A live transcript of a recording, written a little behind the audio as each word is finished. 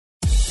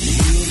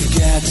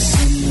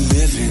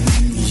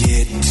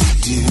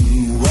do.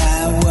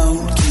 I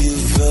won't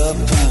give up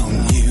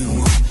on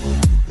you.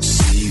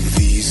 See,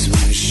 these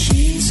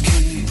machines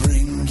can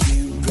bring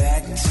you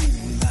back to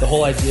life. The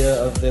whole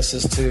idea of this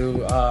is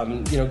to,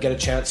 get a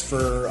chance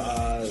for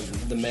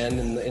the men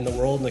in the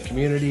world, in the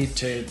community,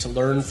 to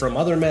learn from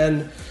other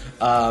men.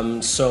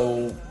 I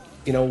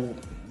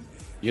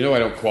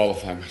don't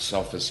qualify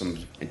myself as some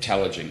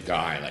intelligent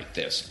guy like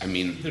this. I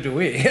mean, Neither do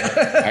we.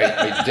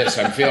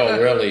 I feel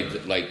really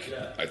like,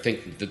 I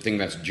think the thing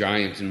that's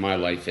giant in my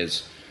life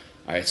is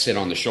I sit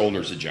on the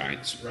shoulders of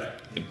giants, right.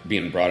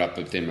 Being brought up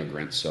with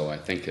immigrants. So I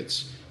think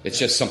it's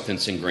just something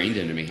that's ingrained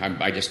into me.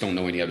 I just don't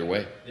know any other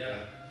way. Yeah.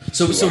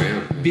 So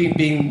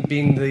being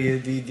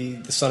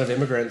the son of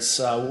immigrants,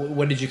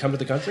 when did you come to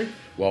the country?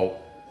 Well,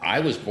 I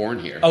was born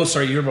here. Oh,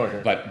 sorry, you were born here.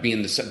 But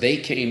they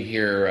came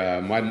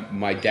here.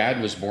 My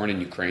dad was born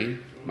in Ukraine.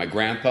 My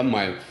grandpa,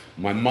 my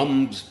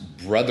mom's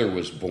brother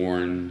was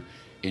born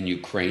in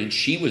Ukraine.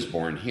 She was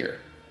born here.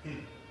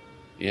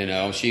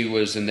 She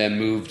was, and then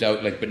moved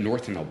out, but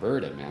northern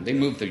Alberta, man. They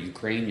moved the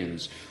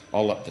Ukrainians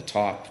all up the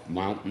top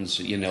mountains,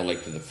 to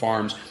the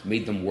farms,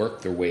 made them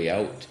work their way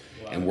out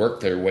and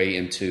work their way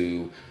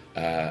into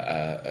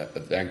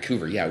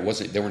Vancouver. Yeah,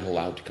 they weren't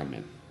allowed to come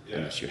in.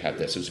 Unless you had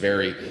this, it was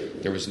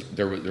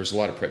there was a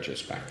lot of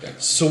prejudice back then.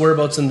 So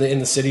whereabouts in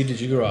the city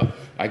did you grow up?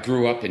 I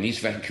grew up in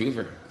East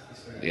Vancouver.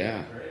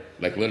 Yeah,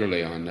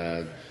 literally on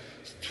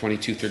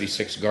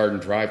 2236 Garden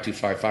Drive,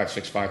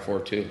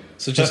 255-6542.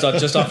 So just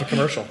off a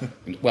commercial.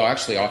 Well,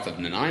 actually off of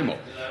Nanaimo.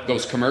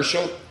 Goes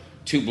commercial,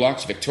 2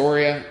 blocks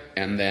Victoria,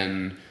 and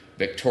then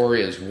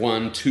Victoria's 2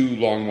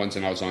 long ones,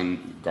 and I was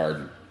on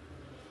Garden.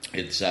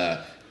 It's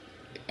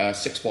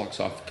 6 blocks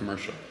off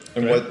commercial.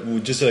 And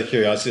what, just out of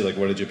curiosity,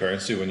 what did your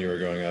parents do when you were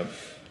growing up?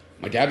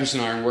 My dad was an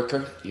iron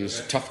worker. He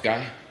was a tough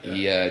guy.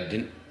 He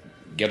didn't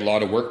get a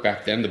lot of work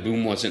back then. The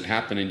boom wasn't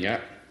happening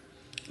yet.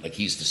 Like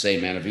he used to say,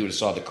 man, if he would have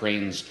saw the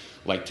cranes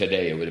like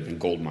today, it would have been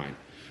gold mine.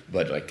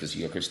 But because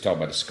you could tell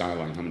by the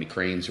skyline how many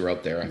cranes were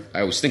out there. I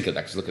always think of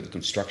that because look at the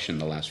construction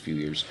the last few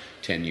years,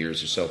 10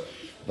 years or so.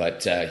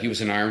 But he was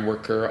an iron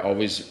worker,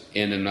 always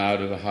in and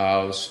out of the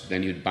house.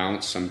 Then he'd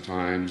bounce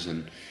sometimes,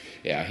 and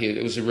yeah,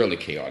 it was a really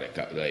chaotic.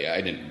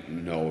 I didn't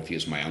know if he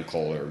was my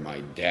uncle or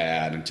my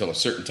dad until a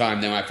certain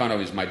time. Then I found out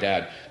he was my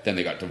dad. Then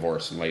they got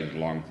divorced and laid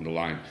along the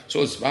line. So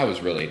I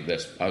was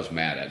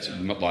mad at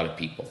a lot of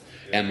people.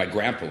 And my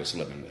grandpa was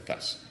living with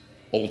us.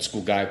 Old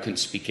school guy, couldn't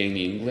speak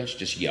any English,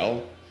 just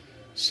yell.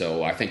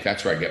 So I think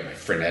that's where I get my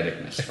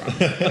freneticness from.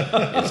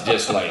 It's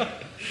just like,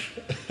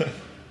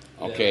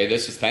 okay,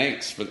 this is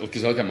thanks.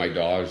 Because look at my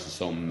daughters, are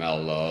so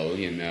mellow,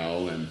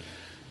 and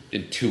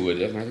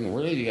intuitive. I think,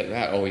 where did you get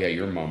that? Oh yeah,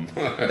 your mom.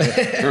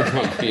 Your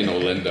mom,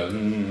 Linda.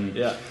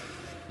 Yeah.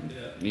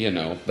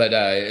 But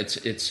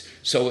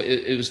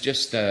it was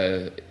just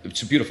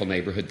it's a beautiful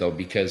neighborhood though,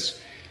 because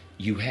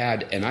you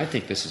had, and I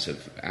think this is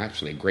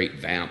actually a great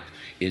vamp,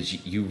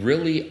 is you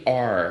really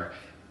are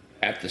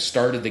at the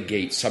start of the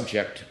gate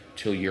subject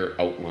to your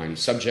outline,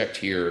 subject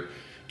to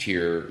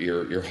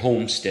your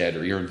homestead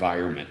or your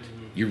environment.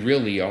 You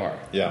really are.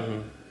 Yeah.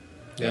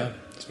 Mm-hmm. Yeah.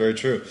 It's very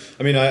true.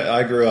 I mean,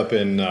 I grew up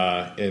in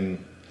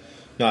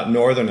not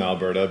northern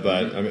Alberta,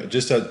 but I mean,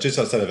 just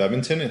outside of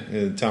Edmonton,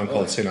 in a town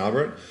called St.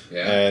 Albert.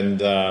 Yeah.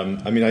 And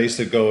I used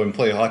to go and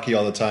play hockey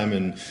all the time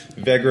in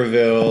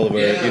Vegreville,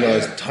 where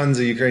there's tons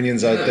of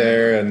Ukrainians out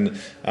there, and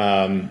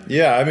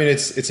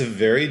it's a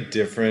very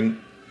different.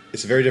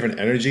 It's a very different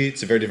energy.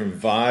 It's a very different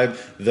vibe.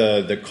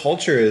 The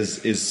culture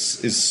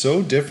is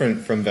so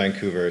different from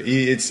Vancouver.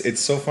 It's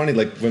so funny.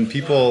 Like when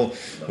people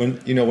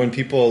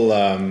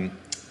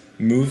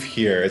move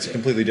here, it's a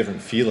completely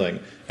different feeling.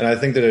 And I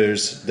think that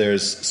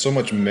there's so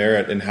much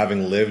merit in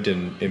having lived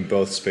in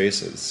both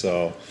spaces.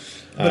 So,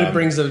 but it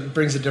brings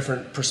a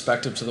different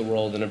perspective to the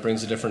world, and it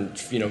brings a different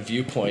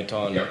viewpoint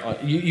on.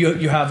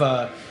 You have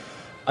a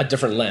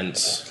different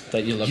lens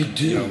that you look. You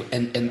do,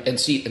 and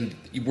see, and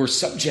we're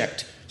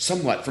subject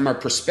somewhat from our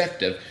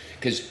perspective,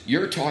 because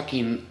you're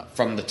talking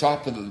from the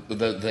top of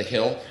the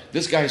hill.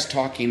 This guy's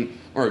talking,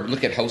 or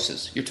look at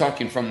houses. You're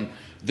talking from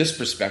this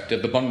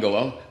perspective, the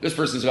bungalow. This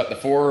person's got the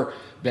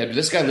 4-bed.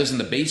 This guy lives in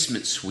the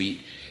basement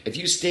suite. If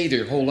you stay there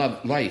your whole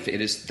life,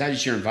 that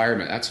is your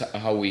environment. That's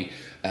how we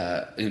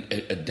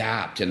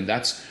adapt, and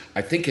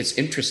I think it's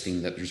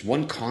interesting that there's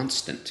one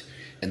constant,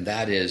 and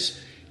that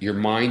is your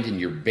mind and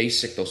your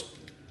those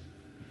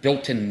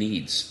built-in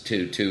needs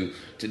to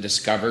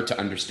discover, to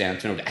understand,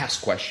 to know, to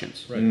ask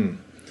questions. Right.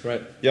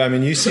 Right. Yeah, I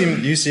mean, you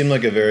seem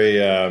like a very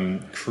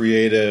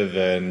creative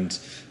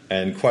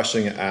and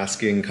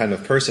question-asking kind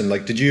of person.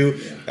 Like, did you,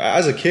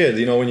 as a kid,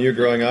 when you were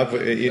growing up...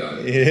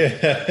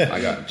 I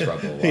got in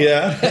trouble a lot.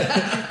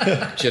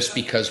 Yeah? Just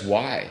because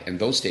why? In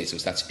those days,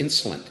 that's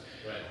insolent.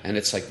 Right. And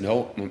it's like,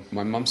 no,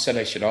 my mom said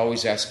I should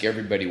always ask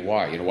everybody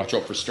why. Watch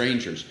out for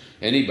strangers,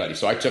 anybody.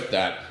 So I took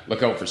that,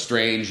 look out for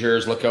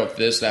strangers, look out for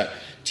this, that,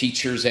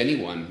 teachers,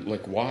 anyone.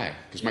 Like, why?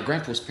 Because my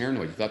grandpa was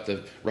paranoid. He thought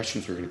the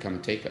Russians were going to come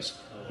and take us.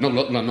 No,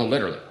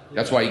 literally.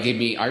 That's why he gave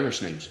me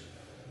Irish names.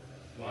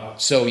 Wow.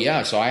 So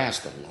I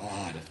asked a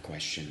lot of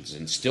questions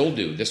and still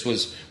do.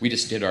 We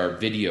just did our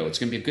video. It's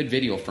going to be a good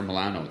video for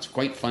Milano. It's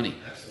quite funny.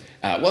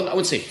 Well, I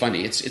wouldn't say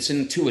funny. It's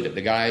intuitive.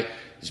 The guy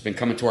has been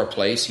coming to our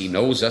place. He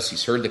knows us.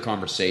 He's heard the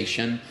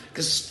conversation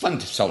because it's fun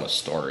to tell a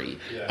story.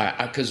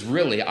 Because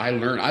really, I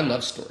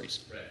love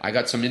stories. Right. I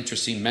got some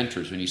interesting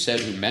mentors. When you said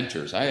who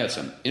mentors, I had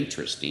some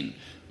interesting,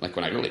 like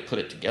when I really put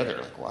it together,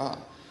 like, wow.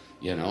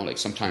 Like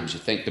sometimes you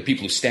think the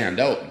people who stand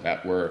out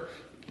that were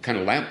kind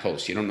of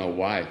lampposts. You don't know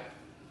why.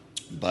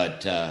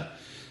 But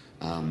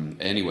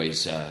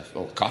anyways,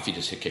 coffee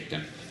just kicked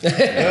in.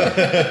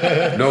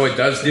 No, it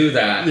does do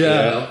that.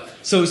 Yeah.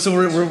 So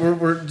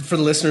we're for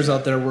the listeners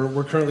out there.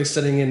 We're currently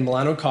sitting in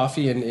Milano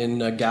Coffee in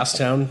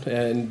Gastown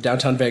in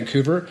downtown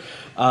Vancouver.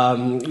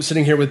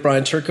 Sitting here with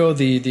Brian Turco,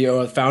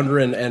 the founder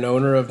and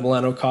owner of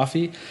Milano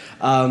Coffee.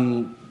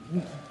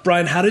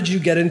 Brian, how did you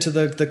get into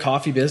the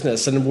coffee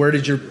business, and where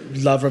did your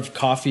love of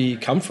coffee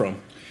come from?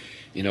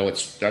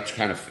 That's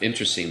kind of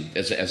interesting.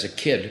 As a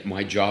kid,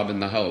 my job in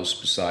the house,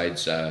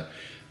 besides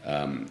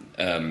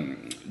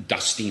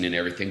dusting and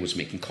everything, was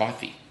making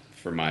coffee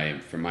for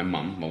my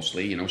mom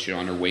mostly. She's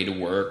on her way to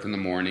work in the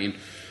morning,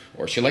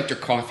 or she liked her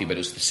coffee, but it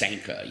was the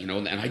Sanka.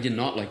 And I did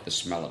not like the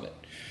smell of it.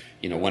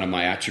 One of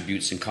my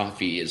attributes in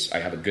coffee is I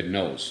have a good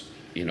nose.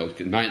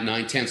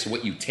 9/10 of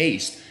what you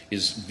taste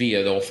is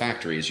via the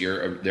olfactory, is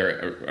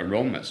their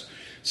aromas.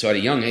 So at a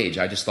young age,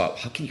 I just thought,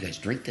 how can you guys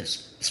drink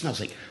this? It smells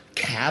like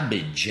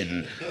cabbage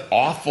and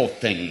awful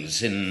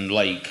things, and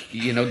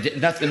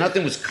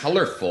nothing was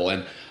colorful.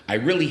 And I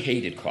really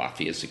hated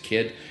coffee as a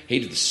kid.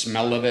 Hated the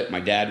smell of it. My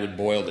dad would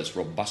boil this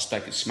Robusta.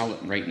 I could smell it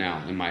right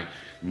now in my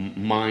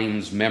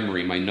mind's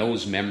memory, my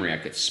nose memory. I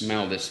could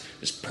smell this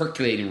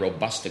percolating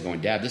Robusta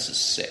going, Dad, this is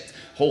sick.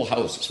 Whole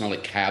house, it smelled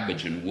like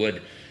cabbage and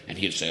wood. And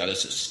he'd say,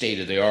 this is state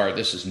of the art.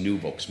 This is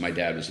nouveau, because my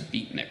dad was a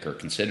beatnik, or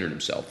considered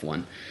himself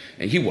one.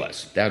 And he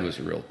was. Dad was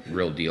a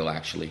real deal,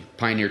 actually.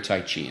 Pioneer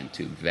Tai Chi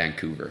into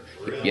Vancouver.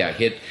 Really? Yeah,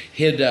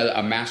 hid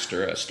a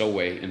master, a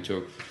stowaway, hid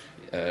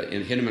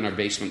him in our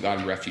basement, got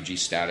him refugee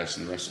status,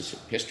 and the rest is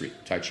history.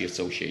 Tai Chi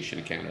Association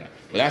of Canada.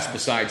 But that's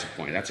besides the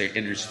point. That's an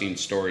interesting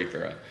story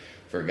for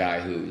a guy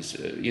who's,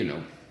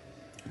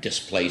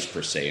 displaced,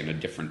 per se, in a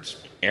different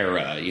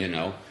era,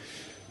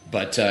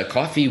 But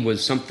coffee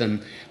was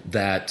something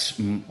that,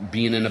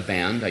 being in a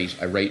band, I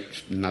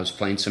write, and I was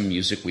playing some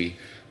music. We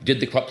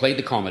played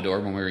the Commodore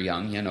when we were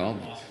young,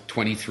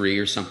 23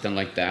 or something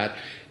like that.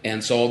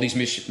 And so all these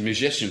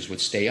musicians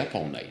would stay up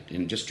all night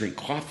and just drink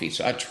coffee.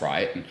 So I'd try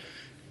it, and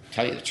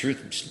tell you the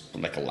truth, it's just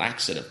like a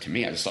laxative to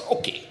me. I just thought,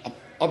 okay,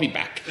 I'll be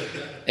back.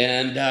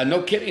 And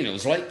no kidding, it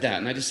was like that.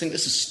 And I just think,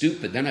 this is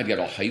stupid. Then I'd get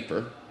all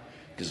hyper,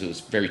 because it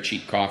was very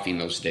cheap coffee in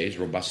those days.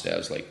 Robusta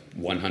has like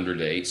 100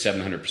 to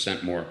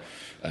 700% more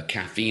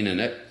caffeine in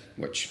it,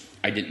 which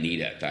I didn't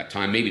need at that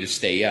time. Maybe to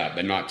stay up,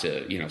 but not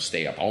to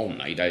stay up all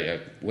night.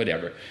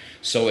 Whatever.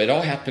 So it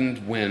all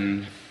happened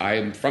when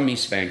I'm from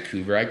East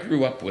Vancouver. I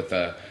grew up with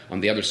on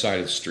the other side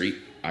of the street.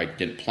 I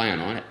didn't plan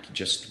on it,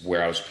 just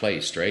where I was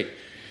placed, right,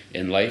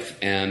 in life.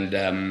 And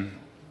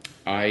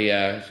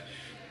I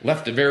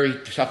left a very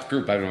tough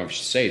group. I don't know if I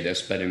should say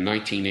this, but in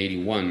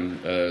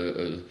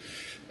 1981,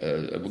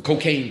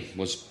 cocaine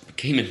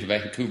came into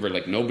Vancouver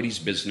like nobody's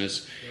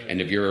business. And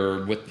if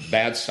you're with the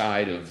bad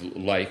side of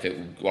life, it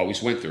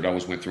always went through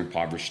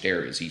impoverished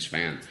areas, East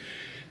Van.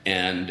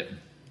 And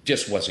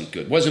just wasn't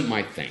good. Wasn't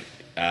my thing.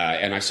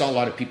 And I saw a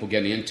lot of people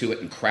getting into it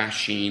and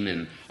crashing.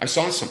 And I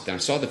saw something. I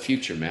saw the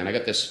future, man. I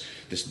got this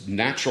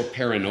natural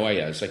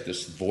paranoia. It's like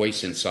this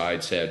voice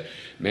inside said,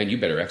 man, you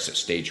better exit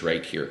stage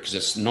right here. Because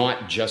it's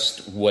not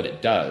just what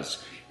it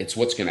does. It's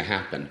what's going to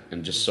happen.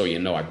 And just so you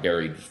know,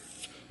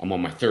 I'm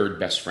on my third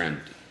best friend.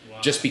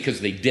 Wow. Just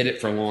because they did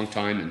it for a long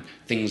time and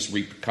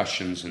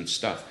repercussions and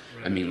stuff.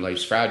 Right. I mean,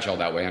 life's fragile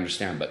that way, I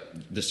understand. But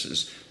this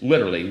is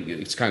literally,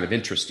 it's kind of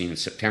interesting in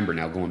September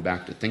now, going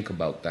back to think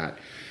about that.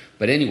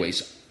 But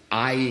anyways,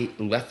 I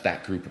left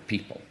that group of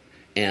people.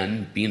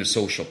 And being a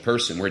social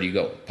person, where do you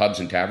go? Pubs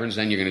and taverns?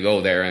 Then you're going to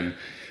go there and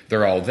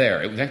they're all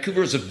there.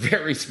 Vancouver was a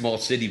very small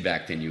city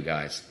back then, you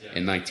guys,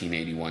 in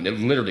 1981. It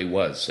literally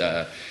was.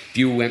 If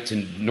you went to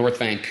North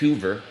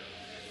Vancouver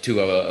to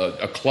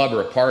a club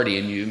or a party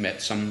and you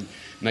met some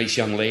nice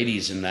young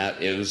ladies and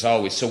that, it was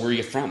always, so where are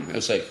you from? It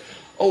was like,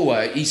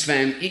 East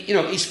Van,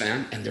 East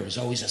Van. And there was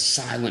always a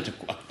silent,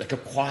 like a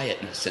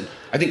quietness. And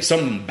I think some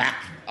of them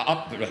backed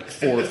up like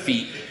 4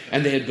 feet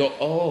and they'd go,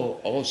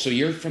 oh, so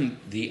you're from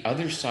the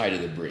other side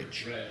of the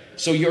bridge. Right.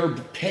 So you're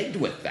pegged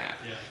with that.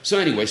 Yeah. So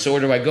anyway, so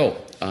where do I go?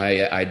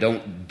 I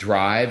don't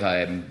drive.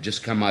 I'm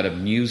just come out of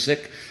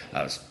music.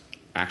 I was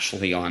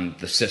actually on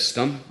the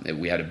system.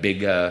 We had a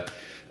big,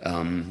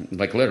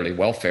 like literally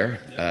welfare,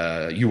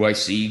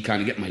 UIC,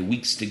 kind of get my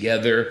weeks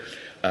together.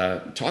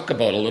 Talk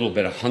about a little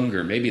bit of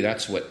hunger. Maybe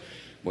that's what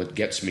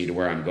gets me to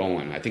where I'm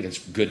going. I think it's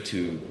good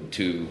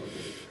to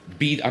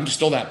be. I'm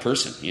still that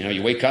person.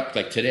 You wake up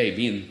like today,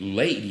 being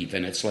late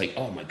even. It's like,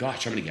 oh my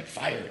gosh, I'm going to get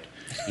fired.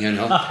 And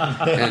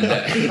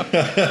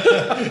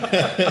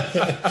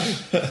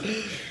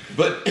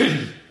but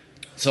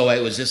so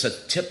it was just a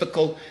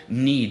typical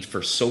need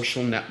for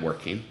social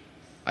networking.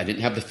 I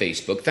didn't have the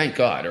Facebook, thank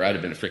God, or I'd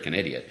have been a freaking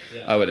idiot.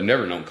 I would have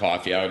never known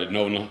coffee. I would have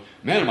known,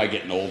 man, am I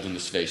getting old in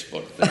this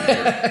Facebook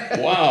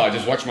thing? Wow, I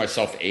just watch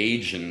myself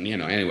age, and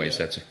anyways,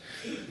 that's a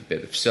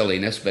bit of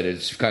silliness, but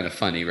it's kind of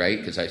funny, right?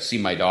 Because I see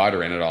my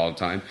daughter in it all the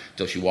time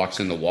until she walks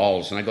in the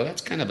walls, and I go,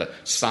 that's kind of a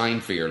sign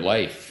for your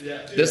life.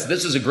 This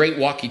is a great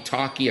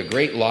walkie-talkie, a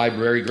great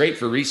library, great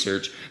for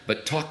research,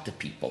 but talk to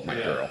people, my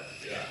girl.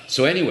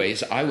 So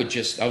anyways, I was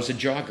a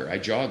jogger. I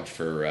jogged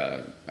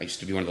I used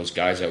to be one of those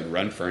guys, I would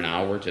run for an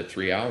hour to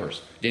 3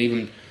 hours. Didn't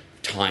even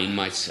time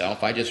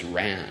myself. I just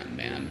ran,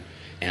 man.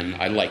 And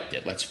I liked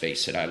it, let's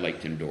face it. I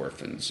liked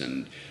endorphins.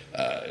 And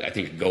I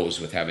think it goes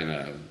with having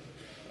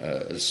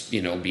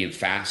being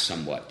fast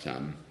somewhat.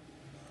 I'm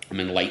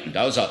enlightened.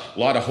 That was a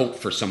lot of hope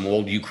for some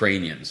old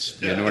Ukrainians.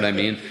 You know what I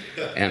mean?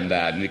 And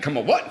they come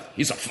up, what?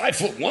 He's a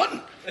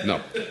 5'1"?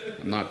 No,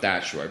 I'm not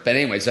that short. But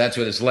anyways, that's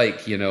what it's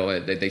like.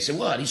 They say,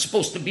 what? He's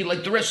supposed to be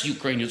like the rest of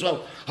Ukrainians.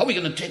 Well, how are we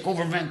going to take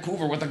over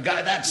Vancouver with a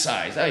guy that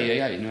size?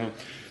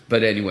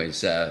 But anyways,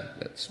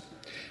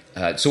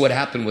 so what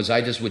happened was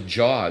I just would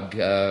jog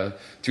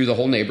through the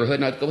whole neighborhood,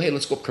 and I'd go, hey,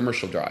 let's go up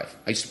Commercial Drive.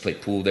 I used to play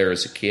pool there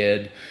as a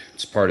kid.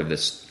 It's part of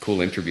this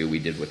cool interview we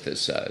did with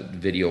this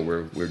video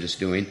we're just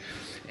doing.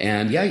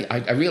 And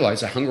I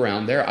realized I hung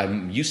around there.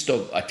 I'm used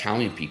to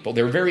Italian people.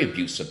 They were very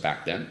abusive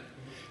back then.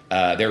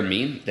 They were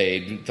mean.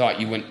 They thought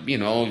you went,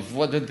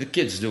 what are the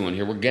kids doing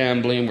here? We're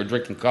gambling, we're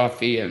drinking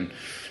coffee, and,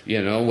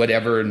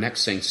 whatever,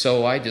 next thing.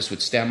 So I just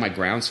would stand my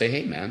ground, say,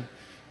 hey, man,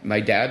 my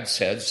dad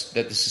says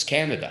that this is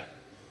Canada.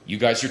 You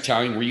guys are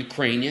Italian, we're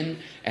Ukrainian,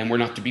 and we're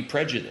not to be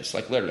prejudiced.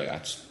 Like, literally,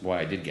 that's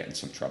why I did get in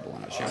some trouble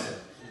when I was younger.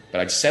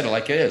 But I just said it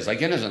like it is,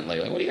 like innocently.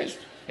 Like, what do you guys...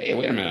 Hey,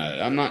 wait a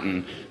minute, I'm not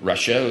in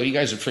Russia. You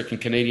guys are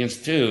freaking Canadians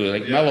too.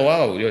 Like, mellow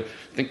out. I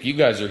think you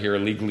guys are here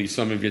illegally,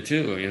 some of you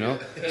too, I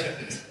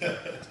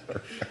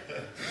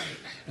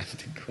have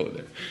to go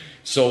there.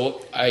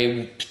 So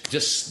I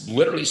just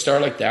literally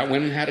started like that,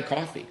 went and had a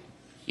coffee.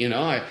 And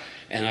I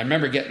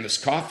remember getting this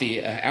coffee,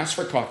 asked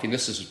for coffee, and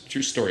this is a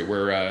true story,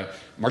 where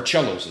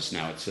Marcello's is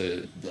now. It's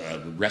a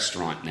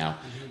restaurant now.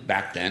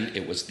 Back then,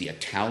 it was the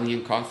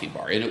Italian coffee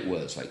bar, and it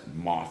was like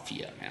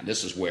mafia, man.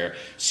 This is where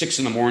 6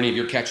 a.m, if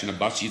you're catching a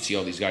bus, you'd see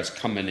all these guys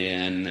coming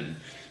in and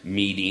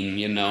meeting,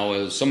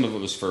 some of it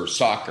was for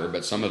soccer,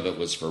 but some of it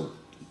was for,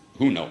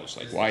 who knows,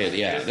 like, why,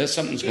 there's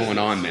something's going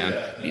on,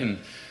 man.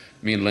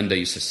 Me and Linda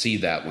used to see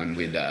that when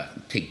we'd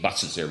take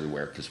buses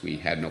everywhere, because we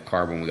had no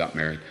car when we got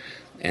married.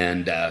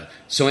 And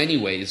so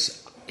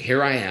anyways,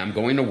 here I am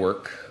going to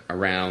work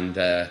around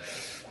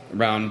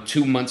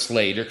 2 months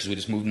later, because we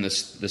just moved in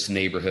this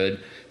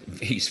neighborhood,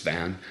 East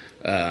Van.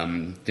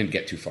 Didn't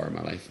get too far in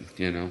my life,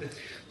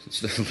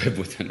 Just live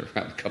within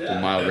around a couple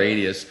mile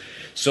radius.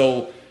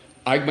 So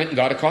I went and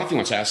got a coffee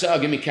once. I said,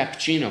 give me a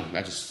cappuccino.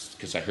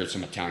 Because I heard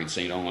some Italians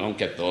saying, I don't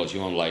get those, you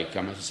don't like.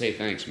 I'm going to say,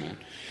 thanks, man.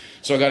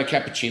 So I got a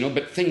cappuccino,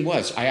 but the thing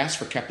was, I asked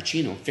for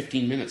cappuccino,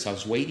 15 minutes, I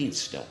was waiting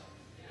still.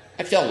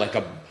 I felt like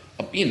a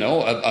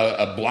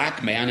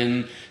black man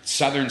in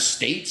southern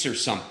states or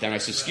something. I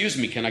said, excuse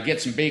me, can I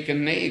get some bacon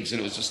and eggs?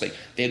 And it was just like,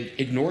 they'd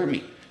ignore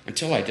me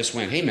until I just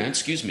went, hey man,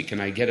 excuse me,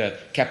 can I get a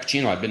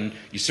cappuccino?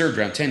 You served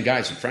around 10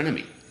 guys in front of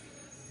me.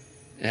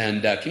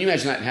 And can you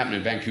imagine that happening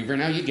in Vancouver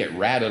now? You'd get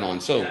ratted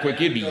on so quick.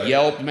 You'd be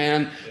yelped,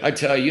 man. I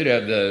tell you, you'd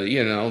have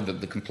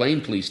the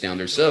complaint police down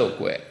there so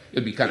quick.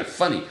 It'd be kind of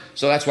funny.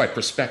 So that's why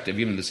perspective,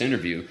 even this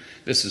interview,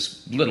 this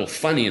is a little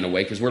funny in a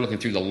way, because we're looking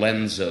through the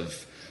lens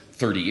of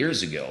 30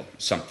 years ago,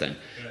 something,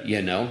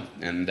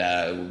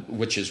 and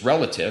which is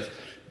relative,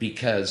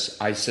 because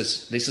they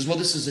says, well,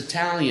 this is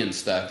Italian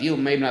stuff. You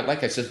may not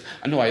like it. I said,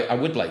 no, I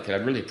would like it.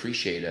 I'd really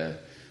appreciate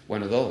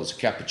one of those, a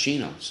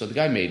cappuccino. So the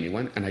guy made me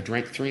one, and I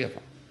drank 3 of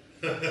them.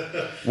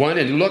 One,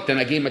 and he looked, and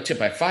I gave him a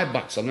tip. I had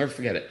 $5. I'll never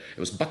forget it. It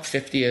was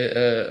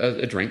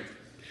 $1.50 a drink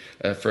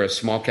for a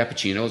small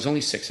cappuccino. It was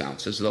only 6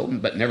 ounces, though,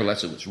 but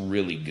nevertheless, it was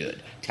really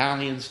good.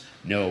 Italians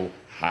know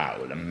how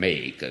to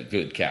make a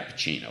good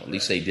cappuccino. At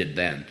least they did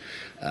then,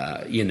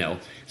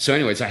 So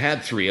anyways, I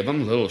had 3 of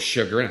them, a little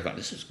sugar, and I thought,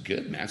 this is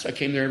good, man. So I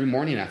came there every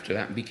morning after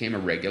that and became a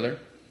regular.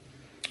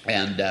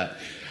 And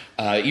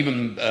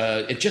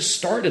it just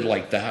started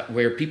like that,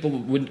 where people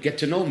would get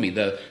to know me.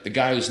 The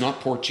guy who's not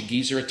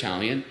Portuguese or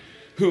Italian,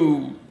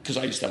 who, because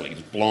I used to have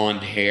like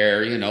blonde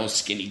hair,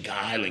 skinny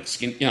guy,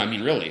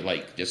 really,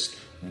 like just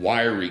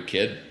wiry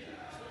kid.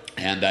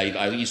 And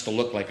I used to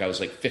look like I was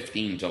like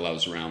 15 till I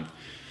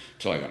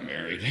got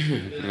married.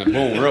 And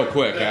boom, real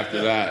quick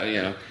after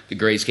that, the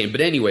grays came.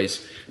 But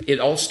anyways, it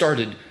all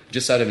started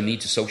just out of a need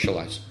to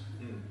socialize.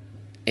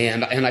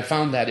 And I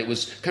found that it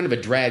was kind of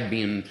a drag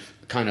being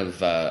kind of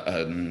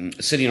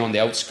sitting on the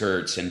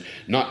outskirts and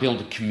not be able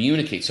to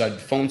communicate. So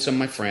I'd phone some of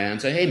my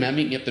friends, say, hey man,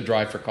 meet me up the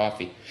drive for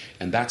coffee.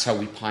 And that's how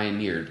we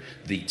pioneered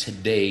the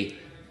today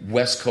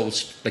West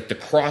Coast, like the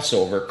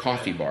crossover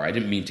coffee bar. I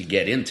didn't mean to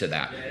get into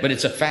that, but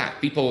it's a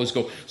fact. People always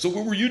go, so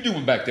what were you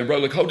doing back there, bro?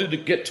 Like, how did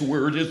it get to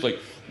where it is? Like,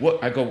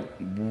 what? I go,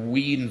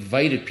 we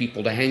invited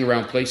people to hang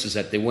around places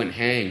that they wouldn't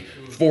hang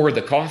for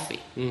the coffee.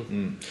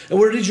 And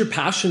where did your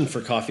passion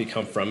for coffee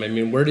come from? I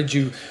mean, when did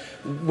you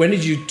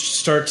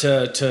start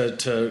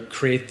to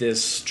create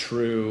this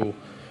true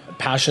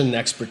passion,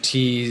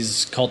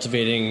 expertise,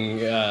 cultivating,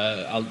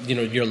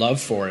 your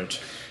love for it?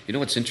 You know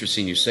what's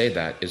interesting? You say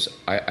that is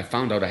I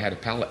found out I had a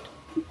palate.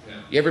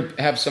 You ever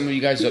have some of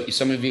you guys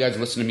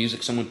listen to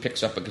music? Someone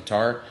picks up a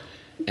guitar,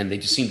 and they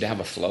just seem to have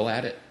a flow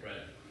at it. Right.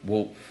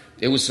 Well,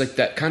 it was like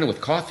that kind of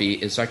with coffee.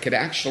 Is I could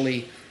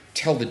actually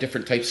tell the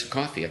different types of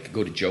coffee. I could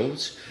go to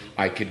Joe's.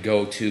 I could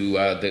go to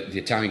the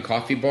Italian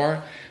coffee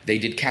bar. They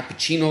did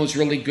cappuccinos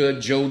really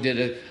good. Joe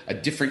did a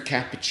different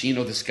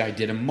cappuccino. This guy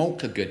did a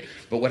mocha good.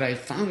 But what I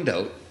found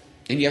out,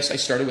 and yes, I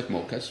started with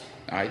mochas.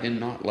 I did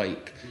not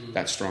like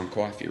that strong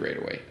coffee right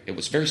away. It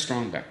was very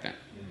strong back then.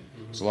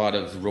 There's a lot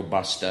of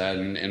Robusta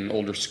and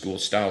older school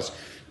styles.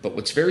 But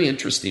what's very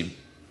interesting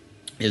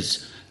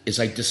is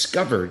I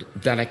discovered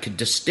that I could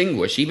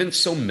distinguish, even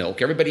so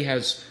milk, everybody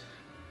has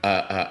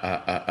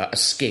a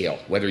scale.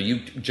 Whether you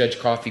judge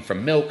coffee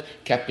from milk,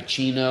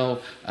 cappuccino,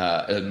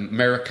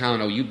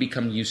 Americano, you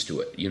become used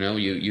to it. You know,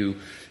 you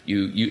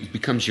it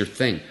becomes your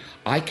thing.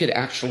 I could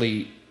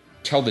actually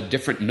tell the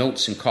different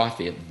notes in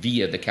coffee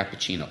via the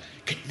cappuccino.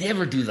 Could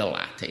never do the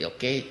latte,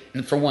 okay?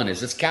 And for one,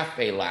 it's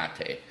cafe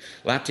latte.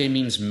 Latte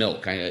means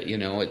milk.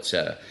 It's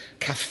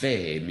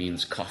cafe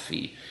means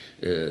coffee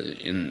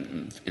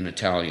in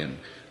Italian.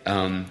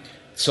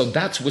 So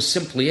that was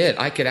simply it.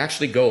 I could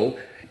actually go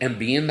and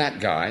being that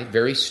guy,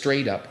 very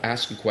straight up,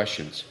 asking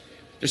questions.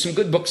 There's some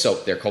good books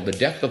out there called The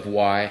Death of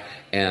Why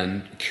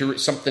and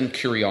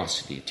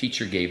Curiosity. A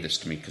teacher gave this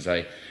to me because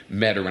I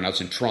met her when I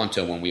was in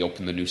Toronto when we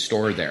opened the new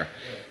store there.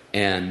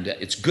 And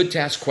it's good to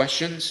ask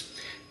questions,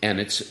 and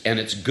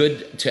it's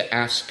good to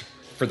ask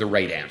for the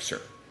right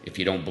answer if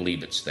you don't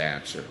believe it's the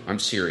answer. I'm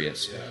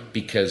serious.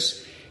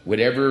 Because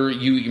whatever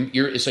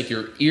it's like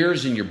your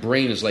ears and your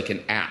brain is like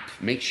an app.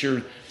 Make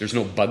sure there's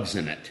no bugs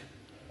in it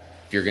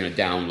if you're going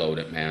to download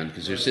it, man,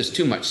 because there's just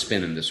too much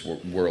spin in this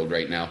world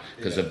right now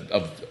because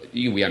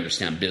we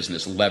understand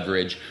business,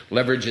 leverage.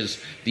 Leverage is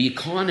the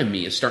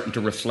economy is starting to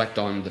reflect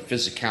on the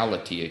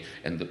physicality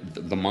and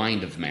the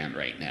mind of man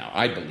right now,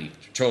 I believe,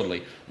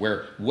 totally,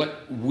 where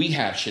what we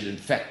have should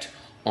infect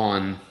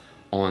on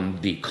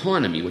the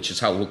economy, which is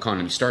how the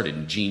economy started.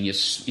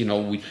 Ingenious,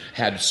 we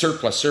had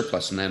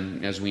surplus, and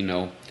then, as we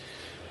know,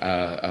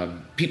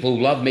 people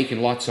who love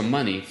making lots of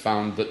money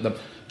found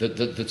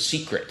the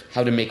secret,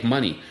 how to make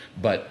money.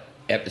 But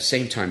at the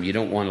same time, you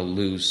don't want to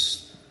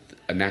lose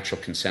a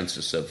natural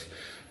consensus of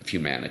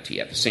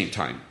humanity at the same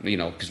time,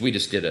 because we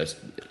just did a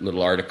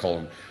little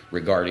article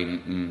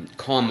regarding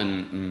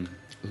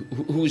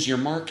who's your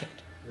market?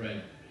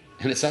 Right.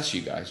 And it's us,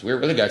 you guys. We're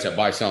the guys that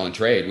buy, sell, and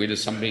trade. We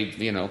just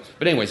somebody,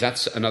 But anyways,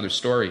 that's another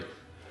story.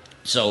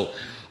 So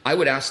I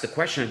would ask the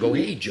question, I'd go,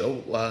 hey,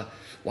 Joe,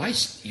 why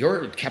is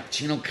your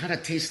cappuccino kind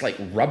of tastes like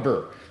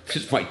rubber?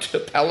 Because my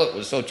palate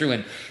was so true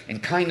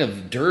and kind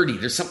of dirty.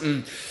 There's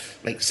something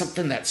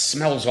that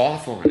smells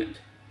off on it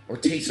or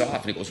tastes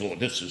off. And he goes, well,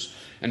 this is...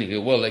 And he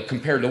goes, well, like,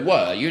 compared to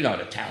what? You're not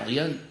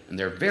Italian. And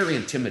they're very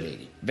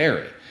intimidating,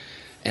 very.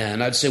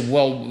 And I'd say,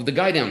 well, the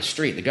guy down the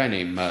street, the guy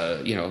named,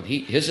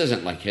 his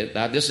isn't like it.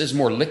 This is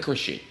more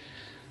licoricey.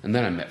 And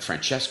then I met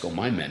Francesco,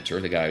 my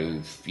mentor, the guy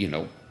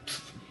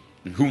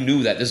who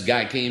knew that this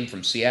guy came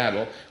from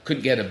Seattle,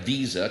 couldn't get a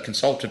visa,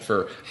 consulted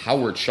for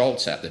Howard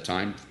Schultz at the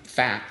time,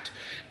 fact.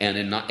 And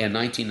in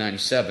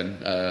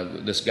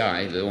 1997, this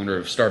guy, the owner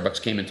of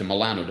Starbucks, came into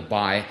Milano to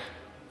buy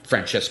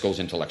Francesco's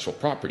intellectual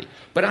property.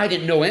 But I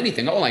didn't know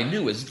anything. All I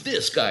knew is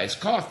this guy's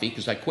coffee,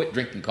 because I quit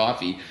drinking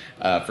coffee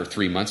for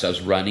 3 months. I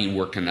was running,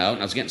 working out,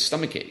 and I was getting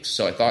stomach aches.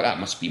 So I thought,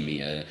 must be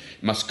me.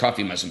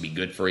 Coffee mustn't be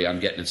good for you. I'm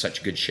getting in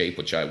such good shape,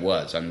 which I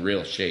was. I'm in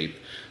real shape.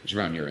 I was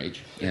around your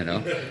age,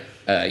 around,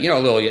 I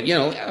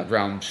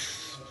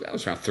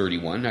was around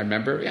 31, I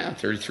remember. Yeah,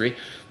 33.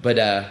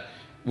 But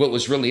what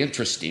was really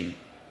interesting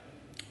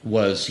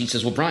was, he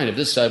says, well, Brian, if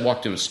this, I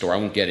walked in a store, I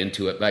won't get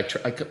into it, but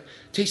I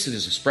tasted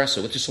his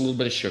espresso with just a little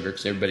bit of sugar,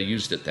 because everybody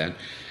used it then,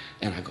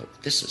 and I go,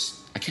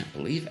 I can't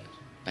believe it.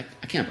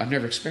 I've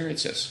never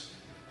experienced this.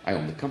 I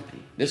own the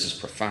company. This is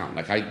profound.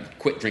 I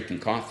quit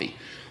drinking coffee.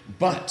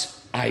 But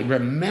I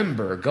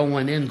remember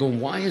going,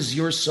 why is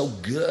yours so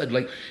good?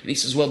 And he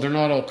says, well, they're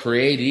not all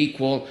created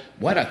equal.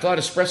 What? I thought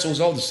espresso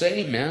was all the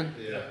same, man.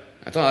 Yeah.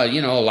 I thought, a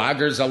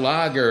lager's a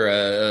lager,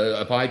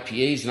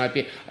 IPA's an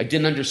IPA. I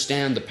didn't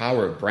understand the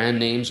power of brand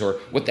names, or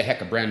what the heck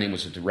a brand name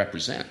was to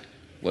represent.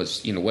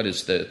 Was, what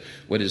is the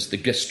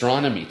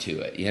gastronomy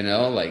to it,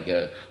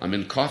 I'm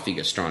in coffee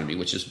gastronomy,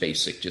 which is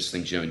basic, just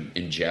things you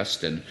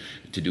ingest and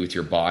to do with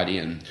your body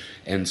and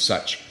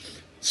such.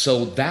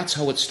 So that's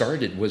how it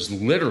started, was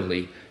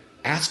literally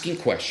asking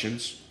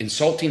questions,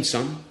 insulting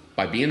some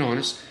by being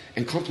honest,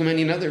 and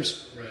complimenting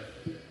others. Right.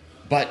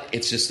 But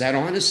it's just that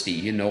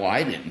honesty,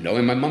 I didn't know.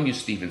 And my mom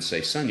used to even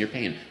say, son, you're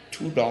paying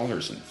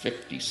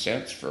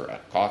 $2.50 for a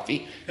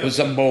coffee. It was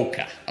a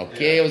mocha,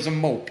 okay? It was a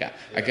mocha.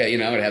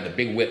 It had the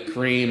big whipped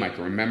cream. I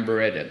can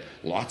remember it. And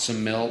lots of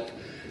milk.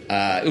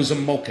 It was a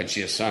mocha.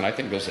 She said, son, I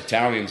think those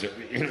Italians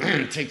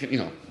are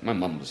taking, my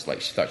mom was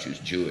like, she thought she was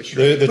Jewish.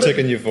 They're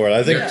taking you for it.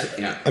 I think,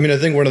 Yeah. I mean, I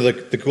think one of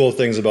the cool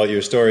things about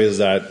your story is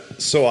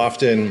that so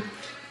often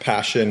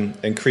passion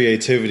and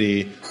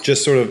creativity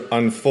just sort of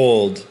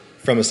unfold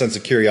from a sense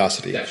of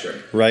curiosity. That's right.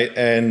 Right?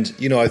 And,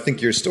 I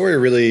think your story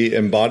really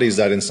embodies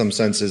that in some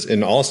senses,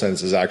 in all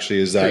senses actually,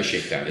 is that,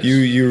 Appreciate that.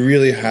 you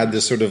really had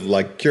this sort of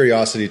like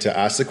curiosity to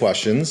ask the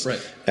questions.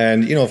 Right.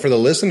 And, for the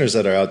listeners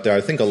that are out there,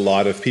 I think a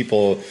lot of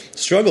people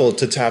struggle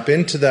to tap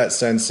into that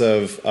sense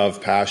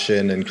of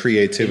passion and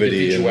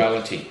creativity.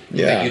 Individuality.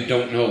 Yeah. That you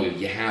don't know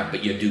you have,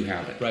 but you do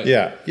have it. Right.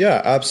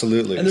 Yeah,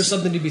 absolutely. And there's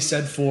something to be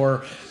said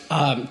for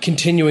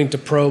continuing to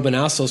probe and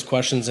ask those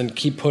questions and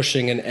keep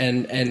pushing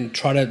and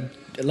try to,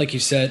 like you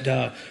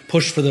said,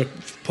 push for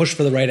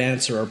the right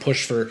answer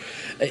or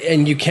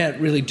and you can't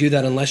really do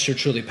that unless you're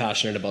truly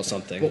passionate about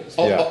something.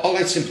 Well, all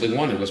I simply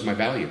wanted was my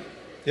value.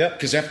 Yeah.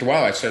 Because after a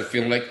while, I started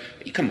feeling like,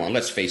 come on,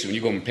 let's face it, when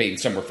you go and pay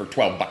somewhere for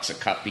 $12 a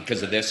cup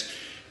because of this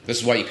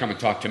is what you come and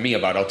talk to me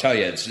about. I'll tell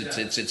you,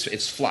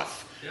 it's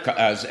fluff. Yeah.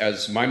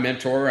 As my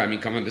mentor, I mean,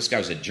 come on, this guy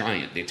was a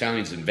giant. The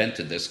Italians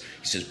invented this.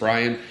 He says,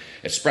 Brian,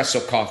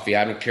 espresso coffee,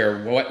 I don't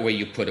care what way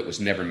you put it, was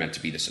never meant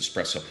to be this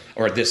espresso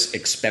or this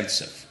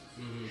expensive.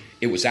 Mm-hmm.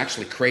 It was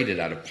actually created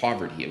out of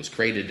poverty. It was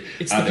created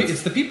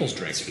it's the people's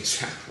drink.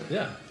 Exactly.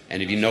 Yeah.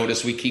 And if you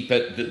notice, we keep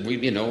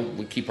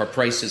we keep our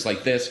prices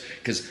like this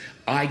because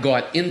I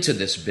got into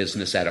this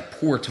business at a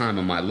poor time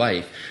in my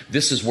life.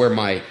 This is where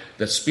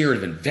the spirit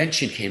of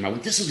invention came. I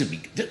went, this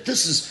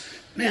is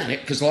man,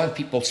 because a lot of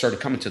people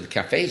started coming to the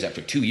cafes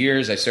after 2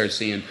 years. I started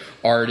seeing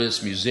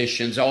artists,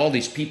 musicians, all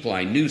these people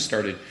I knew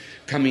started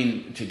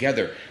coming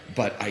together.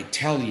 But I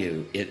tell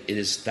you, it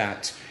is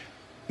that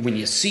when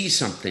you see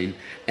something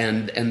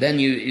and then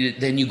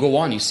you go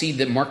on, you see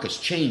the markets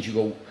change. You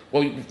go,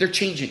 well, they're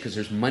changing because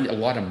there's a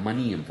lot of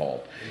money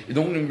involved.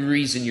 The only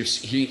reason you're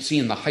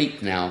seeing the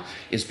hype now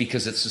is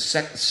because it's the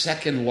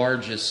second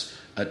largest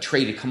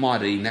traded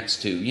commodity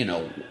next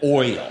to,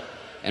 oil,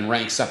 and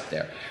ranks up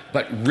there.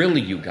 But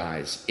really, you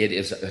guys, it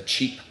is a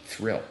cheap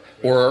thrill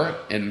or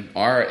in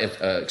our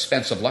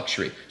expensive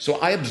luxury. So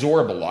I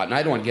absorb a lot, and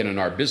I don't want to get in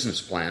our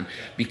business plan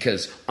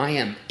because I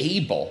am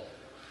able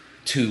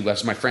to,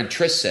 as my friend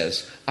Trish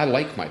says, I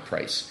like my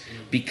price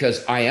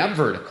because I am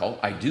vertical.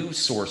 I do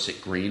source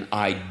it green.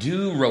 I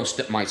do roast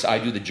it myself. I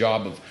do the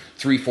job of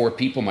 3-4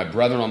 people. My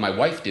brother and my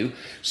wife do.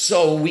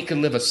 So we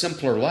can live a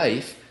simpler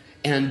life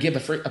and give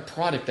a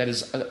product that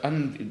is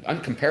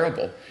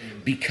uncomparable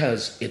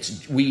because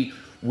it's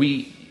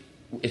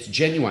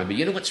genuine. But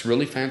you know what's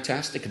really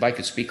fantastic? If I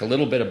could speak a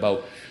little bit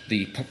about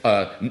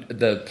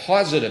the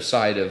positive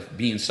side of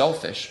being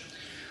selfish.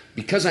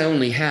 Because I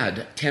only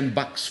had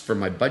 $10 for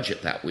my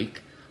budget that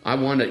week, I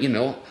wanted,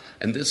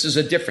 and this is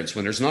a difference.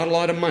 When there's not a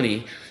lot of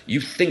money,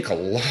 you think a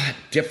lot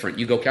different.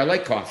 You go, okay, I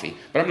like coffee,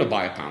 but I'm going to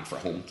buy a pound for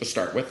home to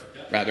start with,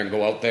 rather than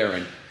go out there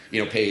and,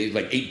 pay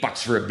like $8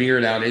 for a beer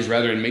nowadays,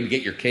 rather than maybe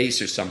get your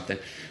case or something.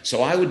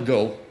 So I would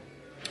go,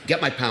 get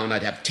my pound.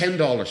 I'd have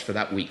 $10 for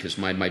that week as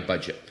my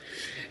budget.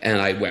 And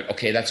I went,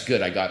 okay, that's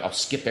good. I'll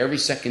skip every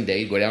second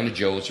day, go down to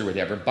Joe's or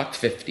whatever,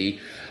 $1.50.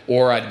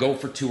 Or I'd go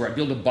for 2, or I'd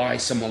be able to buy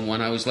someone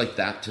one. I was like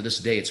that. To this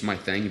day, it's my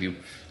thing. If you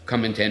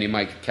come into any of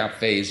my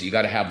cafes, you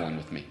got to have one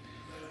with me.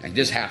 I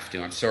just have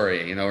to. I'm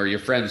sorry, or your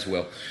friends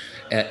will.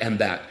 And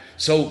that.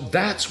 So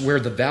that's where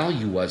the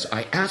value was.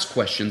 I asked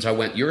questions. I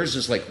went, yours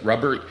is like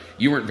rubber.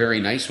 You weren't very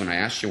nice when I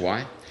asked you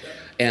why.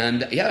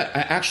 And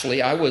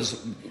I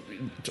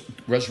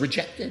was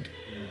rejected.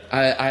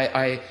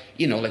 I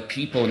like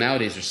people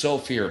nowadays are so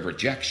fear of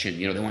rejection.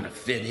 They want to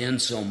fit in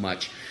so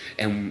much.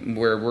 And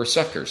we're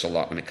suckers a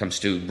lot when it comes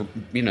to,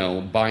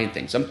 buying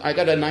things. I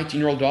got a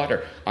 19-year-old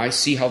daughter. I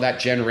see how that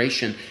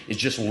generation is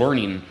just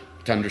learning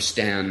to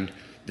understand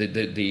the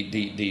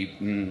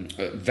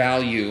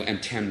value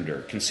and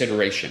tender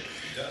consideration.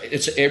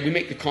 We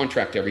make the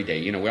contract every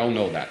day. We all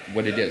know that,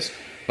 what it is.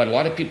 But a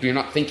lot of people, you're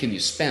not thinking you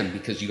spend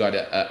because you got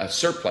a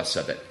surplus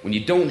of it. When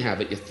you don't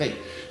have it, you think.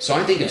 So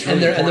I think it's really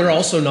important. And they're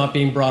also not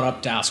being brought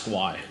up to ask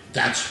why.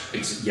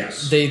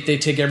 Yes. They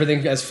take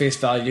everything as face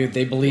value.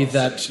 They believe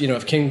that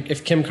if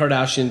Kim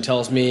Kardashian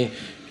tells me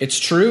it's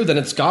true, then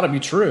it's got to be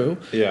true.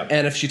 Yeah.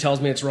 And if she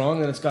tells me it's wrong,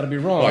 then it's got to be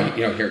wrong. Well,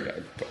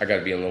 here I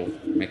got to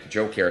make a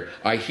joke here.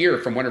 I hear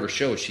from one of her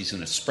shows she's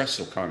an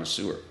espresso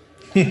connoisseur.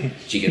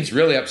 She gets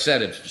really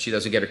upset if she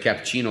doesn't get her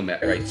cappuccino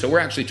met right. So we're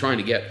actually trying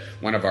to get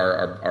one of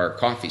our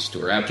coffees to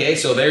her. Okay,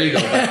 so there you go.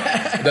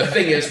 The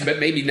thing is, but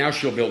maybe now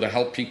she'll be able to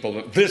help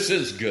people. This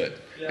is good,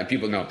 and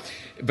people know.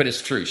 But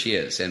it's true, she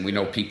is, and we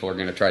know people are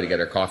going to try to get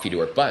her coffee to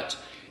her. But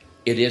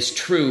it is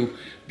true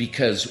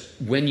because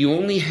when you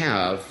only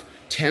have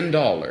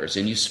 $10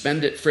 and you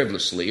spend it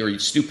frivolously or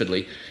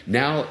stupidly,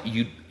 now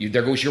you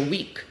there goes your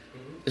week.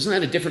 Isn't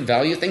that a different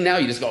value thing? Now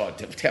you just go,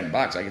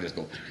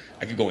 $10.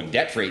 I could go in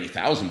debt for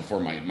 $80,000 before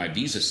my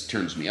visa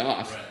turns me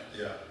off. Right.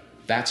 Yeah.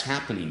 That's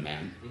happening,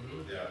 man.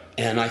 Mm-hmm. Yeah.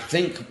 And I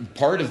think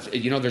part of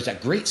there's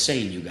that great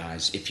saying, you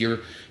guys, if you're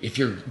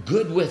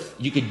good with,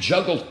 you could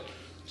juggle.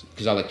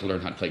 Because I like to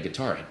learn how to play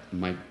guitar.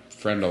 My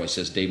friend always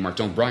says, Dave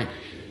Martone, Brian,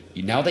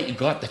 Now that you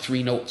got the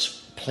 3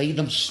 notes, play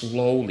them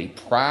slowly,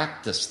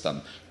 practice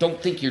them.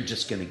 Don't think you're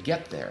just going to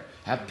get there.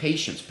 Have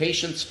patience.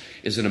 Patience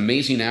is an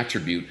amazing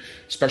attribute,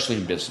 especially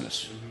in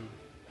business.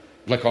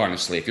 Like,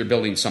 honestly, if you're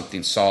building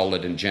something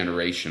solid and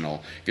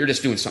generational, if you're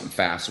just doing something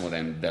fast, well,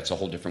 then that's a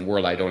whole different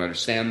world. I don't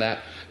understand that.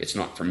 It's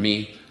not for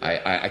me.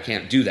 I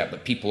can't do that.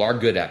 But people are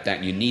good at that,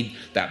 and you need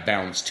that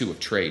balance, too, of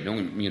trade.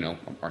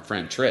 Our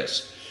friend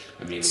Tris.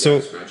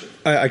 So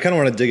I kind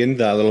of want to dig into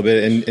that a little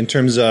bit in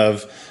terms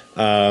of,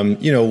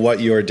 what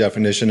your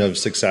definition of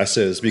success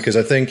is. Because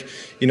I think,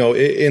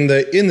 in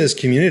this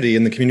community,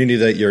 in the community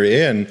that you're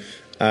in,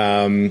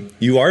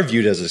 you are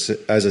viewed as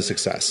a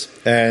success.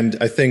 And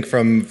I think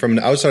from an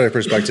outsider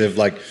perspective,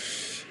 like,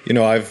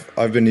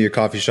 I've been to your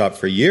coffee shop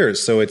for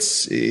years. So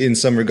it's, in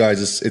some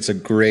regards, it's a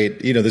great,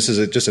 this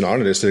is just an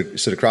honor to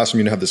sit across from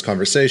you and have this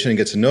conversation and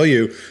get to know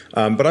you.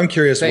 But I'm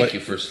curious. Thank you,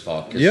 first of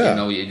all. 'Cause,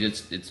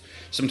 it's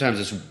sometimes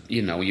it's,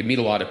 you meet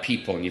a lot of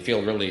people and you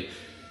feel really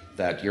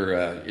that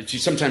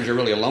sometimes you're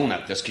really alone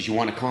at this because you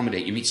want to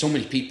accommodate. You meet so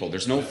many people.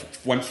 There's no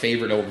one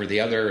favorite over the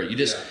other.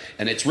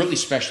 And it's really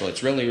special.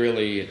 It's really,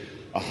 really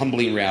a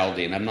humbling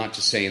reality. And I'm not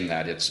just saying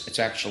that. It's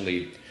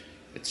actually,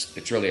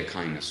 it's really a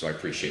kindness. So I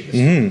appreciate this.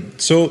 Mm-hmm.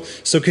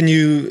 So can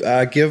you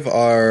give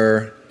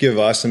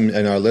us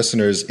and our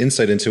listeners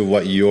insight into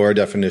what your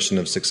definition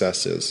of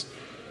success is?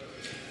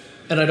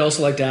 And I'd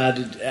also like to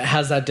add,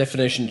 has that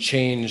definition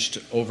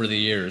changed over the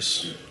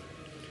years?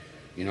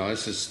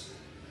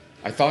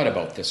 I thought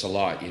about this a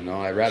lot,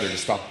 I'd rather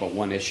just talk about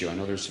one issue. I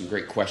know there's some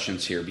great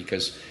questions here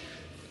because,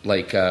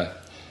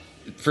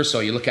 first of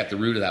all, you look at the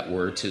root of that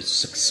word, to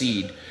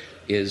succeed,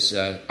 is,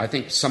 I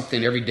think,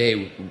 something every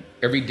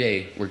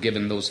day we're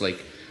given those,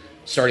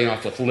 starting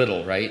off with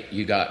little, right?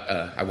 You got,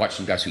 I watched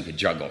some guys who could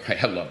juggle,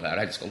 right? I love that.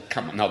 I just go,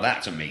 come on, now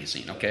that's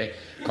amazing, okay?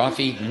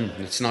 Coffee,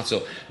 it's not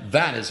so,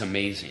 that is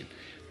amazing.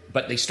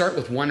 But they start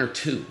with 1 or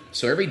 2.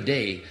 So every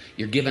day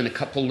you're given a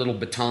couple little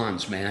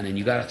batons, man, and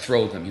you got to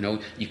throw them.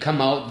 You come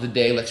out the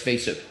day, let's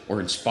face it, we're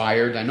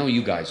inspired. I know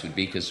you guys would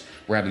be because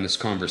we're having this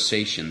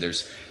conversation.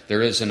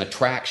 There is an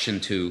attraction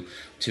to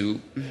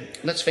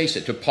let's face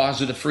it, to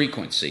positive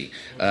frequency.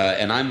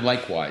 And I'm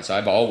likewise.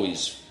 I've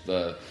always,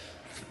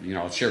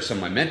 I'll share some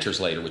of my mentors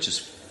later, which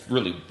is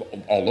really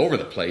all over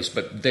the place,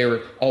 but they're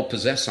all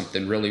possess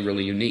something really,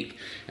 really unique.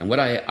 And what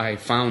I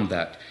found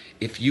that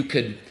if you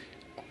could.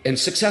 And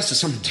success is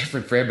something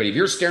different for everybody. If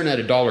you're staring at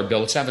a dollar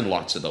bill, it's having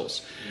lots of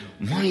those.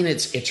 Mine,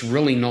 it's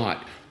really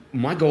not.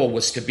 My goal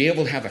was to be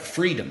able to have a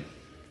freedom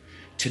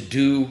to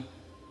do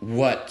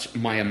what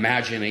my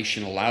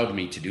imagination allowed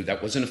me to do.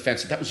 That wasn't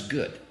offensive. That was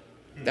good.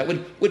 That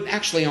would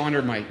actually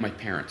honor my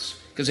parents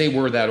because they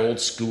were that old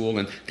school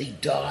and they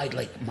died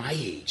like my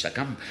age.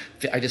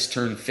 I just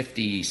turned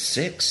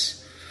 56.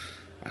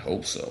 I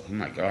hope so. Oh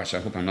my gosh, I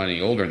hope I'm not any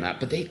older than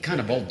that. But they kind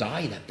of all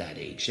died at that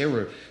age. They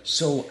were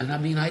so, and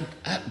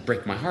I'd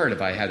break my heart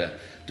if I had to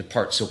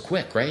depart so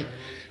quick, right?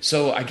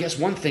 So I guess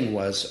one thing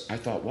was, I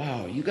thought,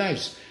 wow, you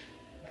guys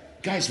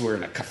were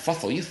in a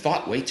kerfuffle. You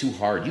thought way too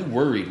hard. You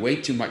worried way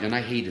too much. And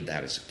I hated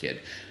that as a kid.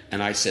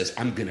 And I says,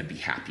 I'm going to be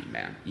happy,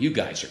 man. You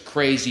guys are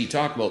crazy. You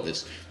talk about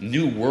this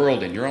new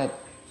world and you're all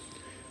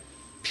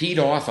peed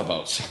off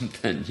about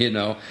something,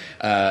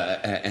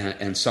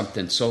 and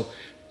something. So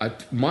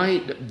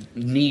my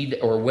need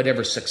or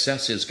whatever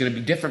success is going to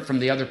be different from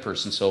the other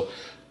person. So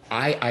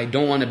I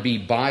don't want to be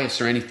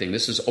biased or anything.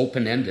 This is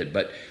open-ended.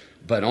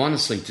 But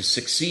honestly, to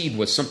succeed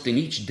was something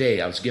each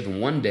day. I was given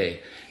one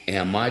day.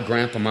 And my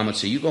grandpa, mom would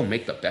say, you go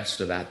make the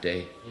best of that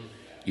day.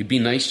 You be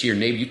nice to your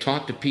neighbor. You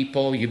talk to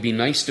people. You be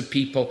nice to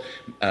people.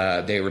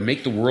 They would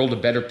make the world a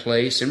better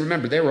place. And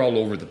remember, they were all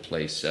over the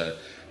place.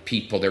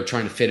 People. They were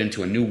trying to fit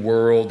into a new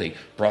world. They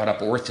brought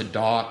up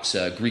Orthodox,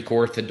 Greek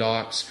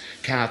Orthodox,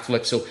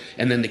 Catholic.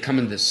 And then they come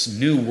in this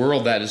new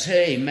world that is,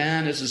 hey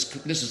man, this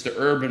is the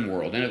urban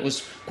world, and it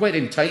was quite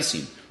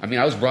enticing. I mean,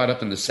 I was brought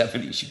up in the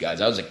 70s, you guys.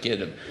 I was a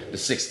kid of the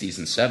 60s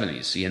and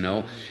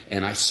 70s,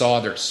 and I saw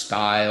their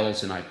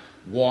styles, and I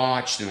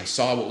watched, and I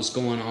saw what was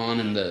going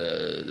on in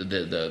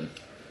the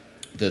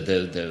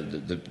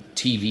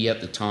TV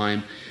at the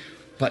time.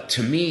 But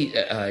to me,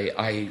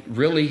 I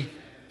really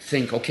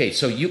think, okay,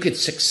 so you could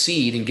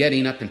succeed in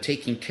getting up and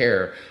taking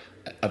care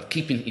of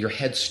keeping your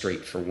head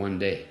straight for one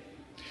day.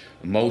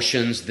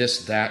 Emotions,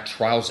 this, that,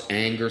 trials,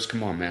 angers,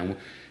 come on, man.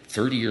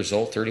 30 years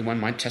old, 31,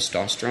 my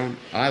testosterone,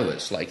 I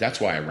was like,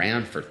 that's why I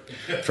ran for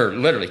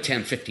literally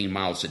 10, 15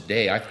 miles a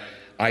day.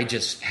 I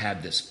just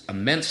had this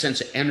immense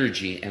sense of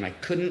energy, and I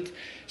couldn't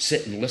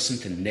sit and listen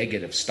to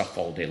negative stuff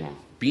all day long.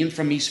 Being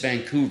from East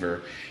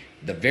Vancouver,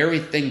 the very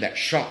thing that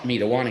shocked me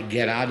to want to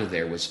get out of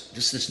there was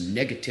just this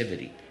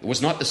negativity. It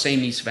was not the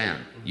same East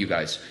Van, you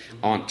guys.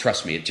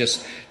 Trust me,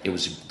 it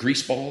was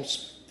grease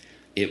balls.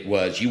 It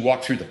was, you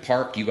walked through the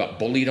park, you got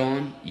bullied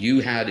on. You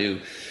had to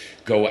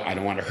go, I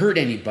don't want to hurt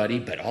anybody,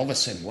 but all of a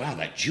sudden, wow,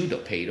 that judo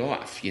paid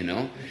off,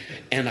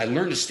 And I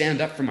learned to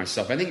stand up for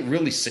myself. I think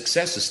really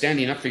success is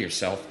standing up for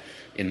yourself.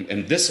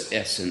 In this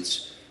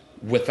essence,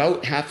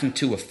 without having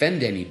to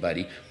offend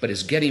anybody, but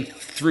is getting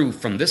through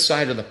from this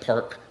side of the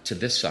park to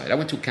this side. I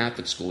went to a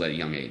Catholic school at a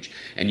young age,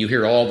 and you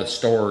hear all the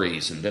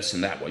stories and this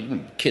and that. Well,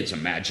 you kids'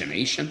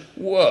 imagination.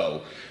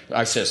 Whoa.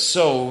 I says,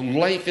 so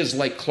life is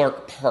like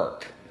Clark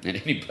Park. And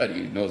anybody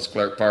who knows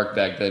Clark Park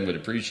back then would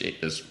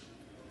appreciate this.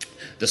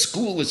 The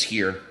school was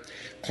here.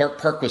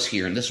 Clark Park was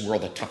here, and this is where all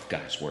the tough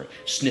guys were.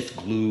 Sniff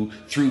glue,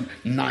 threw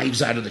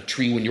knives out of the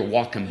tree when you're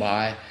walking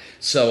by.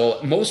 So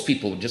most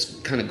people would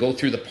just kind of go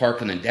through the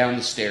park and then down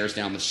the stairs,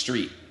 down the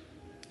street.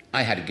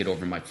 I had to get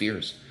over my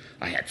fears.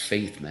 I had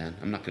faith, man.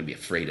 I'm not going to be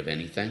afraid of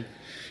anything.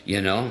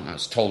 You know, I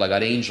was told I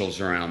got angels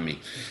around me.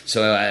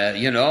 So,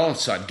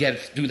 so I'd get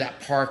through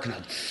that park and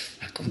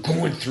I'm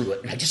going through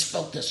it. And I just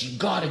felt this, you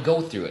got to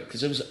go through it.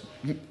 Because it was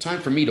time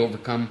for me to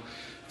overcome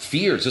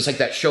fears. It's like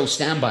that show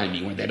Stand By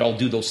Me, when they'd all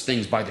do those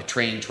things by the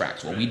train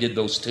tracks. Well, we did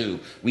those too.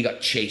 We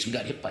got chased. We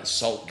got hit by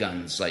salt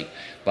guns, it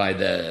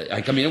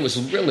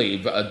was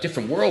really a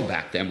different world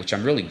back then, which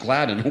I'm really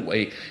glad in a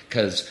way,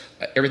 because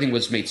everything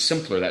was made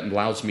simpler. That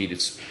allows me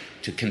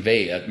to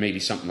convey maybe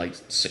something like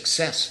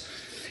success.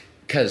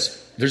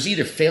 Because there's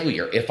either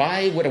failure. If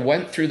I would have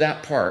went through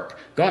that park,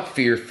 got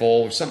fearful,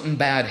 or something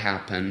bad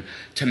happened,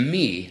 to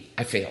me,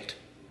 I failed.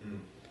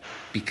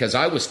 Because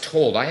I was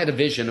told, I had a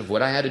vision of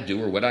what I had to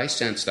do or what I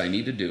sensed I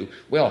need to do.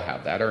 We all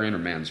have that. Our inner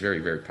man's very,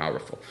 very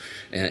powerful.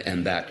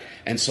 And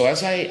so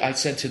as I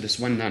said to this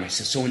one nun, I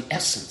said, so in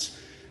essence,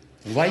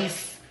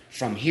 life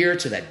from here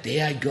to that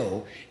day I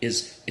go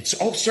it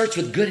all starts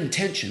with good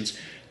intentions,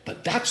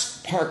 but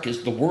that park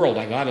is the world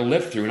I got to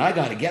live through, and I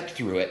got to get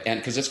through it, and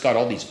because it's got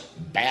all these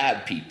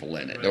bad people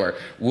in it, or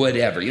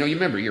whatever. You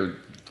remember you're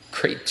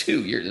grade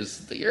 2,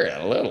 you're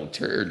a little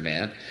turd,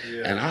 man.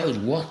 Yeah. And I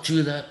would walk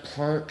through that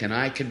park, and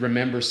I could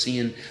remember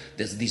seeing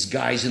these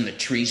guys in the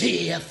trees,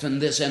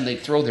 and this, and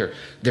they'd throw their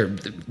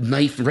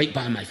knife right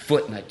by my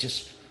foot, and I'd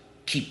just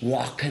keep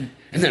walking,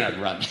 and then I'd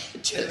run.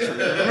 Just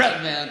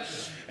run, man.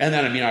 And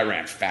then, I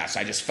ran fast.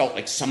 I just felt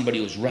like somebody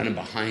was running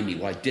behind me.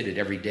 Well, I did it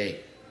every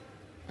day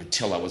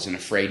until I wasn't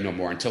afraid no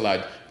more, until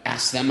I'd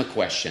ask them a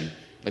question,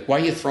 like,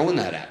 why are you throwing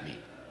that at me?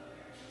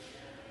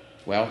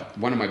 Well,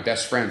 one of my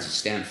best friends is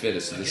Stan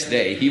Fittis to this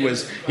day. He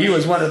was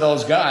one of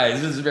those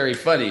guys. This is very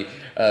funny.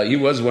 He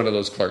was one of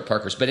those Clark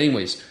Parkers. But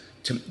anyways,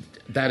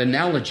 that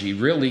analogy,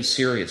 really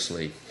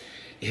seriously,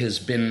 has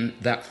been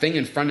that thing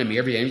in front of me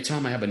every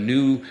time I have a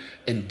new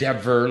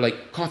endeavor,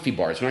 like coffee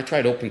bars. When I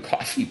tried to open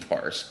coffee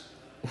bars,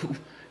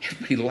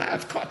 everybody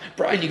laughed.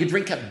 Brian, you could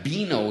drink at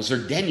Beano's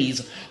or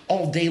Denny's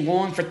all day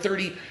long for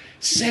 30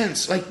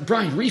 cents. Like,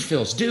 Brian,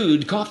 refills.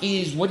 Dude,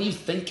 coffee, what are you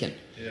thinking?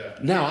 Yeah.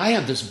 Now, I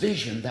have this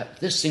vision that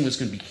this thing was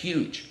going to be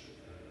huge.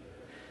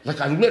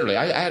 Like, I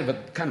had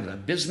a kind of a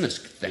business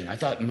thing. I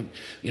thought,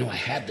 I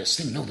had this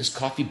thing. No, this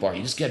coffee bar,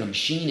 you just get a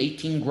machine,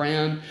 18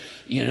 grand,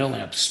 and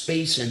a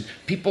space, and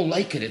people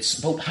like it. It's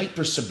about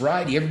hyper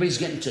sobriety. Everybody's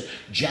getting to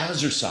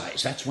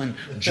jazzercise. That's when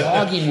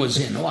jogging was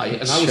in. I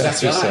was that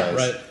guy.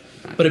 Right.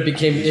 But it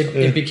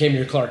became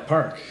your Clark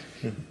Park.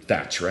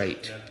 That's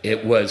right. Yeah.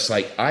 It was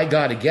like, I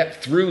got to get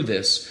through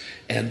this.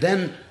 And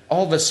then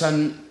all of a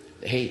sudden,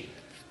 hey,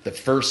 the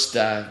first,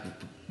 I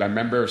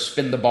remember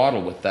Spin the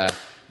Bottle with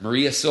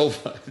Maria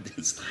Silva.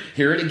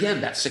 Hear it again,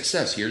 that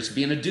success. Here's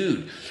being a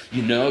dude.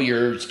 You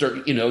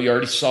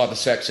already saw the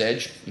sex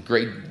edge,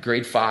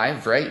 grade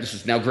 5, right? This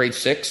is now grade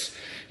 6.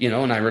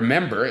 And I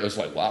remember it was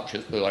like, wow,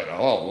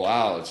 oh,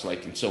 wow. It's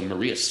like, and so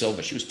Maria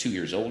Silva, she was 2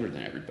 years older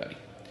than everybody.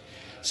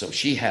 So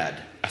she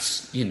had,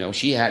 you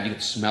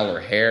could smell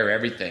her hair,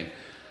 everything.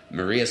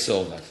 Maria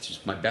Silva,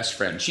 she's my best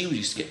friend. She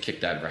used to get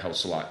kicked out of her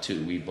house a lot,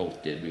 too. We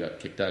both did. We got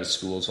kicked out of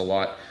schools a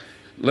lot,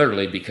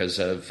 literally because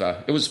of,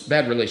 it was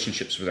bad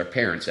relationships with our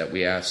parents that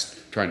we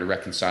asked, trying to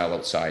reconcile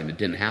outside, and it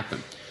didn't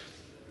happen.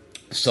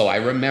 So I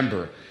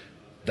remember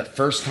the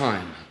first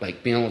time,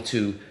 like, being able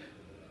to,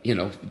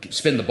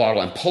 spin the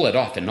bottle and pull it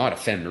off and not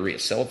offend Maria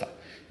Silva.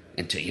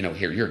 And to,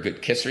 here, you're a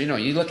good kisser.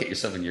 You look at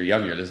yourself when you're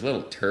younger, this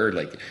little turd,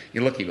 like,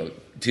 you look, you go,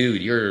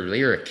 dude,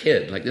 you're a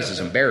kid. Like, this is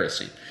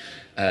embarrassing.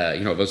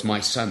 It was my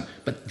son.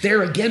 But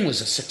there again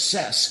was a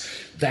success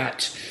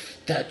that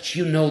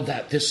you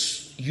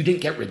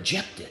didn't get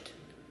rejected.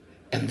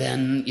 And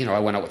then, I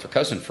went out with her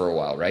cousin for a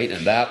while, right?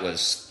 And that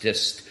was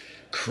just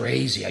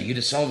crazy. You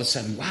just all of a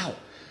sudden, wow,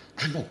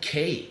 I'm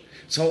okay.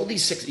 So all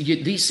these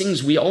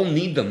things, we all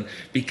need them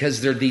because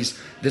they're this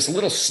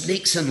little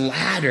snakes and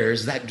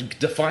ladders that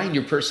define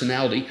your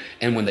personality.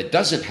 And when that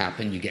doesn't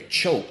happen, you get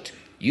choked.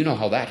 You know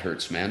how that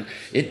hurts, man.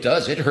 It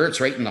does. It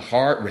hurts right in the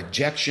heart,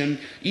 rejection.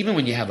 Even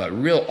when you have a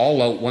real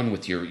all-out one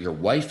with your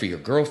wife or your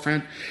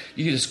girlfriend,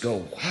 you just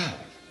go, wow,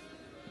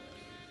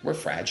 we're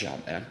fragile,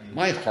 man.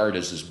 My heart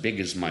is as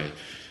big as my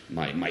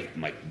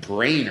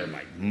brain or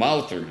my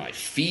mouth or my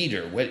feet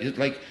or what.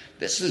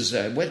 This is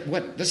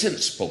what this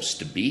isn't supposed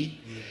to be.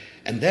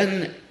 And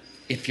then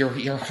if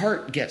your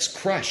heart gets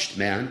crushed,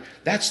 man,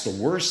 that's the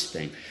worst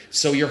thing.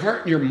 So your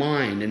heart and your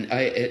mind, and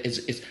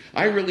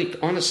I really,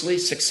 honestly,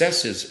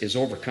 success is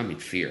overcoming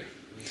fear.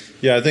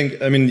 Yeah, I think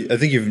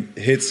you've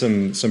hit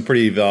some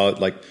pretty valid,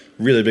 like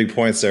really big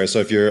points there. So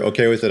if you're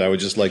okay with it, I would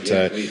just like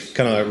to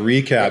kind of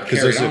recap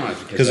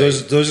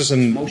because those are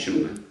some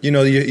emotional, man.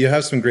 you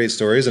have some great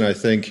stories, and I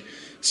think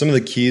some of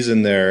the keys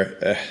in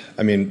there.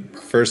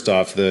 First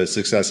off, the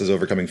success is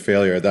overcoming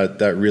failure.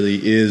 That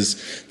really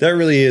is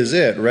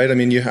it, right? I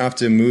mean, you have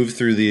to move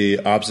through the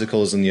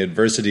obstacles and the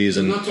adversities.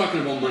 I'm and not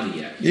talking about money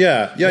yet.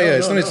 Yeah.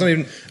 It's not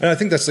even. And I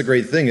think that's the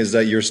great thing is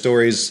that your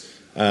stories,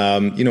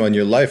 and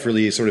your life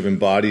really sort of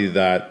embody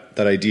that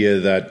idea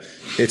that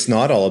it's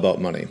not all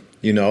about money,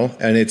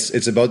 and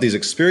it's about these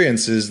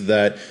experiences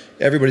that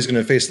everybody's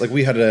going to face. Like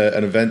we had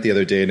an event the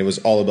other day, and it was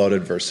all about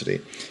adversity.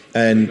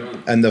 And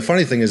the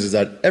funny thing is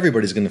that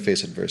everybody's going to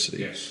face adversity,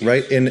 yes.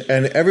 right? And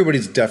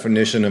everybody's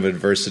definition of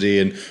adversity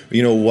and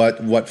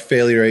what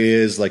failure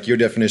is, like your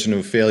definition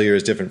of failure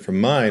is different from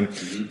mine.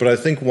 Mm-hmm. But I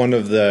think one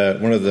of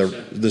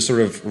the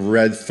sort of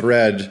red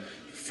thread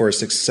for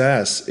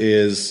success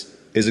is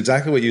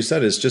exactly what you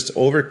said. Is just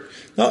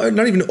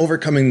not even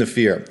overcoming the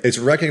fear. It's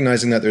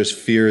recognizing that there's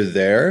fear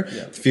there,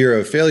 fear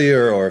of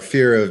failure or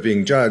fear of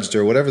being judged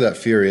or whatever that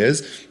fear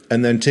is,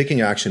 and then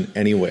taking action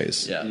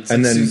anyways. Yeah, it's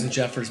and like then Susan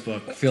Jeffers'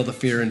 book, "Feel the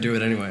Fear and Do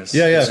It Anyways."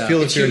 Yeah. Feel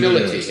the It's fear.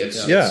 humility. And do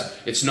it.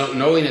 It's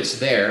knowing it's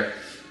there,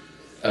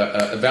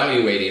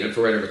 evaluating it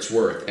for whatever it's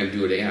worth, and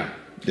do it again.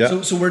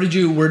 Yeah. So where did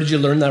you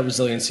learn that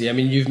resiliency? I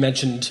mean, you've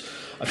mentioned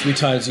a few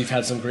times you've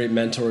had some great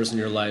mentors in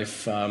your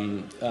life.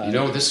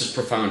 This is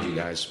profound, you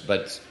guys.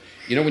 But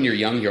when you're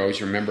young, you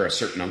always remember a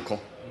certain uncle.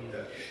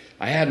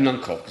 I had an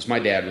uncle because my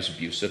dad was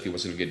abusive. He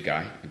wasn't a good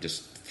guy.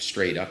 Just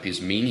straight up,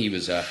 he's mean.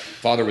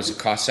 Father was a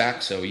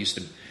Cossack, so he used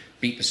to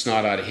beat the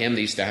snot out of him.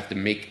 They used to have to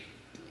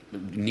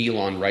kneel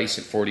on rice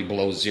at 40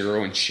 below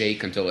zero and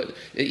shake until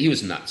he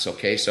was nuts.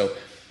 Okay, so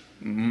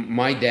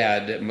my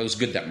dad, it was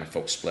good that my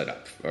folks split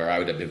up, or I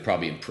would have been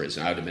probably in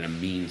prison. I would have been a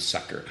mean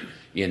sucker,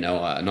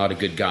 not a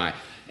good guy,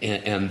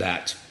 and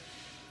that.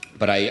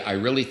 But I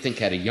really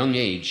think at a young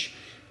age,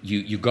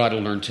 you got to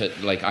learn to,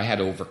 like, I had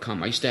to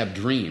overcome. I used to have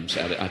dreams.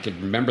 I could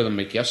remember them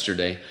like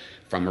yesterday,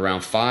 from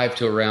around 5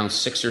 to around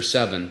 6 or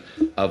 7,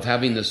 of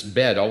having this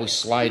bed always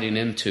sliding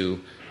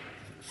into.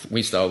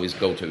 We used to always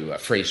go to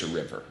Fraser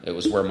River. It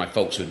was where my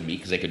folks would meet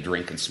because they could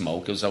drink and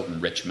smoke. It was out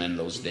in Richmond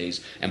those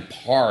days, and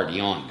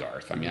party on,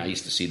 Garth. I mean, I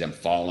used to see them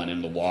falling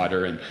in the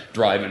water and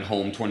driving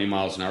home 20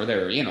 miles an hour.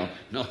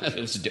 It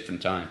was a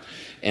different time.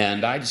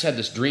 And I just had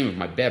this dream of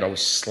my bed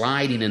always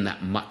sliding in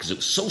that muck because it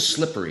was so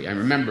slippery. I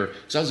remember,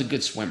 because I was a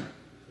good swimmer,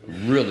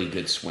 really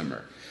good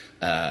swimmer.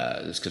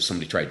 It's because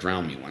somebody tried to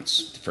drown me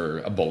once for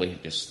a bully.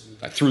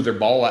 I threw their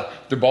ball.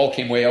 Their ball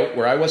came way out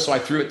where I was, so I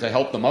threw it to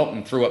help them out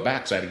and threw it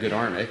back because I had a good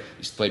arm. I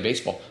used to play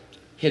baseball.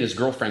 Hit his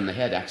girlfriend in the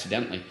head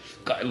accidentally.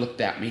 Guy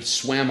looked at me,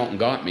 swam out and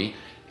got me,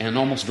 and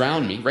almost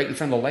drowned me right in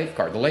front of the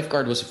lifeguard. The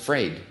lifeguard was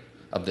afraid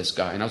of this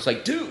guy, and I was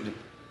like, dude.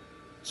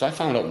 So I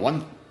found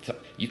out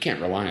you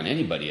can't rely on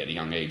anybody at a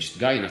young age. The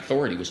guy in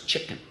authority was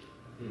chicken.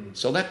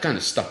 So that kind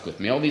of stuck with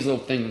me. All these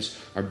little things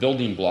are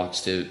building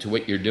blocks to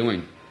what you're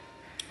doing.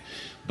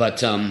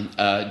 But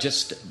I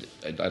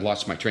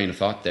lost my train of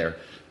thought there.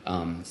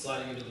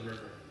 Sliding into the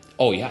river.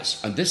 Oh,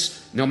 yes.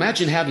 Now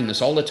imagine having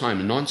this all the time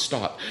and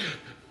nonstop,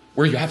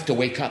 where you have to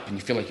wake up and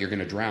you feel like you're going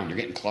to drown. You're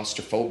getting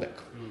claustrophobic.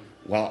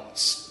 Well,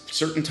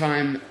 certain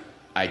time,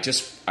 I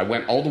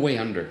went all the way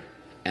under,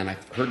 and I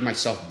heard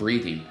myself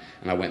breathing,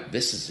 and I went,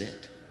 this is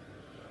it.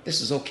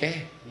 This is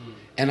okay.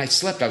 And I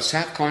slept. I was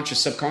half conscious,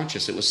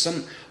 subconscious. It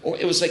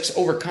was like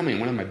overcoming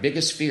one of my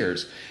biggest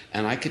fears.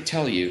 And I could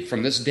tell you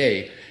from this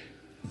day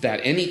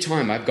that any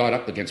time I've got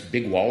up against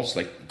big walls,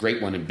 like a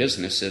great one in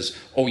business is,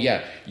 oh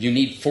yeah, you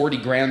need 40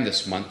 grand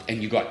this month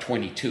and you got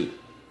 22.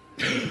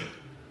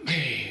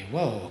 Hey,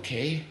 whoa,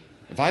 okay.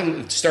 If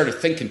I started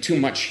thinking too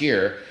much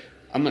here,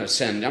 I'm going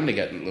to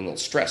get a little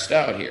stressed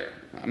out here.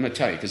 I'm going to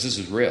tell you, because this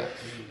is real.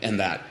 And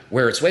that,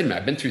 where it's, wait a minute,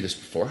 I've been through this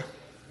before.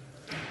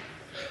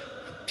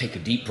 Take a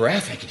deep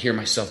breath. I could hear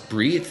myself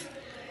breathe.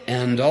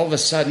 And all of a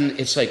sudden,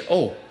 it's like,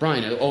 oh,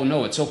 Brian, oh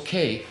no, it's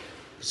okay.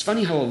 It's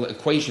funny how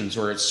equations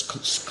or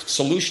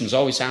solutions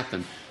always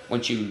happen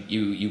once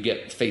you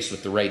get faced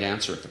with the right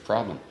answer at the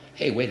problem.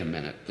 Hey, wait a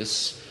minute.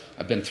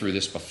 I've been through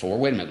this before.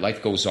 Wait a minute.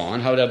 Life goes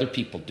on. How do other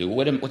people do?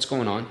 What's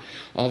going on?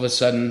 All of a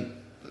sudden,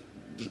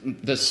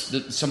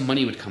 some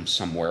money would come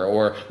somewhere,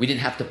 or we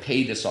didn't have to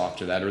pay this off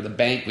to that, or the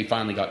bank, we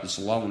finally got this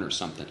loan or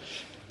something.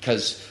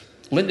 Because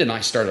Linda and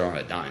I started on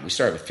a dime. We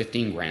started with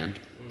 15 grand,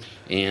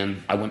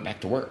 and I went back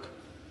to work.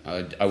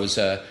 I was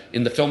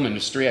in the film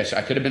industry.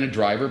 I could have been a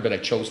driver, but I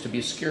chose to be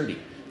a security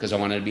because I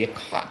wanted to be a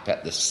cop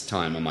at this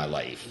time of my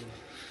life.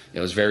 It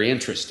was very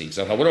interesting.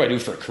 So I thought, what do I do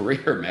for a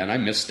career, man? I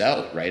missed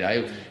out, right?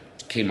 I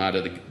came out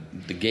of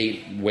the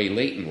gate way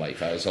late in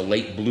life. I was a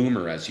late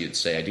bloomer, as you'd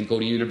say. I didn't go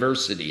to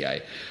university.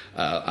 I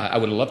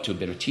would have loved to have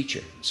been a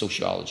teacher.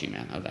 Sociology,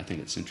 man. I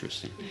think it's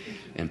interesting.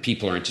 And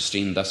people are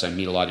interesting. Thus, I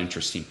meet a lot of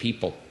interesting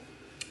people.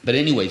 But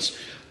anyways,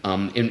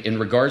 in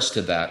regards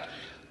to that,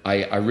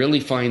 I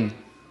really find,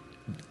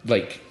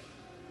 like,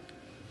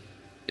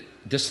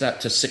 just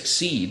that to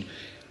succeed,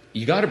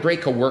 you got to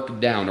break a work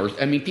down. Or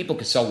I mean, people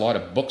could sell a lot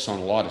of books on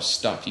a lot of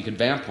stuff. You can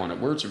vamp on it.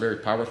 Words are very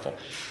powerful.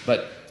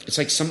 But it's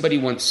like somebody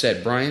once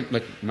said, Brian,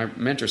 like my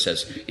mentor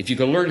says, if you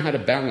can learn how to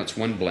balance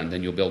one blend,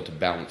 then you'll be able to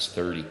balance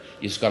 30. You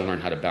just got to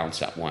learn how to balance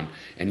that one.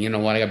 And you know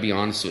what? I got to be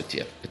honest with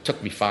you. It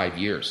took me 5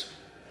 years.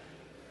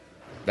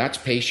 That's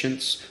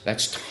patience.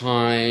 That's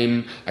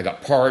time. I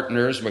got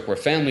partners. Like, we're a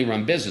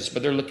family-run business,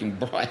 but they're looking,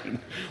 Brian,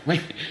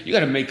 wait, you got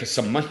to make us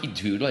some money,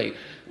 dude.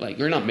 Like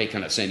you're not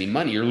making us any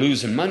money. You're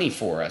losing money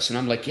for us. And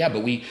I'm like, yeah,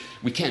 but we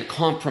can't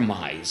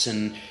compromise.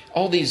 And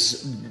all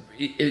these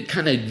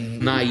kind of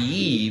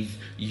naive,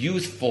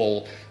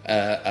 youthful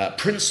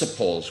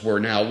principles were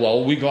now,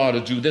 well, we got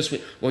to do this.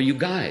 Well, you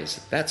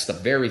guys, that's the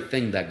very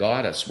thing that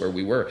got us where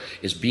we were,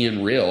 is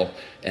being real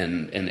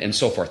and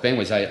so forth. But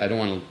anyways, I don't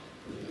want to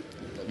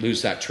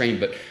lose that train,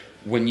 but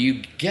when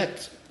you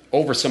get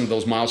over some of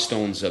those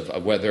milestones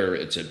of whether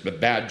it's a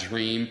bad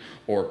dream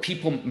or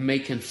people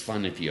making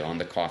fun of you on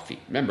the coffee.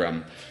 Remember,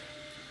 I'm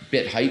a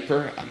bit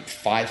hyper. I'm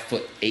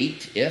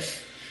 5'8"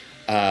 if.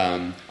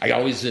 I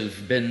always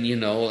have been,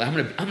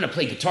 I'm gonna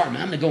play guitar,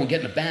 man. I'm gonna go and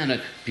get in a band.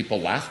 And people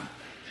laugh.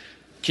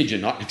 Kid you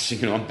not,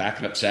 I'm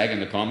backing up Sag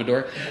and the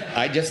Commodore.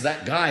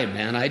 That guy,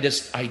 man. I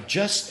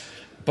just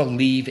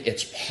believe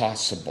it's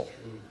possible.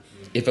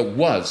 If it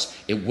was,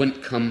 it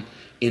wouldn't come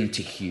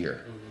into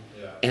here.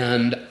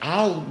 And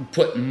I'll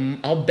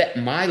bet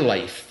my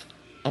life.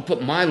 I'll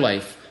put my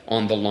life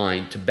on the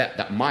line to bet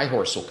that my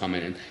horse will come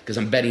in, because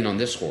I'm betting on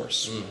this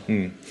horse.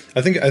 Mm.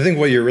 I think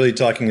what you're really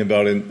talking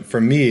about, and for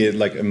me,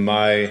 like in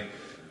my,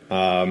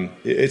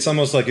 it's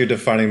almost like you're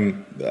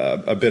defining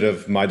a bit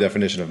of my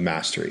definition of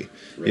mastery.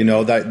 Right.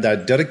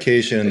 That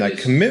dedication, that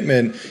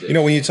commitment.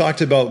 When you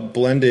talked about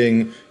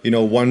blending,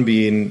 one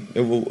being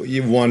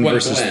one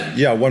versus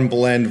blend. One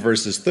blend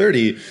versus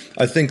 30.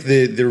 I think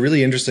the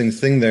really interesting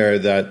thing there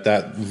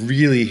that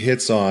really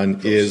hits on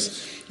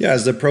is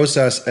the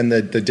process and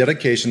the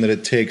dedication that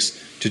it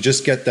takes to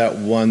just get that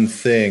one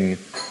thing,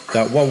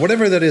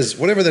 whatever that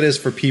is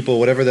for people,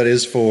 whatever that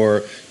is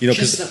for,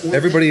 because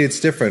everybody, it's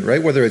different,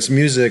 right? Whether it's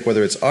music,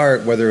 whether it's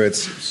art, whether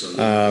it's,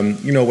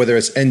 whether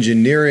it's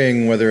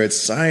engineering, whether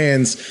it's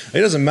science, it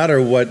doesn't matter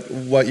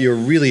what you're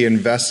really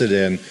invested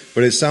in,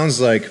 but it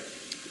sounds like,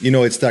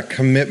 it's that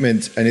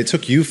commitment, and it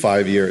took you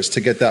 5 years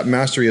to get that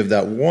mastery of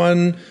that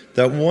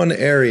one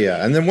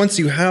area. And then once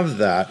you have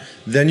that,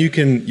 then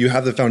you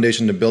have the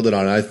foundation to build it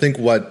on. And I think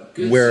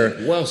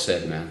well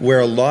said, man. Where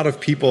a lot of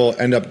people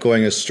end up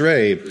going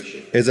astray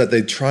is that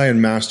they try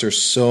and master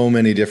so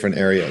many different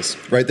areas,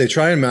 right? They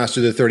try and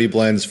master the 30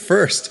 blends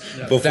first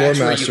before that's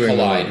mastering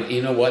where you collide.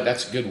 You know what?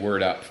 That's a good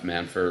word up,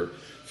 man, for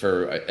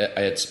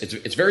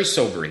it's very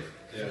sobering.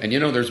 Yeah. And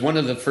there's one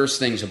of the first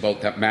things about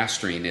that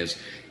mastering is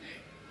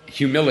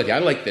humility. I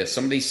like this.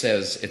 Somebody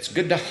says it's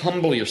good to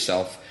humble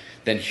yourself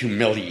than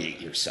humiliate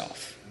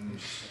yourself.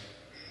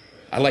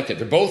 I like it.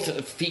 They're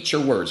both feature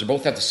words. They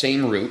both have the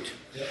same root,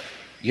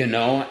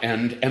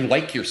 and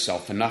like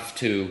yourself enough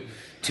to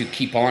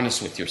keep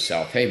honest with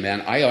yourself. Hey,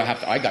 man,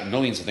 I got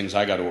millions of things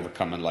I got to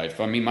overcome in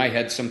life. I mean, my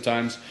head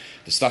sometimes,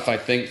 the stuff I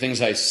think,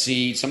 things I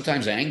see,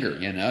 sometimes anger.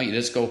 You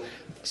just go,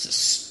 this is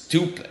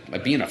stupid.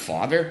 Like being a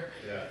father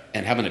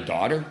and having a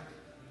daughter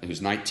who's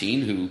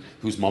 19,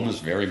 whose mom is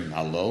very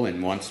mellow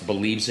and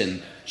believes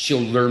in she'll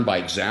learn by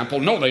example.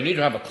 No, they need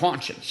to have a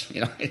conscience.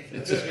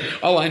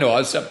 All I know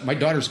is that my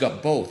daughter's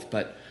got both,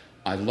 but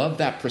I love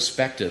that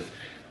perspective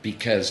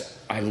because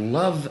I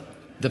love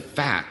the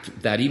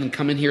fact that even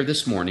coming here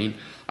this morning,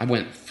 I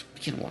went,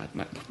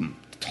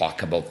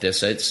 talk about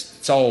this.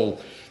 It's all,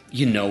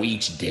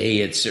 each day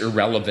it's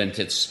irrelevant.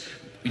 It's,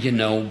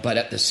 but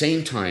at the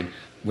same time,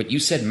 what you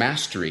said,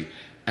 mastery,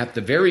 at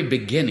the very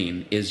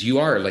beginning is you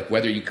are like,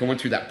 whether you're going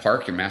through that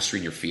park, you're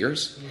mastering your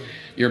fears.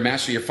 You're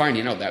mastering your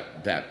finding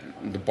that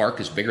the bark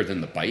is bigger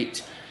than the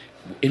bite.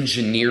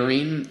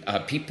 Engineering,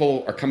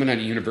 people are coming out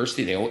of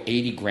university, they owe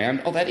 80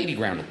 grand. Oh, that 80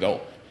 grand will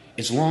go.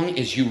 As long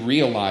as you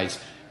realize,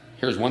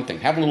 here's one thing,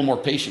 have a little more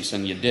patience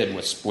than you did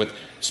with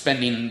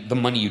spending the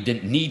money you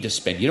didn't need to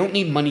spend. You don't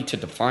need money to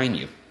define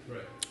you.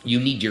 Right. You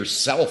need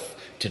yourself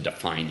to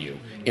define you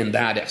in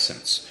that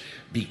essence.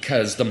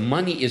 Because the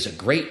money is a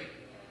great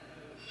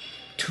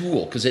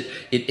tool, because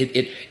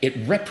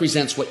it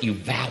represents what you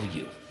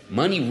value.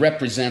 Money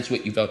represents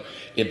what you value.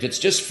 If it's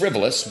just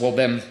frivolous, well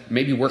then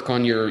maybe work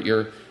on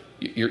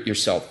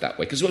yourself that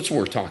way, because that's what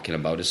we're talking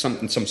about is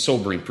some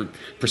sobering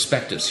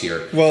perspectives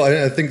here. Well,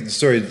 I think,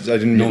 sorry, I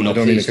don't mean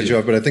to cut you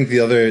off, but I think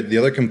the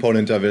other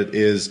component of it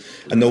is,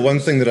 and the one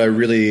thing that I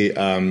really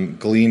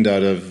gleaned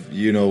out of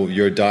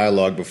your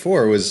dialogue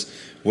before was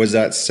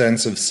that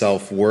sense of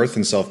self-worth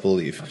and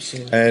self-belief.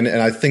 Absolutely.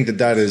 And I think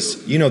that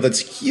is, that's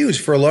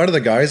huge for a lot of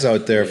the guys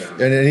out there,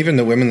 and even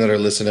the women that are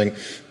listening.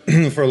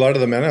 For a lot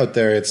of the men out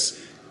there, it's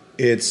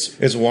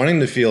wanting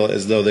to feel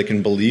as though they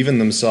can believe in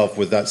themselves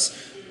with that,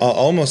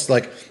 almost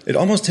like, it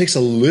almost takes a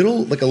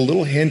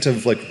little hint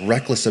of like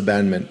reckless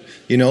abandonment,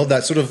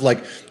 that sort of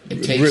like...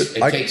 It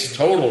takes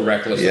total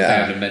reckless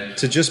abandonment.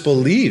 To just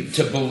believe.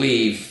 To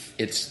believe.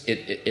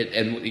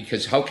 And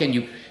because how can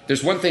you...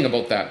 There's one thing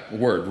about that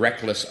word,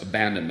 reckless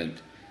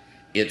abandonment.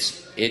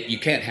 you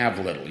can't have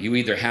little. You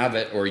either have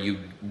it or you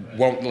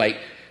won't. Like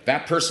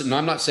that person. No,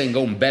 I'm not saying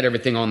go and bet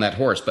everything on that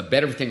horse, but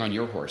bet everything on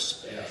your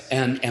horse. Yes.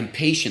 And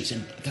patience,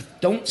 and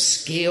don't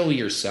scale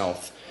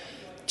yourself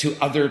to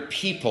other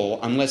people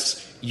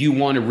unless you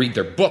want to read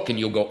their book and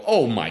you'll go,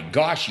 oh my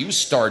gosh, you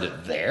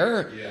started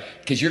there?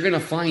 Because you're going to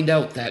find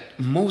out that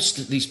most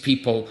of these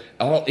people,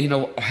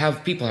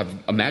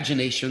 have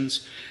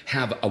imaginations,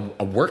 have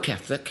a work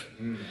ethic,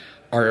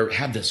 or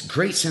have this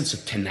great sense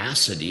of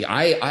tenacity.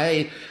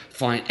 I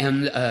find,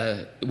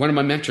 and one of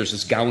my mentors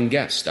is Gowan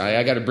Guest.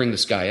 I got to bring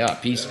this guy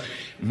up.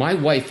 My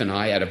wife and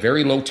I, at a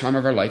very low time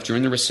of our life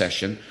during the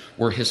recession,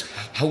 were his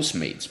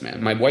housemaids,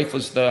 man. My wife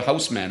was the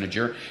house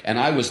manager, and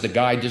I was the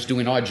guy just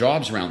doing odd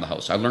jobs around the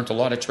house. I learned a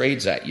lot of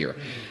trades that year.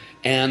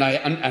 And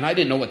I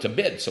didn't know what to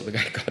bid, so the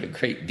guy got a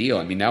great deal.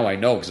 I mean, now I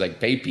know because I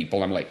pay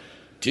people. I'm like,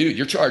 dude,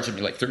 you're charging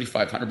me like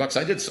 $3,500.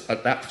 I did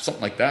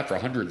something like that for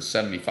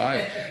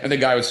 $175. And the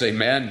guy would say,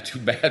 man, too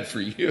bad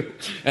for you.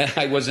 And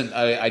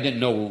I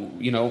didn't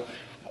know,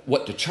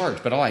 what to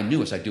charge. But all I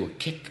knew is I'd do a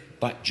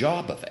kick-butt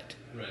job of it.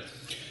 Right.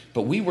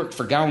 But we worked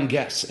for Gowan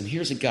Guest, and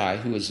here's a guy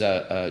who was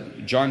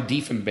John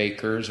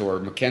Diefenbaker's or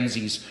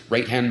Mackenzie's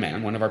right-hand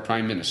man, one of our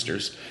prime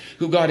ministers,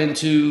 who got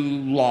into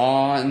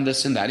law and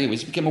this and that. Anyways,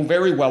 he became a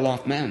very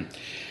well-off man.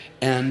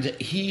 And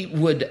he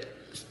would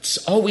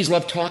always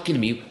love talking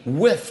to me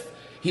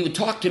he would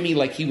talk to me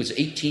like he was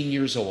 18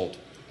 years old.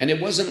 And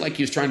it wasn't like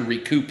he was trying to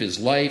recoup his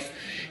life.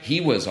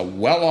 He was a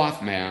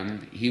well-off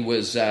man. He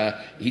was,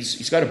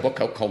 he's got a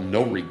book out called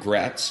No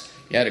Regrets.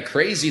 He had a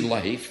crazy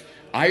life.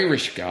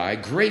 Irish guy,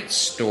 great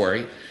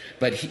story,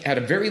 but he had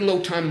a very low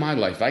time in my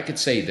life. I could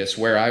say this,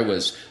 where I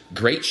was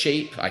great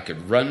shape. I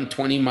could run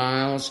 20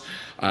 miles.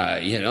 I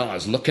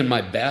was looking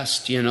my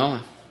best,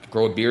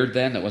 grow a beard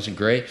then. That wasn't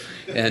great.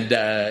 And,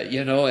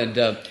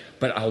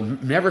 but I'll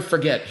never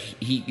forget,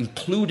 he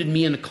included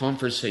me in a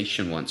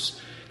conversation once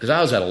because I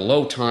was at a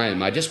low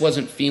time. I just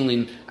wasn't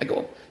feeling,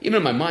 even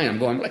in my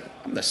mind,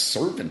 I'm the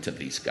servant of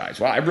these guys.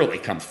 Well, I really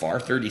come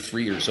far,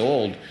 33 years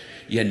old.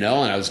 And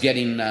I was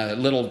getting a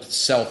little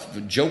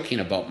self-joking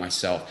about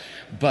myself.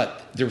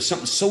 But there was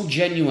something so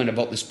genuine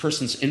about this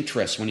person's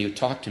interest when he would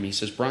talk to me. He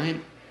says,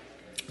 Brian,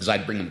 because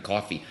I'd bring him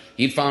coffee.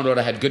 He'd found out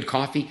I had good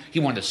coffee.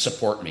 He wanted to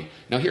support me.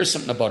 Now, here's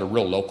something about a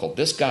real local.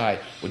 This guy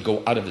would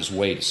go out of his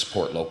way to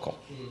support local.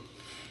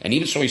 And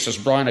even so, he says,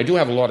 Brian, I do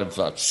have a lot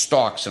of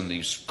stocks in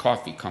these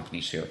coffee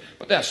companies here.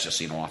 But that's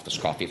just, office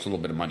coffee. It's a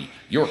little bit of money.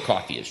 Your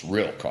coffee is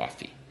real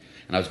coffee.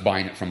 And I was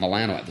buying it from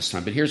Milano at this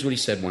time. But here's what he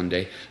said one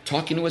day,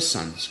 talking to his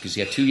sons, because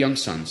he had 2 young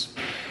sons.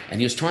 And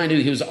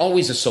he was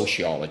always a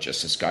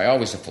sociologist, this guy,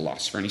 always a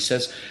philosopher. And he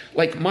says,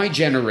 like my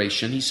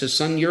generation, he says,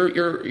 son,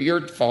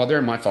 your father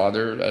and my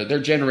father, their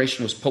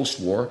generation was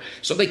post-war,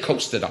 so they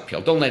coasted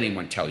uphill. Don't let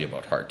anyone tell you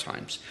about hard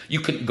times.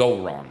 You couldn't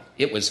go wrong.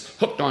 It was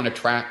hooked on a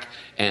track,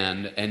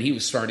 and he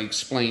was starting to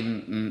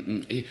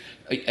explain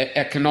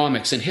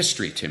economics and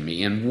history to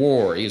me, and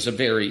war. He was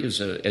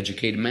an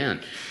educated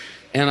man.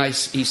 And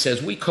he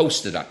says, we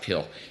coasted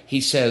uphill.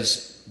 He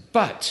says,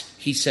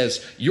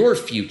 your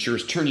future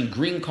is turning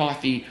green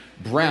coffee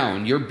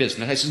brown, your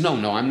business. I says, no,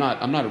 I'm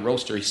not a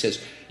roaster. He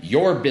says,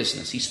 your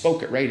business. He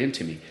spoke it right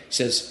into me. He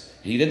says,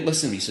 he didn't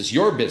listen to me. He says,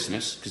 your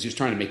business, because he was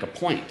trying to make a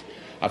point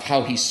of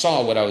how he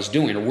saw what I was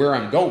doing or where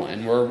I'm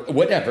going or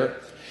whatever.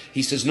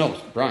 He says,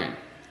 no, Brian,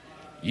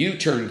 you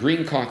turn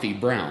green coffee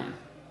brown.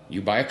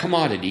 You buy a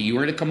commodity, you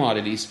are into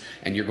commodities,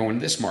 and you're going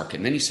to this market.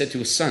 And then he said to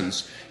his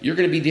sons, you're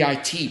going to be the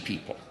IT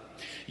people.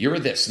 You're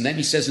this. And then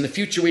he says, in the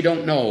future, we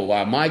don't know.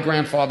 My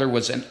grandfather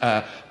was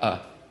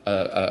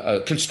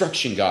a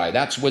construction guy.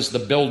 That was the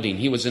building.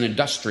 He was an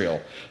industrial.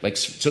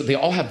 So they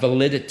all have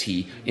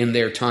validity in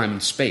their time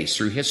and space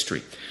through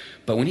history.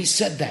 But when he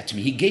said that to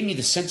me, he gave me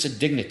the sense of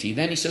dignity.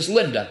 Then he says,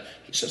 Linda,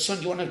 he says, son,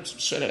 do you want to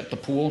sit at the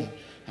pool?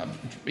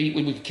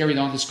 We could carry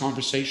on this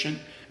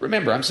conversation.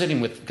 Remember, I'm sitting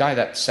with a guy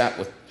that sat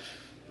with,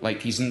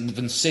 he's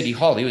in City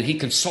Hall. He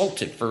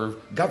consulted for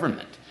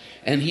government.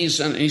 And he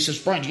says,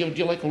 Brian, do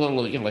you like a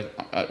little,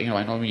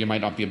 I know you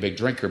might not be a big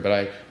drinker,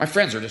 but my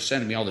friends are just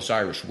sending me all this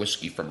Irish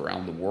whiskey from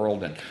around the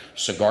world and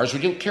cigars.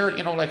 Would you care,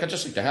 I'd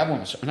just like to have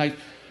one. And I,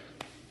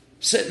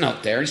 sitting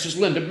out there, he says,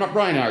 Linda,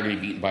 Brian and I are going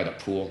to be eating by the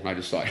pool. And I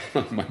just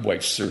thought, my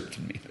wife served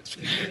to me. That's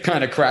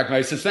kind of cracked me.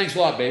 I says, thanks a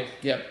lot, babe.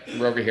 Yep,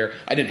 we're over here.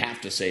 I didn't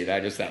have to say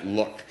that, just that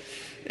look.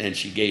 And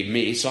she gave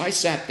me. So I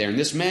sat there, and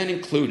this man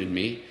included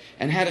me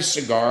and had a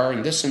cigar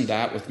and this and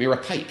that with me, or a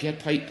pipe. He had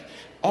a pipe.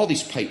 All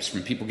these pipes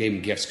from people gave him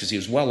gifts because he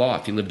was well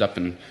off. He lived up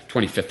in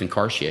 25th and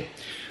Cartier.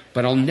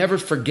 But I'll never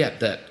forget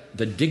that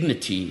the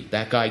dignity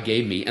that guy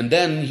gave me. And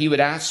then he would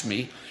ask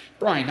me,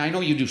 Brian, I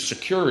know you do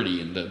security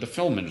in the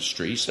film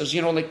industry. He says,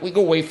 we go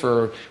away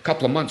for a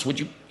couple of months. Would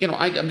you,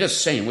 I'm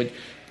just saying,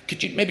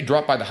 could you maybe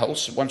drop by the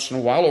house once in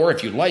a while? Or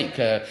if you like,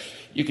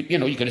 you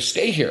could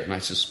stay here. And I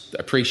says,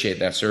 appreciate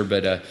that, sir,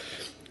 but...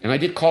 And I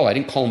did call. I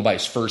didn't call him by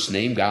his first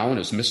name, Gowan.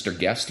 It was Mr.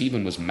 Guest. He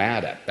even was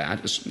mad at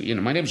that.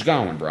 My name's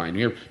Gowan, Brian.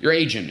 You're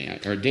aging me,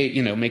 or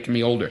making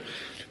me older.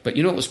 But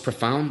you know what was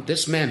profound?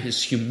 This man,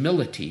 his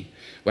humility.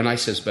 When I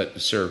says,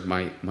 but sir,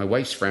 my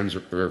wife's friends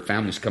or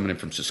family's coming in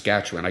from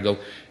Saskatchewan. I go,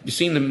 you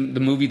seen the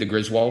movie The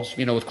Griswolds,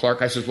 with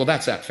Clark? I says, well,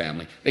 that's that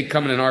family. They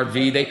come in an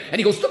RV. And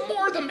he goes, the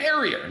more the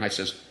merrier. And I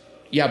says,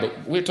 yeah,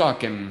 but we're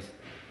talking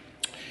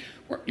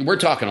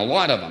a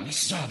lot of them. He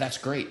says, oh, that's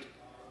great.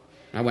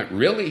 And I went,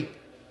 really?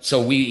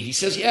 So he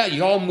says, yeah,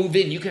 you all move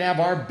in. You can have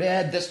our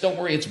bed. Don't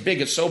worry, it's big.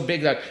 It's so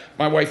big that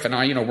my wife and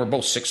I, we're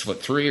both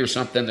 6'3" or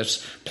something.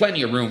 There's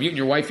plenty of room. You and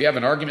your wife, you have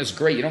an argument, it's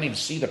great. You don't even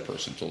see the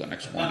person until the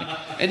next morning.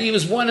 And he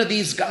was one of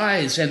these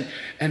guys.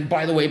 And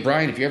by the way,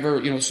 Brian, if you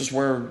ever, this is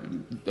where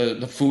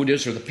the food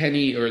is, or the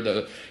penny, or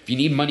if you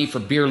need money for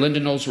beer, Linda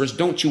knows where it is.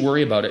 Don't you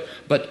worry about it.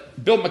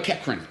 But Bill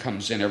McEachran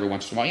comes in every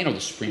once in a while.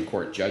 The Supreme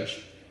Court judge.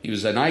 He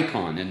was an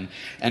icon.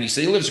 And he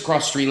said, he lives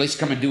across the street. Let's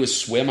come and do his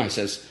swim. I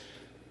says,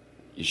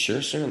 you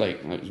sure, sir?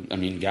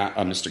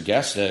 Mr.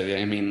 Guest,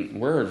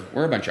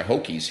 we're a bunch of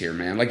hokies here,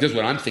 man. This is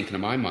what I'm thinking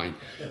in my mind.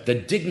 The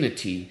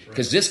dignity,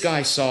 because this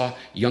guy saw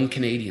young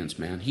Canadians,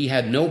 man. He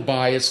had no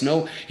bias,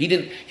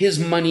 his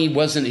money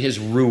wasn't his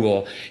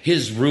rule.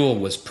 His rule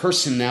was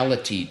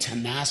personality,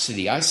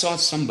 tenacity. I saw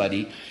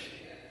somebody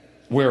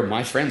where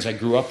my friends I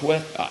grew up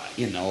with,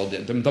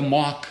 the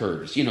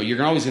mockers,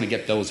 you're always going to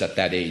get those at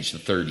that age, the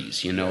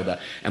 30s,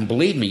 and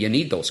believe me, you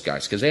need those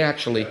guys, because they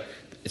actually,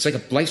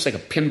 life's like a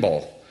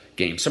pinball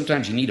game.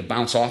 Sometimes you need to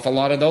bounce off a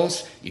lot of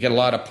those. You get a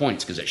lot of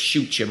points because it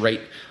shoots you right.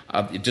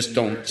 You just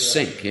don't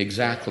sink.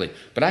 Exactly.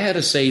 But I had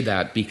to say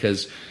that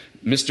because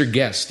Mr.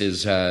 Guest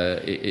is,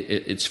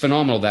 it's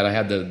phenomenal that I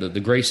had the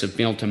grace of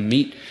being able to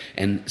meet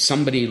and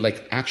somebody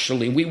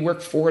we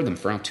worked for them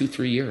for around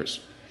 2-3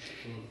 years.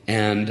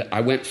 And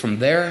I went from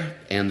there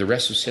and the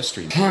rest was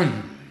history.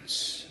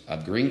 Tons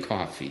of green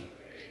coffee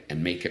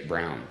and make it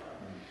brown.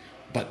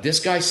 But this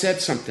guy said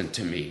something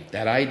to me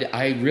that I said,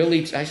 I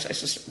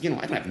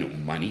don't have no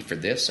money for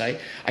this. I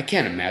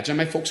can't imagine.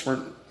 My folks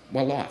weren't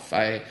well off.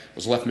 I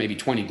was left maybe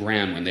 20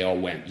 grand when they all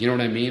went. You know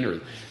what I mean? Or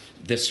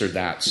this or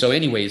that. So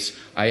anyways,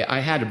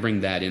 I had to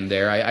bring that in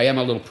there. I am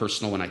a little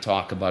personal when I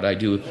talk about it. I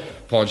do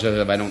apologize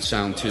if I don't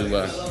sound too...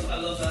 I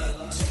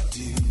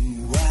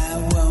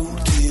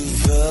won't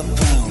give up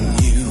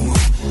on you.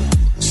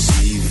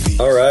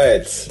 All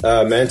right,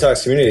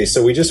 Mantalks community.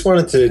 So we just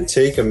wanted to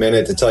take a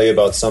minute to tell you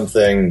about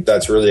something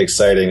that's really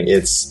exciting.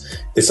 It's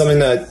something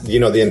that,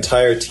 the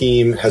entire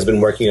team has been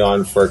working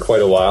on for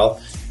quite a while.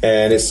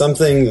 And it's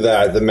something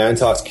that the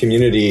Mantalks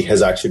community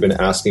has actually been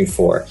asking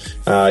for.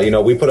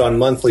 We put on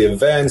monthly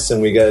events and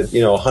we get,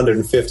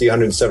 150,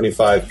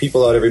 175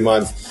 people out every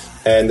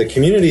month. And the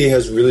community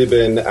has really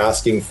been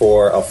asking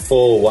for a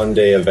full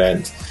one-day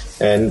event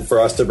and for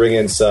us to bring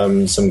in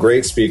some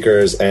great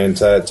speakers and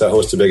to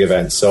host a big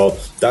event. So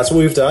that's what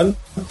we've done.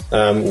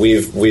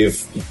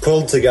 We've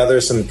pulled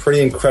together some pretty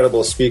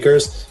incredible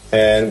speakers,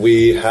 and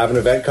we have an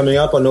event coming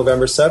up on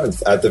November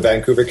 7th at the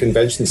Vancouver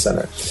Convention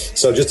Center.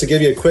 So just to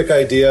give you a quick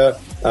idea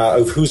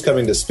of who's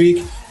coming to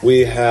speak, we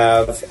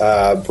have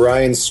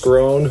Brian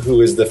Scrone, who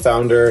is the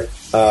founder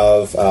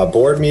of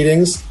Board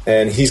Meetings,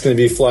 and he's going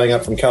to be flying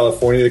up from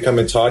California to come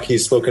and talk.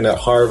 He's spoken at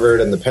Harvard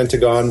and the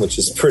Pentagon, which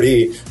is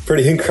pretty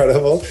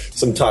incredible.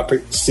 Some top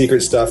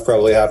secret stuff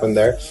probably happened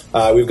there.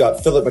 We've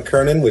got Philip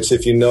McKernan, which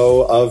if you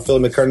know of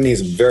Philip McKernan,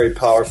 he's a very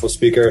powerful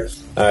speaker.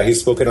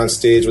 He's spoken on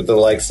stage with the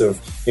likes of,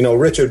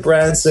 Richard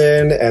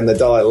Branson and the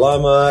Dalai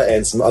Lama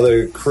and some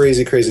other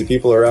crazy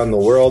people around the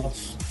world.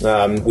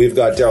 We've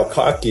got Daryl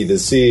Kottke, the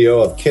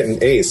CEO of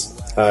Kitten Ace.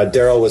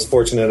 Daryl was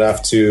fortunate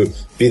enough to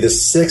be the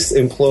 6th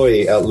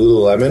employee at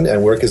Lululemon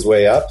and work his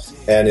way up,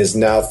 and is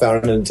now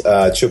founded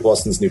Chip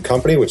Wilson's new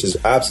company, which is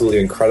absolutely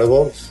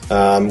incredible.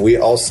 We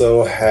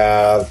also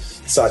have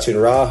Sachin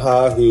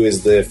Raha, who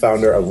is the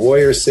founder of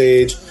Warrior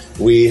Sage.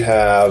 We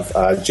have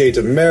Jay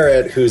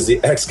Demerit, who's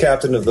the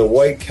ex-captain of the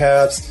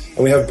Whitecaps.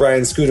 And we have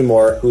Brian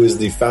Scudamore, who is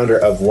the founder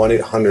of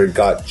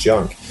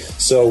 1-800-GOT-JUNK.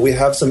 So we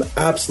have some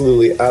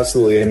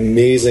absolutely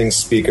amazing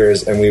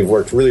speakers, and we've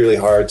worked really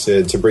hard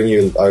to bring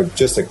you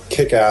just a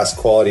kick-ass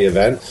quality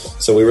event.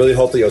 So we really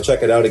hope that you'll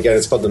check it out. Again,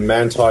 it's called the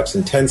Mantalks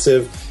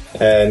Intensive,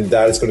 and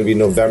that is going to be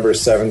November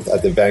 7th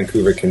at the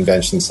Vancouver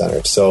Convention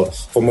Center. So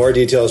for more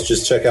details,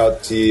 just check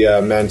out the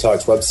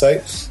Mantalks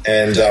website.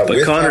 And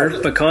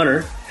But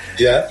Connor,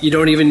 yeah, you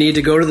don't even need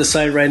to go to the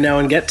site right now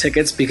and get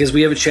tickets, because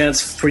we have a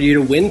chance for you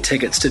to win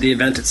tickets to the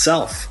event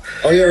itself.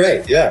 Oh, you're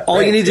right. Yeah.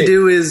 All you need to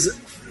do is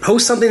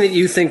post something that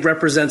you think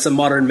represents a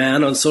modern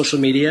man on social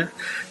media,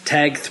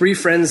 tag 3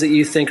 friends that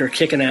you think are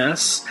kicking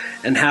ass,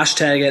 and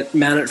hashtag it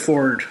Man It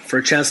Forward for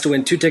a chance to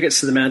win 2 tickets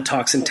to the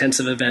Mantalks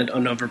Intensive event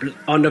on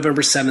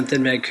November 7th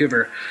in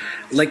Vancouver.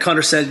 Like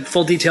Connor said,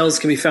 full details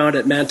can be found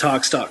at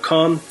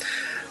mantalks.com.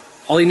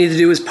 All you need to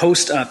do is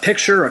post a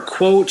picture, a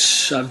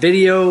quote, a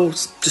video,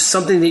 just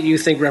something that you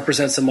think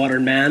represents a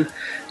modern man.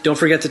 Don't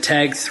forget to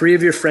tag 3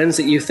 of your friends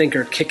that you think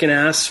are kicking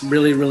ass,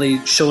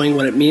 really showing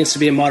what it means to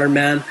be a modern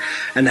man,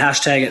 and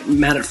hashtag it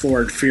Man It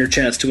Forward for your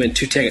chance to win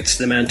 2 tickets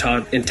to the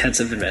Mantalks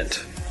Intensive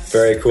event.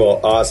 Very cool.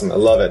 Awesome. I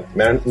love it.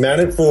 Man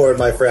it forward,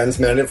 my friends.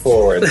 Man it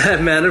forward.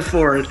 Man it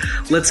forward.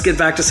 Let's get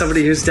back to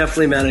somebody who's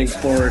definitely manning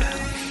forward.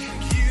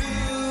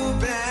 You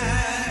back.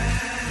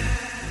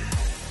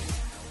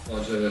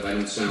 apologize if I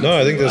don't sound. No,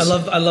 I think I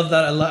love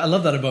that. I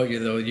love that about you,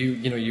 though.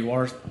 You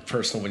are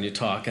personal when you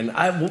talk, and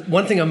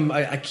one thing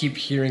I keep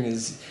hearing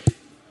is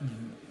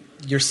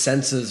your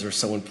senses are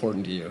so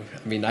important to you.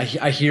 I mean, I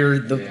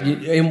hear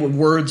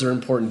words are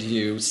important to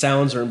you,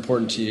 sounds are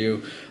important to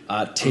you.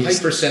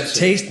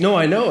 Taste. No,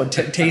 I know.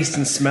 Taste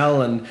and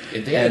smell, and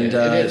it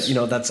is.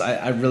 That's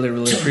I really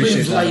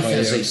appreciate that life, about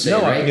as you. they say,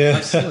 right?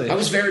 Absolutely. I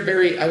was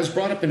I was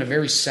brought up in a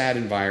very sad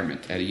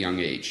environment at a young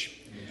age.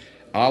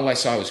 All I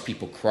saw was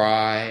people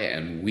cry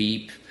and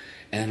weep,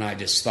 and I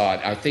just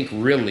thought, I think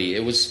really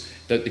it was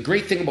the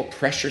great thing about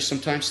pressure.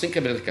 Sometimes think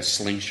of it like a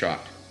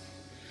slingshot.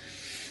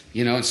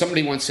 And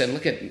somebody once said,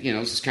 look at,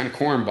 this is kind of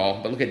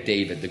cornball, but look at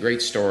David, the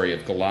great story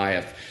of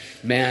Goliath.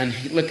 Man,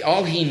 look,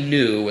 all he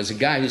knew was a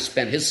guy who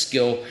spent his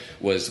skill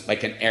was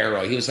like an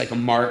arrow. He was like a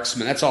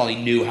marksman. That's all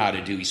he knew how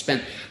to do. He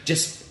spent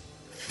just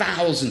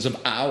thousands of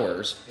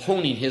hours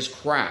honing his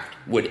craft,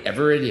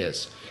 whatever it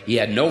is. He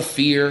had no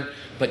fear,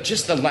 but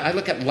I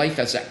look at life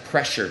as that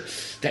pressure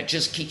that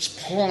just keeps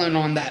pulling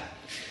on that,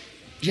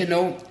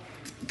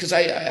 because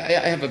I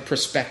have a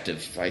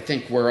perspective. I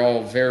think we're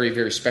all very,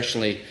 very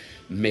specially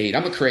made.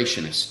 I'm a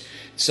creationist.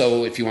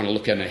 So if you want to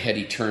look at a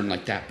heady term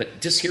like that,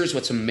 but just here's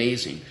what's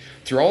amazing.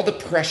 Through all the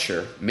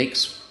pressure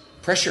makes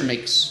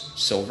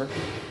silver,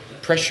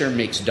 pressure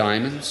makes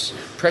diamonds,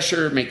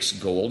 pressure makes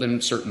gold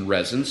and certain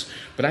resins.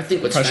 But I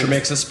think pressure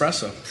makes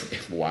espresso.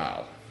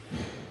 Wow.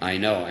 I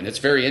know, and it's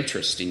very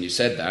interesting you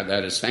said that.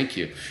 That is, thank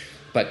you.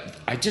 But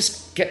I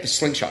just get the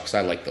slingshot because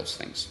I like those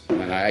things.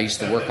 And I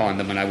used to work on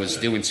them when I was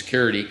doing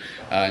security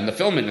in the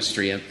film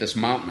industry at this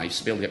mountain. I used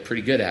to be able to get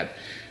pretty good at it.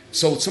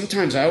 So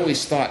sometimes I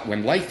always thought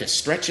when life is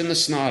stretching the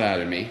snot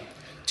out of me,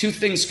 two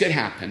things could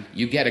happen.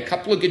 You get a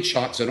couple of good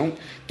shots, so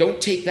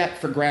don't take that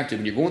for granted.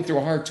 When you're going through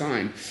a hard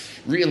time,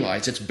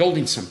 realize it's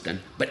building something.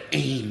 But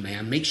aim,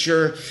 man. Make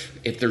sure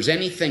if there's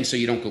anything so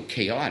you don't go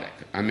chaotic.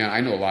 I mean,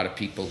 I know a lot of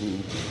people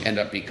who end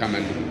up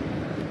becoming,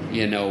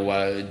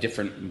 a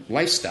different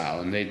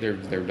lifestyle, and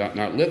they're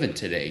not living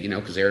today,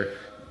 because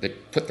they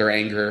put their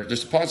anger.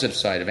 There's a positive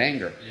side of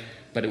anger. Yeah.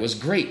 But it was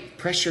great.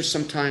 Pressure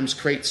sometimes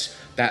creates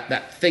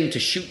that thing to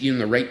shoot you in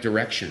the right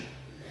direction.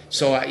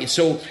 So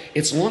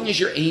as long as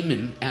you're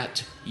aiming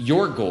at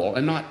your goal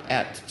and not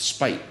at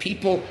spite,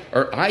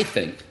 I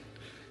think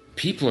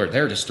people are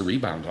there just to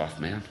rebound off,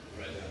 man.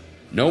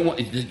 No one,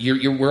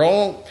 we're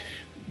all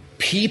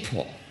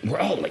people. We're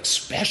all like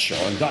special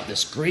and got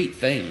this great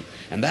thing,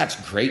 and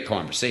that's great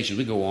conversation.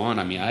 We go on.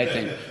 I mean, I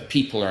think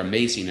people are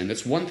amazing, and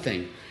it's one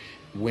thing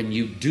when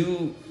you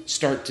do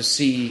start to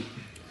see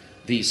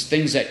these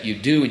things that you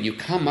do, and you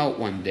come out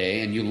one day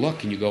and you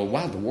look and you go,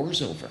 wow, the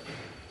war's over.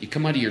 You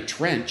come out of your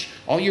trench,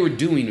 all you were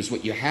doing is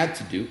what you had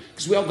to do,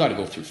 because we all got to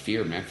go through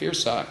fear, man. Fear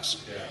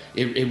sucks.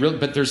 Yeah. It really,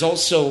 but there's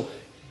also,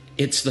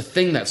 it's the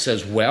thing that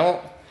says,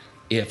 well,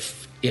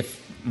 if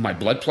my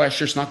blood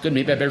pressure's not good,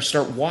 maybe I better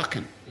start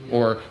walking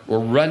or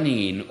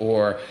running,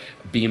 or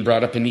being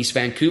brought up in East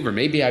Vancouver.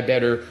 Maybe I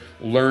better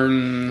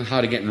learn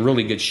how to get in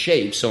really good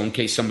shape, so in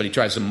case somebody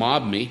tries to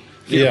mob me.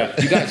 You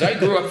guys, I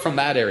grew up from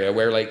that area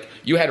where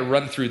you had to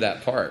run through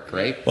that park,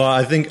 right? Well,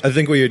 I think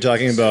what you're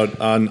talking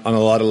about on a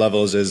lot of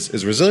levels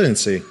is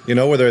resiliency.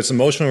 Whether it's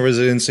emotional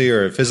resiliency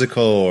or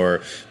physical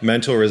or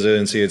mental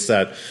resiliency, it's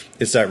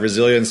that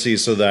resiliency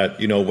so that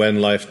when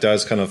life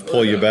does kind of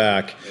pull you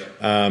back,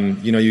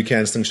 you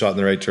can slingshot in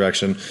the right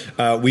direction.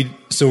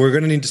 So we're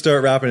going to need to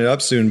start wrapping it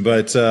up soon,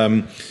 but.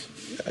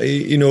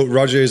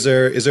 Roger, is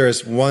there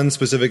one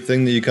specific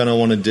thing that you kind of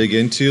want to dig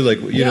into?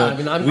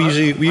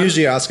 We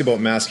usually ask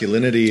about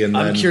masculinity, and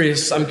I'm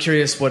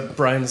curious what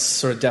Brian's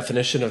sort of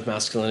definition of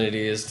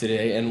masculinity is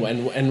today,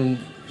 and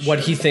what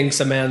he thinks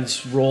a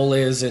man's role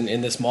is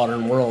in this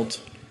modern world.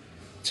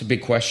 It's a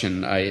big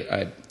question.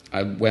 I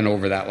went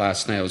over that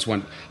last night.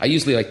 I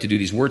usually like to do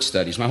these word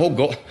studies. My whole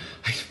goal,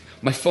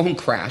 my phone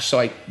crashed, so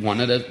I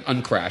wanted to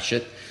uncrash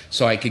it,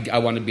 so I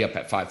wanted to be up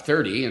at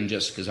 5:30, and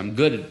just because I'm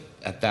good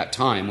at that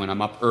time when I'm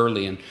up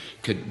early and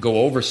could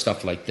go over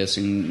stuff like this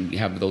and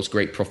have those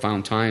great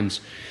profound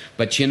times.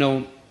 But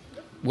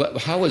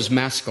how is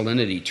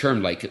masculinity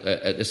termed?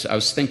 I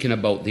was thinking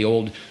about the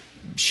old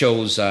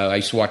shows I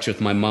used to watch with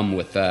my mom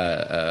with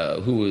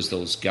who was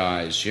those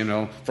guys,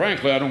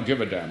 frankly I don't give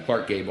a damn,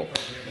 Clark Gable.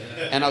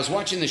 And I was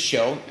watching the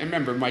show, and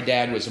remember my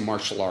dad was a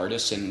martial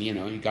artist, and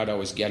you got to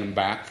always get him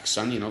back,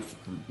 son,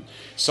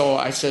 So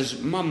I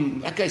says, Mom,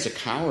 that guy's a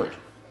coward.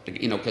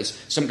 Because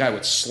some guy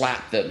would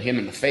slap him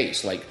in the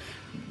face, like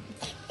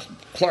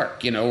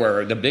Clark,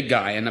 or the big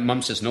guy. And the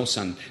mom says, no,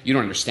 son, you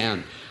don't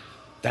understand.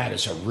 That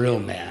is a real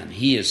man.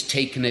 He is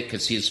taking it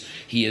because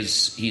he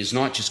is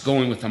not just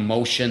going with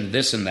emotion,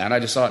 this and that. I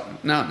just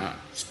thought, no,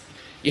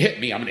 you hit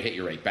me, I'm going to hit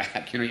you right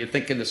back. You're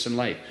thinking this in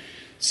life.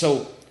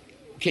 So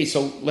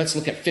let's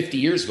look at 50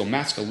 years ago.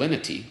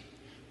 Masculinity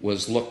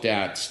was looked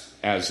at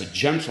as a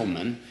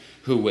gentleman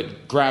who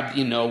would grab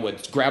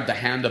the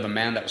hand of a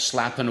man that was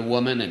slapping a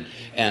woman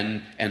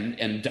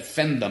and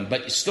defend them,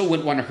 but you still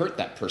wouldn't want to hurt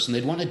that person.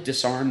 They'd want to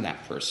disarm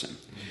that person.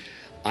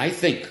 I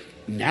think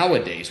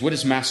nowadays, what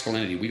is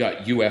masculinity? We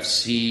got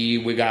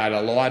UFC, we got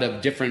a lot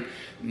of different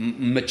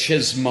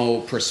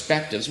machismo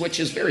perspectives, which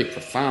is very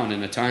profound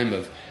in a time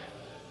of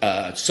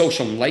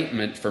social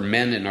enlightenment for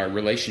men in our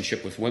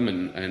relationship with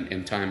women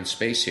in time and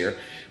space here,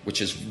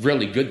 which is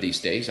really good these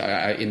days.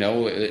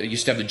 It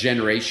used to have a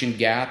generation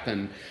gap,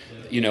 and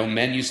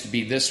men used to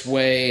be this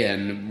way,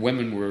 and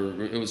women were.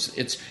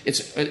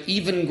 It's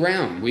even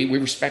ground. We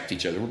respect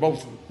each other.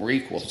 We're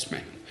equals,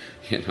 man.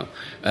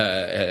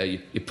 You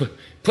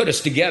put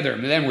us together,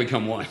 and then we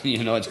become one.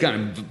 It's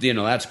kind of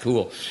that's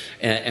cool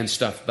and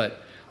stuff.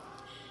 But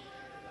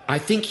I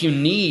think you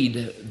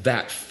need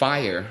that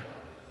fire.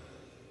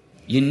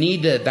 You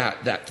need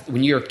that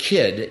when you're a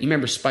kid. You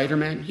remember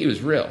Spider-Man? He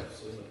was real.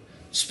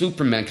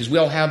 Superman, because we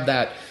all have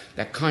that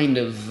kind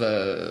of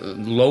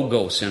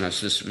logos in us.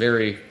 This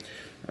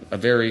a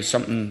very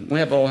something.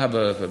 We all have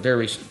a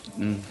very.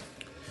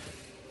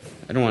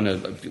 I don't want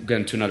to get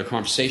into another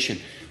conversation,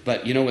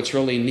 but what's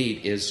really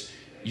neat is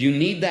you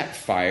need that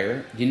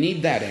fire. You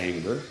need that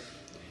anger,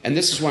 and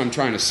this is what I'm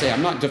trying to say.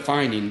 I'm not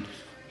defining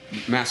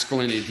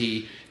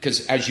masculinity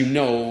because, as you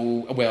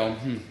know,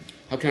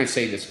 how can I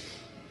say this?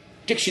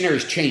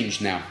 Dictionaries change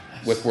now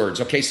with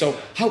words. Okay, so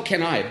how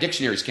can I?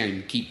 Dictionaries can't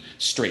even keep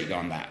straight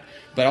on that.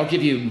 But I'll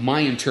give you my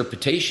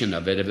interpretation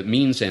of it, if it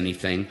means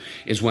anything,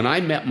 is when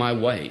I met my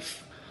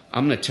wife,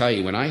 I'm going to tell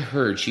you, when I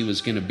heard she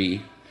was going to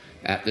be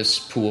at this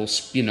pool,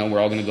 we're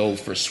all going to go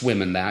for a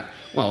swim in that.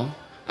 Well,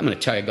 I'm going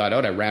to tell you, I got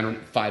out, I ran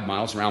 5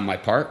 miles around my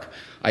park.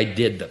 I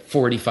did the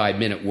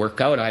 45-minute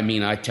workout. I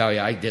mean, I tell you,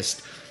 I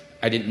just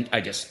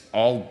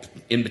all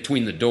in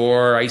between the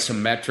door,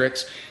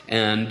 isometrics,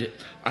 and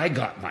I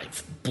got my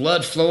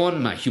blood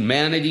flowing, my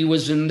humanity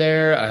was in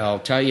there. I'll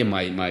tell you,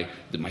 my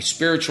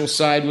spiritual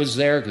side was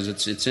there, because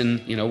it's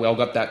in, we all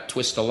got that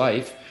twist of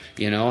life,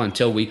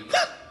 until we,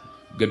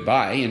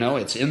 goodbye,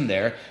 it's in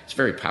there. It's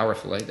very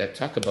powerful. They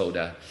talk about,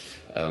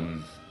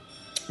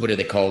 what do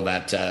they call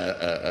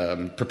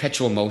that?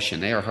 Perpetual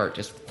motion. Our heart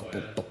just,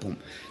 boom, boom, boom,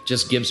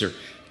 just gives her.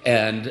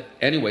 And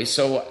anyway,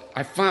 so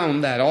I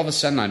found that all of a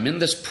sudden I'm in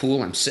this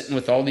pool, I'm sitting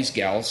with all these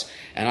gals,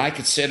 and I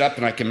could sit up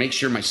and I could make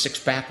sure my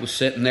six-pack was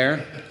sitting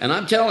there. And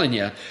I'm telling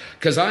you,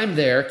 because I'm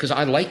there, because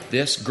I like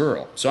this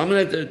girl. So I'm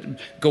going to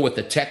go with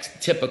the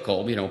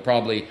typical,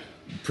 probably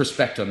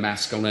perspective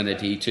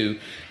masculinity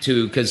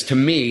because to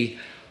me,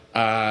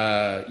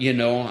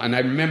 and I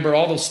remember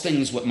all those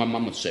things what my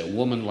mom would say, a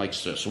woman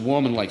likes this, a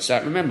woman likes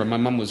that. Remember, my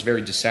mom was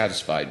very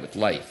dissatisfied with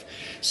life.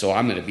 So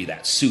I'm going to be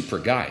that super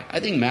guy. I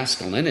think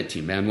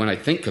masculinity, man, when I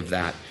think of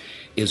that,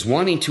 is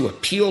wanting to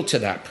appeal to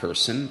that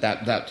person,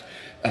 that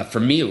for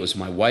me it was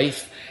my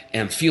wife,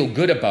 and feel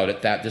good about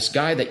it, that this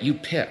guy that you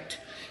picked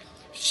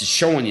is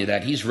showing you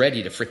that he's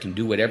ready to freaking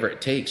do whatever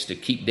it takes to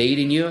keep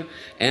dating you,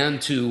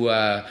 and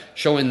to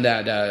showing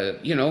that,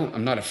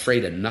 I'm not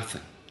afraid of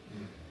nothing.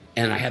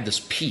 And I had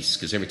this peace,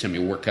 because every time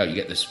you work out, you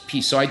get this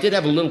peace. So I did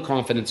have a little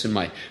confidence in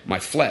my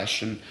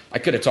flesh. And I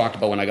could have talked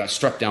about when I got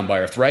struck down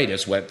by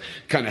arthritis, what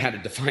kind of had to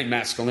define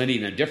masculinity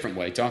in a different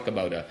way. Talk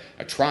about a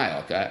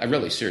trial. I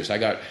really serious. I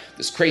got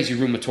this crazy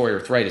rheumatoid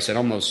arthritis.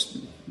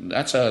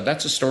 That's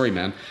a story,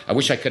 man. I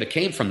wish I could have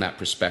came from that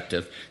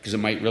perspective, because it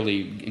might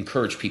really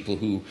encourage people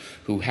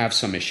who have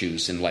some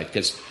issues in life.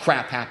 Because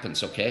crap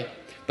happens, okay?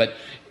 But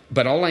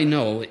all I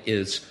know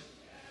is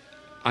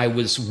I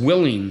was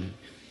willing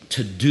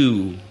to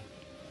do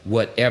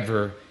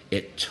whatever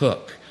it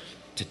took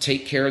to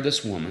take care of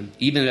this woman,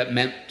 even if it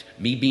meant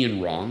me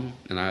being wrong.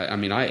 And I've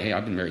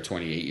been married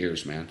 28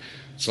 years, man.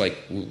 It's like,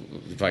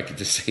 if I could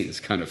just say, it's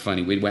kind of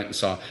funny. We went and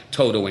saw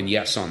Toto and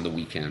Yes on the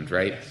weekend,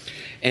 right?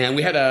 And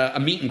we had a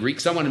meet and greet,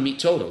 because I wanted to meet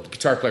Toto. The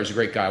guitar player's a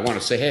great guy. I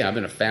want to say, hey, I've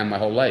been a fan my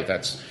whole life.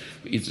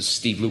 He's a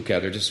Steve Luca.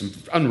 They're just some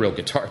unreal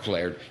guitar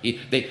player.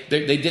 They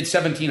did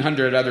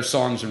 1,700 other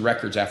songs and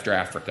records after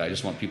Africa. I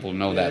just want people to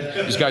know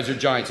that. These guys are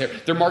giants.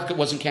 Their market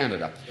wasn't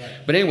Canada.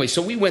 But anyway,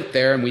 so we went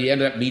there, and we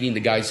ended up meeting the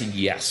guys in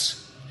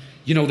Yes.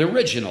 The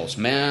originals,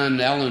 man.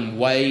 Alan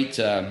White,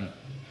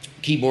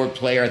 keyboard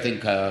player, I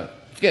think,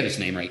 forget his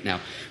name right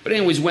now. But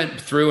anyways, went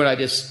through, and I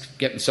just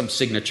getting some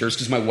signatures,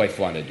 because my wife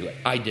wanted to do it.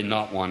 I did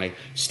not want to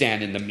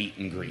stand in the meet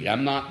and greet.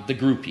 I'm not the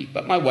groupie.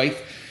 But my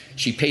wife,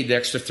 she paid the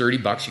extra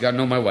 $30. You got to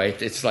know my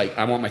wife. It's like,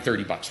 I want my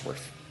 $30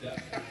 worth.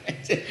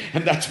 Yeah.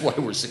 And that's why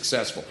we're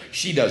successful.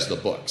 She does the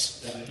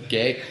books.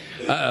 Okay?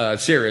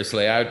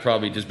 Seriously, I would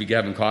probably just be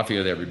having coffee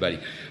with everybody.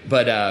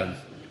 But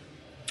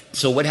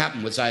so what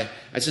happened was I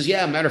says,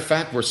 yeah, matter of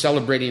fact, we're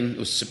celebrating, it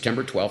was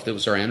September 12th. It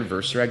was our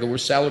anniversary. I go, we're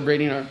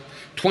celebrating our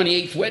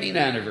 28th wedding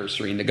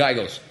anniversary. And the guy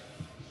goes,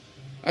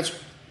 I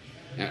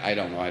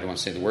don't know. I don't want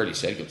to say the word he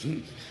said. He goes,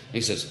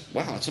 He says,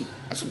 wow,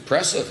 that's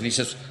impressive. And he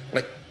says,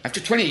 like, after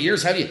 28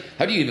 years, how do you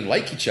even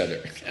like each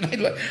other? And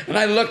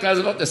I looked, I was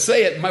about to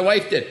say it, and my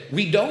wife did.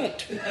 We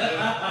don't.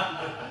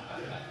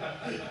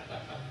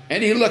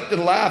 And he looked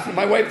and laughed, and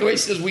my wife, the way she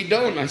says, we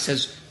don't. And I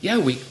says, yeah,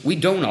 we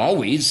don't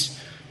always,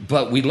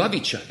 but we love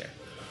each other.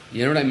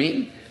 You know what I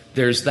mean?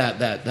 There's that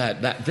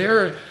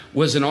there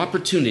was an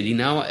opportunity.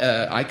 Now,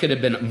 I could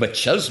have been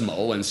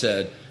machismo and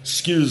said,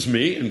 excuse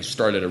me, and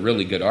started a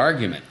really good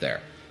argument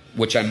there,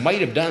 which I might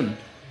have done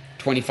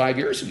 25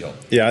 years ago.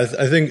 Yeah,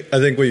 I think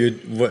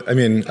I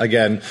mean,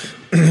 again,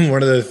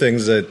 one of the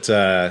things that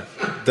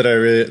that I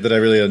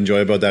really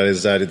enjoy about that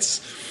is that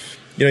it's,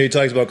 you know, you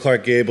talked about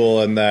Clark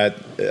Gable and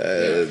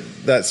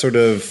that sort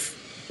of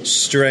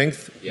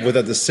strength, with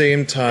at the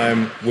same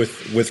time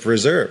with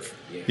reserve,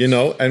 you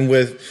know, and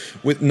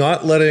with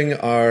not letting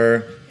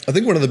I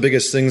think one of the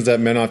biggest things that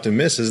men often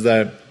miss is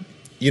that,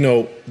 you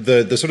know,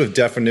 the sort of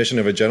definition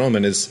of a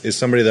gentleman is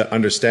somebody that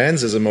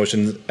understands his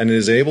emotions and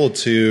is able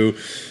to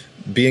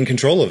be in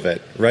control of it,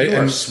 right? You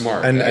are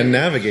smart. And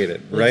navigate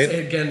it, right?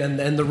 Again,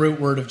 and the root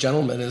word of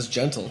gentleman is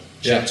gentle.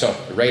 Gentle,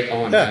 right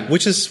on, Yeah, man.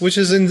 which is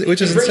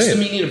Embrace insane. the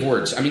meaning of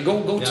words. I mean,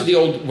 go to the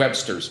old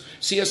Webster's.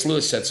 C.S.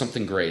 Lewis said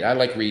something great. I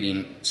like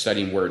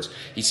studying words.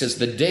 He says,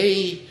 the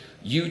day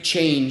you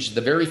change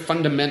the very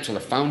fundamental or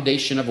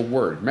foundation of a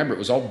word, remember, it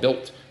was all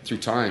built through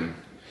time.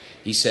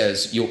 He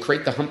says, you'll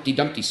create the Humpty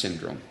Dumpty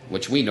syndrome,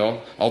 which we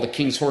know. All the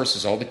king's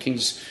horses, all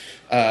king's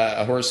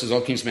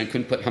men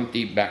couldn't put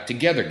Humpty back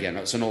together again.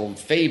 It was an old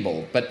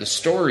fable. But the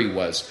story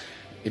was,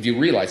 if you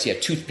realize, he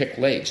had toothpick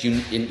legs.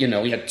 You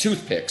know, he had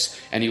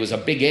toothpicks, and he was a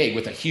big egg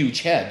with a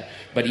huge head,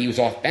 but he was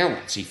off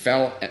balance. He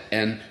fell,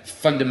 and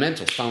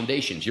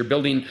foundations. You're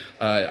building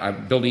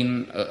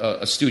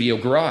a studio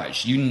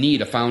garage. You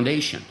need a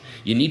foundation.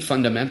 You need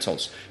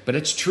fundamentals. But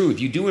it's true. If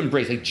you do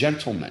embrace, like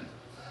gentlemen,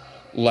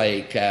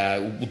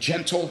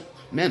 gentle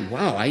men,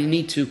 wow,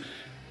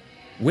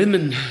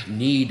 women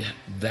need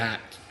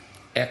that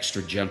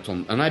extra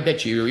gentleman, and I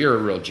bet you're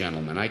a real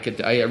gentleman.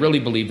 I really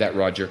believe that,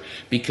 Roger,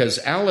 because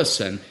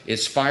Allison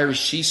is fiery.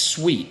 She's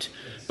sweet,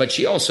 but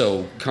she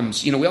also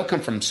comes. You know, we all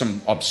come from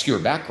some obscure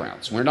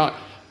backgrounds. We're not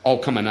all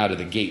coming out of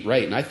the gate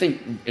right. And I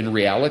think in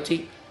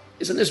reality,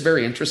 isn't this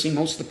very interesting?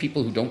 Most of the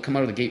people who don't come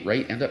out of the gate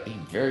right end up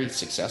being very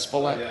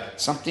successful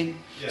at something.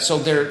 Yeah. So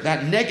they're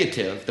that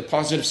negative, the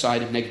positive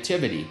side of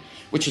negativity,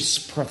 which is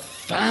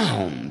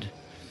profound.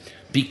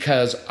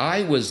 Because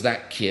I was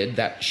that kid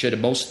that should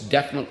have most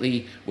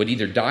definitely would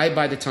either die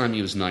by the time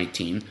he was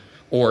 19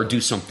 or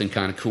do something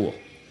kind of cool.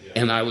 Yeah.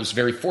 And I was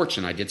very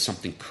fortunate I did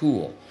something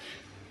cool.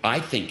 I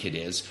think it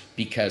is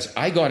because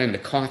I got into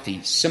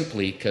coffee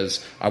simply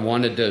because I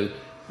wanted to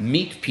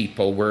meet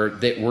people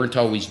that weren't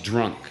always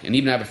drunk. And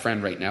even I have a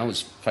friend right now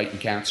who's fighting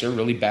cancer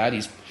really bad.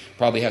 He's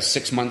probably has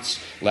 6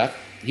 months left.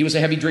 He was a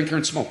heavy drinker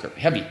and smoker.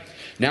 Heavy.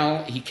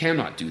 Now he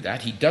cannot do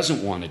that. He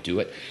doesn't want to do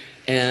it.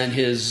 And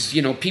his,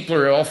 you know, people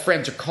are all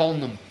friends are calling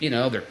him, you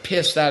know, they're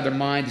pissed out of their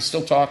mind. He's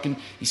still talking.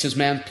 He says,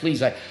 man,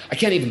 please, I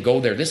can't even go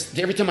there.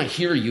 Every time I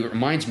hear you, it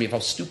reminds me of how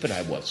stupid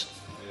I was.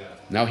 Yeah.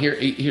 Now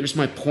here's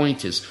my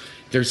point is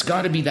there's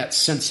got to be that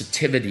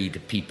sensitivity to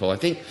people. I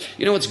think,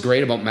 you know what's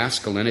great about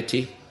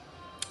masculinity?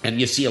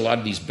 And you see a lot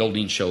of these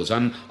building shows.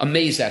 I'm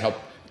amazed at how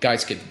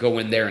guys could go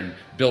in there and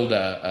build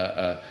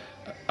a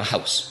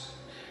house.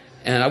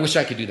 And I wish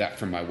I could do that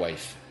for my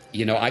wife.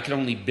 You know, I could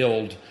only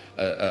build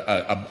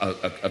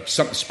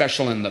something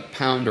special in the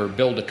pound or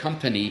build a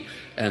company,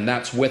 and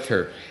that's with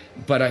her.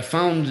 But I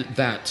found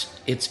that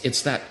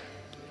it's that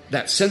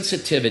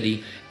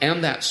sensitivity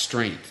and that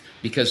strength,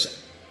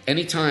 because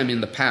anytime in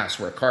the past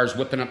where a car's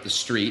whipping up the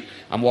street,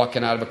 I'm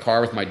walking out of a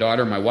car with my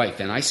daughter and my wife,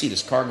 and I see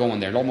this car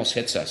going there, it almost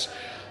hits us.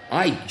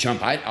 I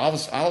jump.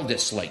 I'll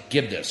just like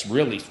give this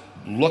really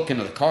look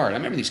into the car. And I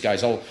remember these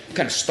guys all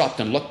kind of stopped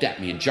and looked at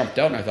me and jumped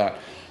out, and I thought,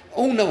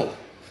 oh no.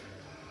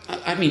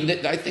 I mean,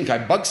 I think I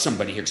bugged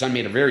somebody here because I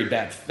made a very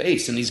bad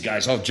face, and these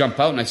guys all jump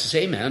out, and I says,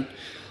 hey, man,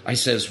 I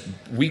says,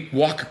 we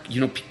walk,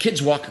 you know,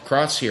 kids walk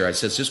across here. I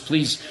says, just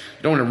please,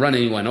 don't want to run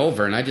anyone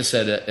over. And I just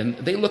said, and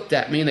they looked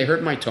at me, and they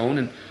heard my tone,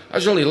 and I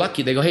was really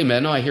lucky. They go, hey,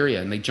 man, no, I hear you,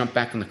 and they jump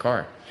back in the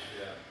car.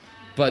 Yeah.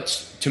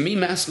 But to me,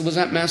 was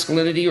that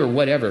masculinity or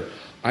whatever?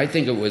 I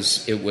think it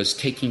was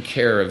taking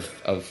care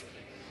of.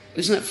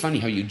 Isn't that funny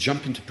how you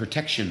jump into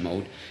protection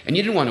mode, and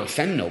you didn't want to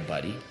offend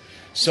nobody?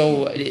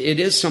 So it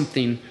is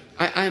something.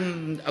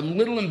 I'm a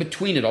little in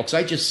between it all because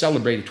I just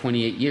celebrated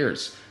 28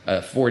 years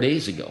 3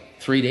 days ago.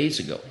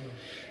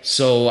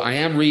 So I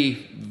am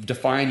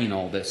redefining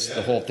all this,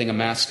 the whole thing of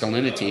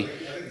masculinity.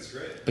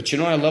 But you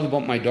know what I love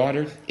about my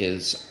daughter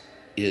is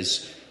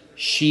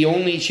she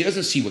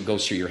doesn't see what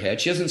goes through your head.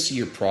 She doesn't see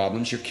your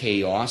problems, your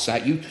chaos.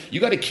 You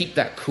got to keep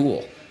that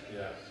cool.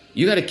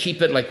 You got to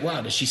keep it like,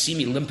 wow, does she see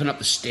me limping up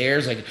the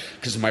stairs? Like,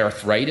 because of my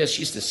arthritis,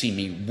 she used to see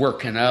me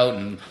working out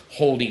and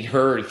holding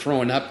her and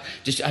throwing up.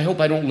 Just, I hope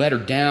I don't let her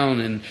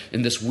down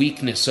in this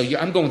weakness. So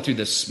I'm going through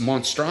this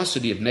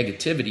monstrosity of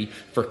negativity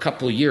for a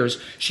couple of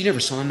years. She never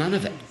saw none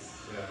of it.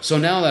 So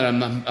now that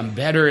I'm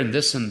better and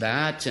this and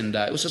that, and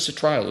it was just a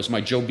trial. It was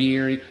my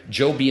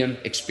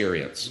Jobian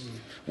experience,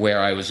 where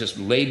I was just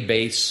laid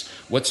base,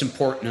 what's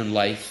important in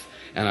life,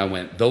 and I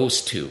went,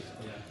 those two.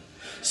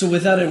 So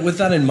with that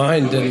in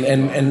mind,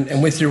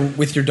 and with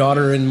your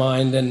daughter in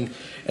mind, and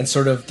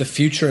sort of the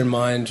future in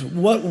mind,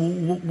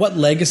 what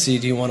legacy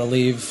do you want to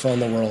leave on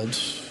the world?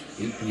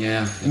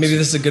 Yeah, maybe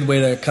this is a good way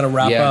to kind of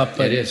wrap up.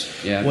 But it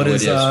is. Yeah, what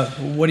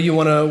do you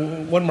want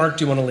to? What mark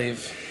do you want to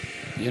leave?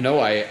 You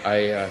know,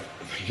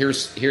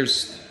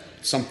 here's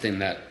something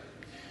that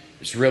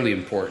is really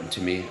important to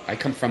me. I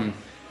come from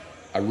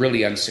a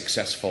really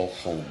unsuccessful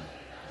home.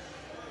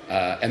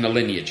 and the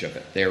lineage of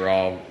it. They're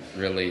all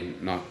really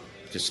not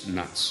just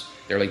nuts.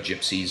 They're like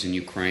gypsies in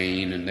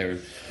Ukraine, and they're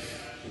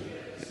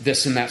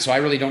this and that. So I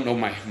really don't know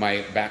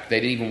my back. They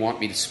didn't even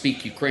want me to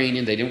speak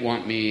Ukrainian. They didn't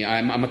want me.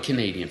 I'm a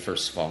Canadian,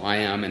 first of all. I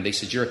am. And they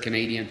said, you're a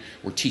Canadian.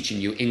 We're teaching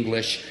you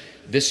English.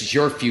 This is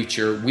your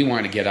future. We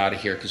want to get out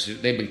of here because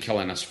they've been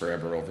killing us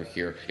forever over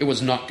here. It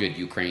was not good,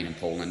 Ukraine and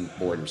Poland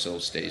borders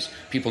those days.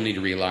 People need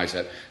to realize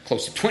that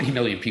close to 20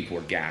 million people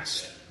were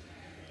gassed.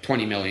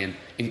 20 million.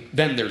 And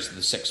then there's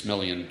the 6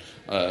 million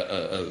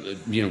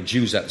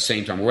Jews at the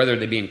same time, whether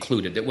they be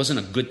included. It wasn't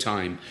a good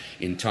time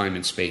in time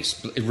and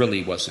space. It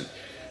really wasn't.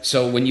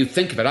 So when you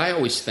think of it, I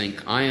always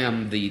think I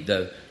am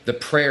the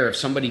prayer of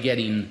somebody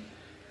getting,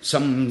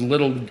 some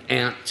little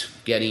ant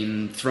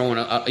getting thrown,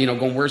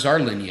 going, where's our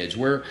lineage?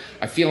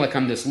 I feel like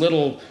I'm this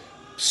little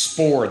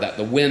spore that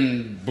the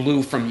wind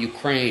blew from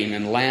Ukraine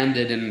and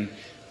landed in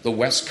the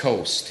West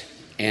Coast.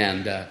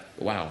 And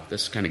wow,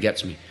 this kind of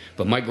gets me.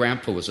 But my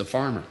grandpa was a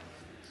farmer.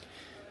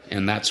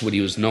 And that's what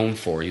he was known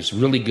for. He was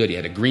really good. He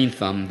had a green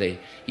thumb.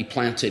 He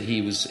planted.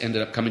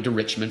 Ended up coming to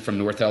Richmond from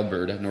northern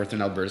Alberta,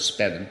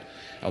 Spedden,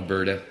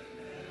 Alberta.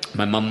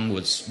 My mom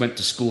went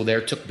to school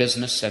there, took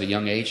business at a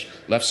young age,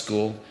 left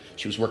school.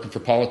 She was working for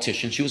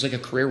politicians. She was like a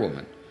career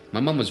woman. My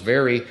mom was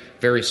very,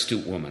 very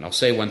astute woman. I'll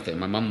say one thing.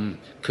 My mom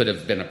could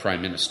have been a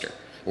prime minister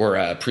or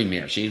a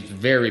premier. She was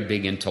very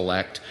big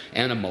intellect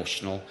and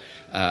emotional.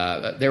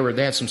 They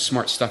had some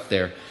smart stuff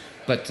there.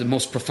 But the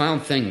most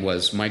profound thing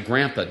was my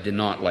grandpa did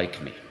not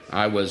like me.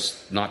 I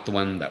was not the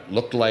one that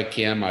looked like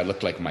him. I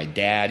looked like my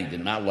dad. He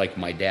did not like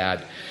my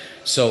dad.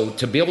 So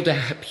to be able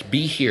to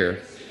be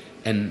here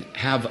and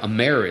have a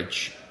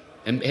marriage,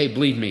 and hey,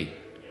 believe me,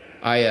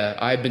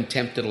 I've been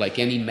tempted like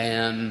any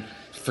man.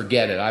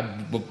 Forget it.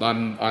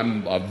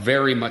 I'm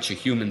very much a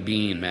human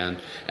being, man,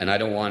 and I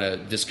don't want to.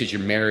 Just because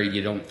you're married,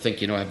 you don't think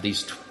have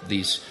these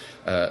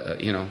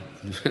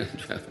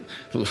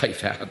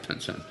life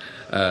happens.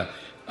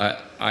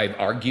 I've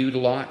argued a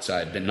lot. So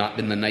I've not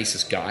been the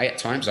nicest guy at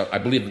times. I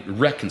believe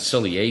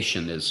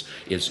reconciliation is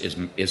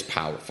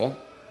powerful.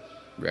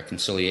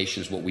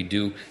 Reconciliation is what we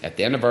do at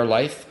the end of our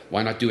life.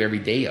 Why not do every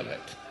day of it,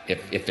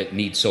 if it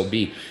needs so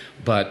be?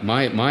 But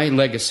my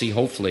legacy,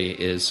 hopefully,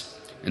 is,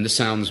 and this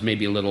sounds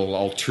maybe a little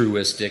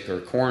altruistic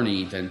or corny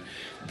even,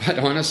 but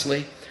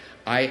honestly,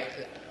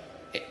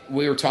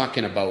 we were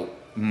talking about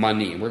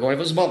money. We're going, if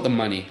it was about the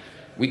money,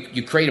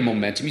 you create a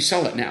momentum. You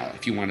sell it now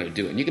if you wanted to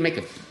do it. And you can make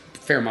a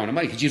fair amount of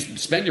money because you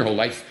spend your whole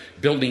life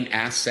building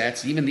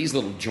assets. Even these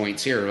little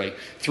joints here are like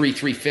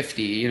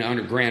 $350,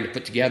 $100,000 to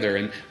put together.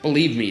 And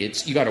believe me,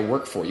 you got to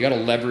work for it. You got to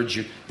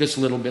leverage this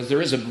little bit.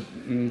 There is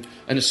an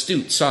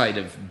astute side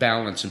of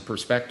balance and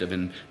perspective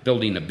in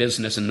building a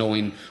business and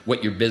knowing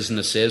what your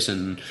business is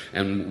and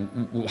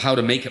how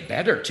to make it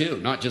better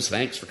too. Not just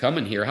thanks for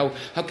coming here.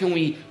 How can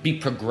we be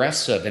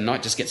progressive and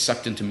not just get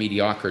sucked into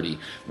mediocrity?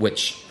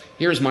 Which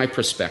here's my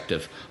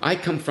perspective. I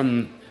come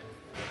from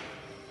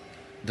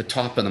the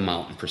top of the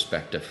mountain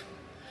perspective.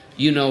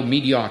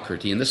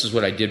 Mediocrity, and this is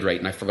what I did right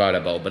and I forgot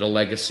about, but a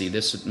legacy,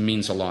 this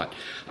means a lot.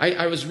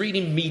 I was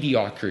reading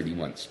Mediocrity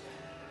once,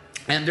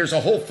 and there's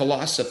a whole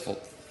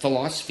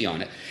philosophy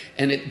on it,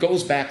 and it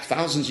goes back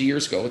thousands of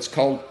years ago. It's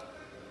called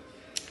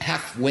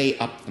Halfway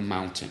Up the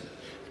Mountain.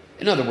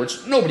 In other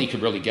words, nobody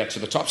could really get to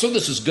the top, so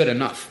this is good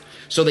enough.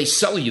 So they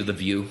sell you the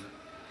view.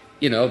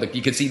 You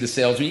can see the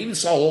salesman. You even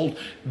saw old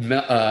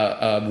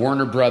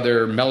Warner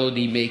Brother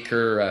Melody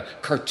Maker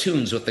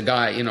cartoons with the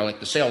guy, like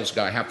the sales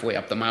guy halfway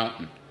up the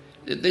mountain.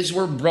 These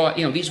were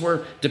these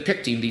were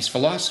depicting these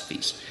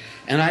philosophies.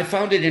 And I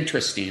found it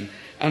interesting.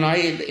 And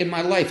in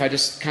my life, I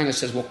just kind of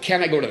says, well,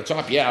 can I go to the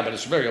top? Yeah, but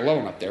it's very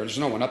alone up there. There's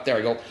no one up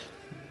there.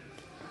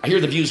 I hear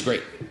the view's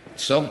great.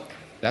 So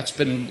that's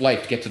been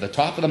life, to get to the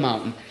top of the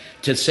mountain,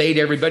 to say to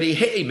everybody,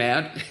 hey,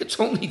 man, it's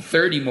only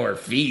 30 more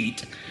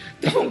feet.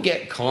 Don't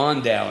get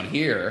conned down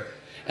here.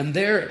 And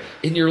there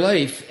in your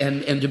life,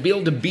 and to be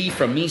able to be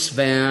from East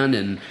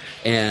Van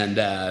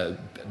and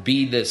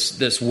be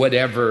this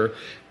whatever,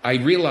 I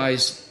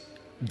realized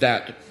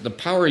that the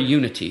power of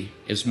unity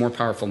is more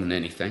powerful than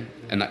anything,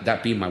 and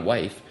that being my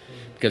wife,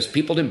 because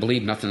people didn't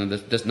believe none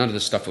of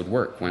this stuff would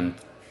work. When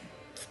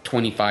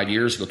 28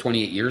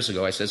 years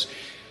ago, I says,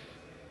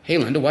 hey,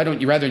 Linda, why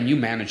don't you, rather than you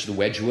manage the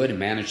Wedgwood and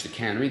manage the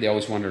cannery, they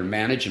always wanted to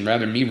manage, and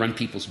rather than me run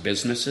people's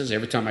businesses,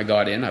 every time I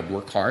got in, I'd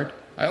work hard.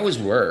 I always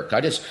worked.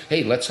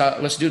 Hey,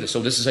 let's do this.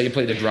 So this is how you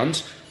play the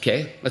drums?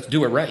 Okay, let's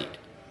do it right.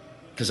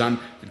 Because the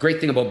great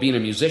thing about being a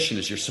musician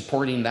is you're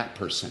supporting that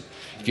person.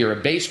 If you're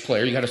a bass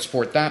player, you got to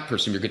support that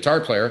person. If you're a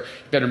guitar player,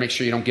 you better make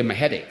sure you don't give them a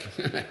headache,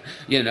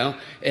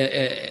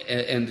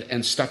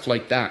 and stuff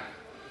like that.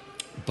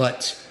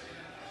 But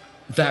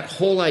that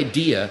whole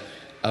idea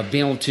of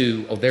being able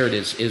to, there it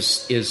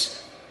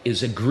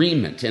is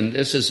agreement. And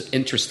this is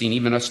interesting,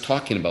 even us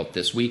talking about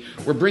this.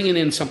 We're bringing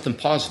in something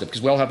positive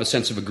because we all have a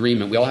sense of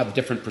agreement. We all have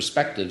different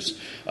perspectives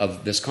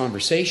of this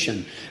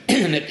conversation.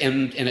 And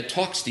it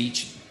talks to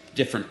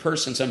different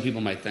person. Some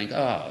people might think,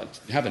 oh,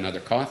 have another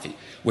coffee,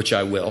 which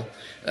I will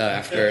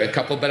after a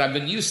couple. But I've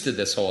been used to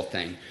this whole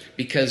thing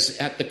because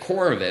at the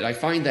core of it, I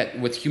find that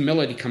with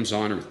humility comes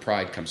honor, with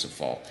pride comes a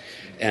fall.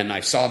 And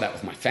I saw that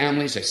with my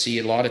families. I see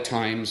it a lot of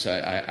times.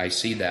 I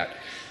see that.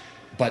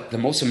 But the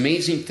most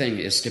amazing thing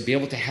is to be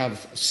able to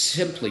have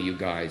simply, you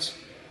guys,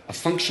 a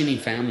functioning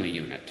family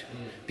unit.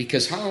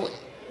 Because how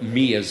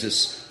me as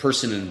this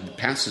person in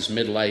past his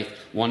midlife,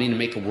 wanting to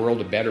make a world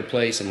a better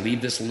place and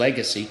leave this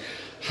legacy,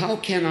 how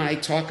can I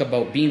talk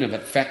about being of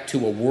effect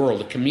to a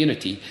world, a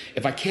community,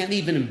 if I can't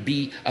even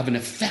be of an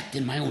effect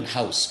in my own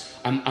house?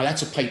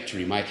 That's a pipe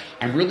dream.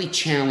 I'm really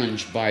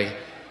challenged by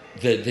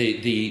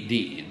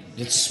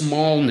the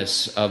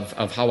smallness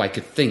of how I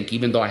could think,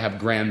 even though I have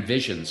grand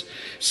visions.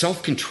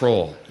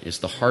 Self-control is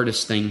the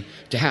hardest thing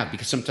to have,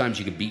 because sometimes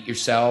you could beat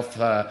yourself.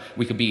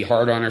 We could be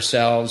hard on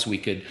ourselves. We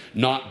could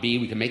not be.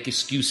 We can make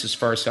excuses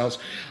for ourselves.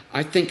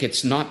 I think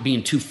it's not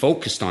being too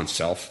focused on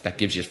self that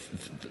gives you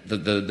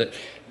the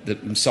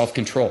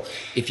self-control.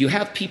 If you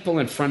have people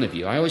in front of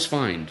you, I always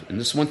find, and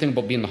this is one thing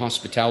about being in the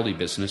hospitality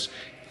business,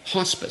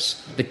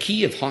 hospice. The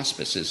key of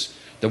hospice is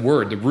the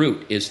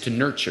root is to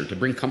nurture, to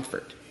bring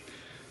comfort.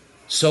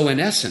 So in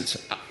essence,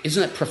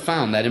 isn't it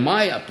profound that in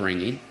my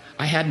upbringing,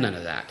 I had none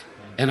of that.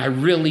 And I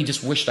really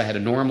just wished I had a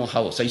normal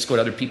house. I used to go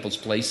to other people's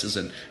places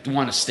and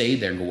want to stay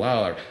there and go,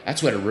 wow,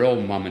 that's what a real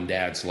mom and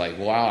dad's like.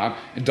 Wow,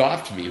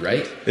 adopt me,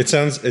 right? It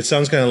sounds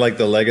kind of like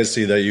the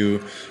legacy that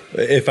you,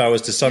 if I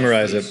was to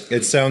summarize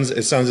it sounds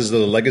as though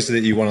the legacy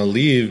that you want to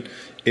leave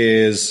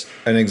is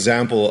an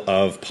example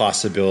of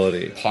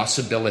possibility.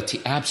 Possibility,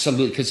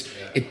 absolutely, because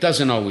it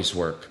doesn't always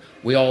work.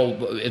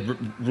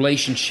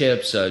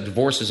 Relationships,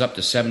 divorce is up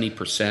to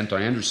 70%.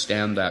 I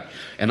understand that.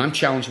 And I'm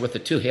challenged with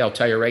it too. Hey, I'll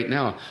tell you right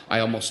now,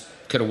 I almost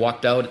could have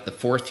walked out at the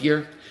 4th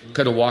year,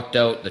 could have walked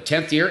out the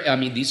 10th year. I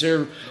mean, these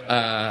are,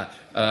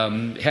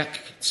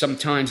 heck,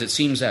 sometimes it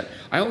seems that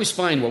I always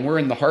find when we're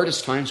in the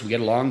hardest times, we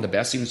get along the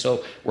best, even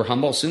so we're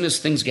humble. As soon as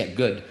things get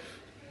good,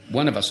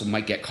 one of us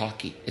might get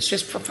cocky. It's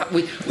just,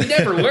 we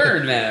never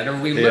learn, man,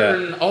 or we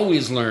learn,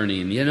 always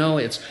learning,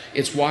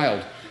 it's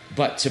wild.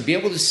 But to be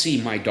able to see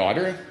my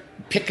daughter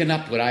picking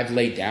up what I've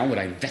laid down, what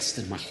I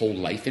invested my whole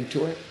life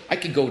into her, I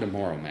could go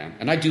tomorrow, man.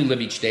 And I do live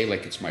each day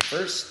like it's my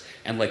first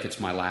and like it's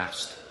my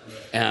last.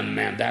 And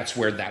man, that's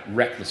where that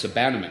reckless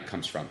abandonment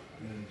comes from.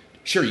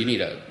 Sure, you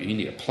need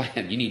a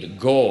plan, you need a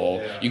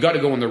goal, you got to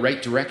go in the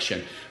right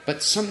direction.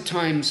 But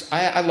sometimes,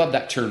 I love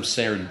that term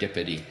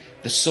serendipity,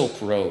 the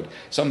Silk Road.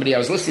 I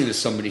was listening to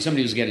somebody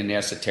was getting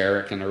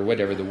esoteric or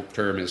whatever the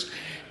term is,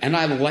 and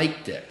I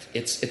liked it.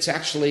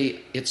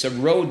 It's a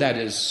road that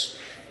is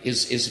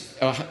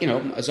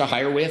a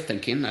higher way of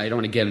thinking. I don't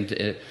want to get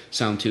into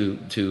sound too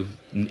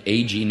new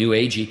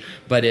agey,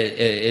 but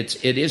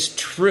it is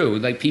true.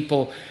 Like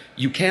people,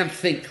 you can't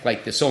think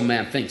like this old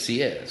man thinks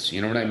he is.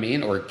 You know what I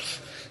mean? Or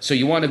so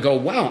you want to go,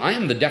 wow, I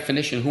am the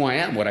definition of who I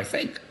am, what I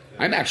think.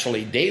 I'm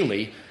actually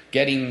daily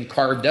getting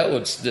carved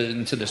out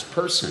into this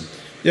person.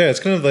 Yeah, it's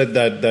kind of like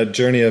that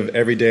journey of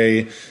every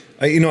day.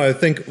 I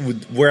think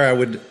where I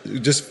would,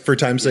 just for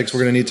time's sake,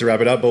 we're going to need to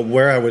wrap it up, but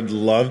where I would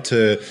love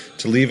to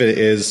leave it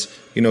is,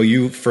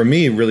 you, for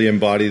me, really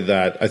embody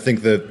that. I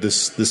think that the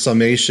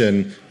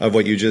summation of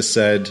what you just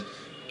said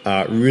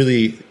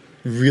really,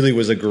 really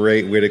was a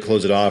great way to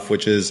close it off,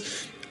 which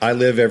is, I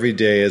live every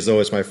day as though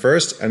it's my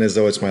first and as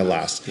though it's my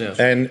last. Yeah.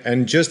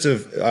 And just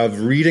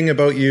of reading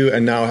about you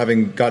and now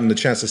having gotten the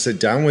chance to sit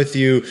down with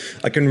you,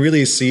 I can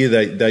really see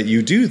that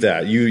you do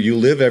that. You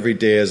live every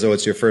day as though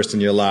it's your first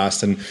and your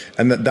last, and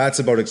that's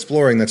about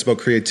exploring, that's about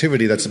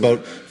creativity, that's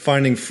about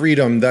finding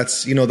freedom,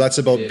 that's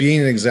about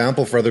being an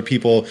example for other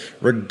people,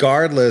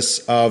 regardless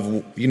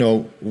of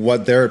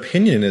what their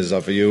opinion is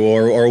of you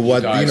or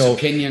what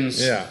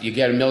opinions. Yeah. You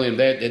get a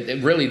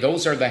million. Really,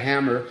 those are the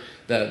hammer.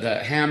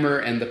 The hammer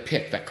and the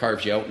pick that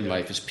carves you out in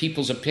life is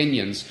people's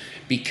opinions,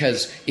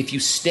 because if you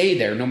stay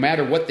there, no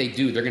matter what they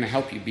do, they're going to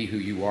help you be who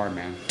you are,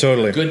 man.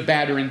 Totally. Good,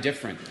 bad, or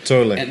indifferent.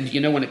 Totally.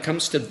 And, when it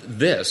comes to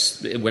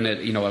this, if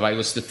I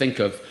was to think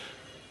of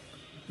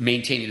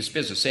maintaining this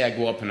business, say I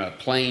go up in a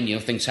plane,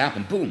 things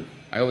happen, boom.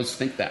 I always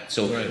think that.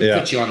 So it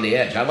puts you on the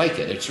edge. I like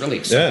it. It's really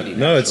exciting. Yeah,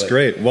 no, it's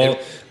great. Well,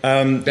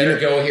 better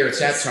go here. It's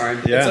that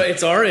time. Yeah.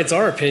 It's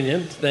our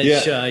opinion that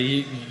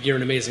you're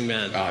an amazing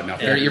man. Oh,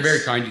 no, you're very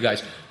kind, you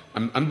guys.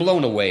 I'm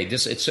blown away.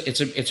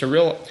 It's a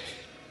real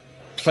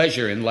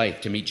pleasure in life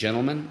to meet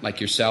gentlemen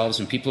like yourselves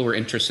and people who are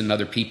interested in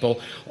other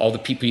people, all the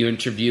people you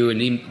interview,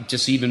 and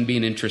even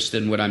being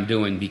interested in what I'm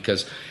doing,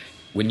 because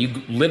when you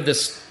live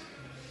this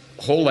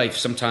whole life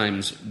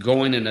sometimes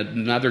going in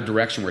another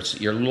direction where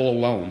you're a little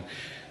alone,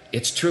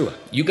 it's true.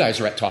 You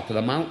guys are at top of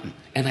the mountain.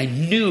 And I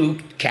knew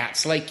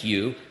cats like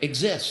you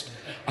exist.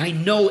 I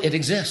know it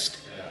exists.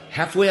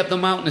 Halfway up the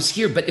mountain is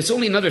here, but it's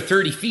only another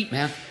 30 feet,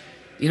 man.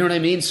 You know what I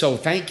mean? So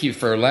thank you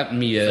for letting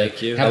me have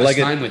this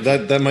time with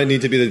you. That might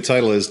need to be the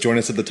title, is Join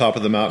Us at the Top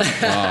of the Mountain.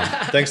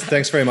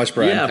 Thanks very much,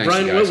 Brian. Yeah, Thanks,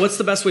 Brian, what's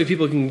the best way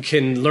people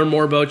can learn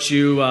more about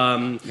you?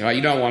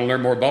 You don't want to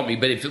learn more about me,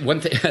 but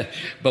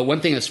one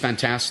thing that's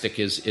fantastic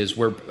is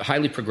we're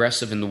highly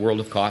progressive in the world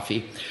of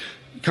coffee.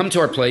 come to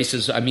our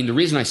places. I mean, the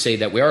reason I say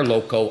that, we are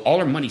local. All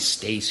our money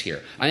stays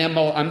here.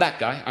 I'm that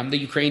guy. I'm the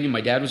Ukrainian.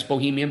 My dad was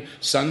Bohemian.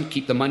 Son,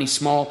 keep the money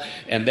small,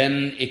 and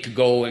then it could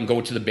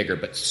go to the bigger.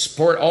 But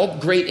support all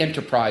great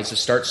enterprises.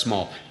 Start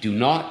small. Do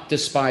not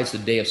despise the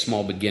day of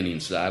small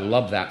beginnings. I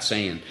love that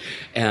saying.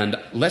 And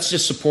let's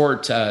just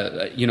support.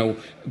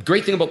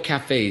 Great thing about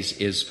cafes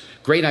is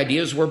great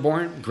ideas were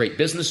born, great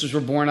businesses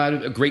were born out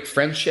of great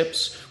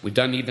friendships. We've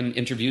done even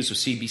interviews with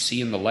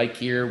CBC and the like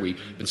here. We've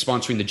been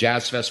sponsoring the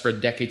Jazz Fest for a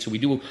decade, so we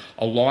do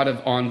a lot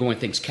of ongoing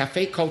things.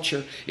 Cafe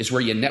culture is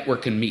where you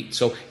network and meet.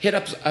 So hit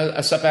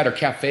us up at our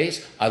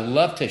cafes. I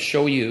love to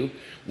show you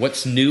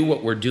what's new,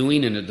 what we're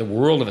doing in the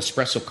world of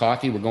espresso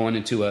coffee. We're going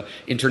into an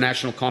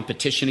international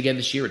competition again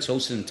this year. It's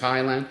hosted in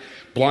Thailand.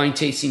 Blind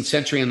tasting,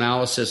 sensory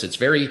analysis.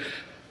 It's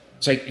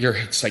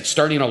like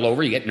starting all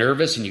over. You get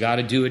nervous and you got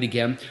to do it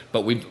again.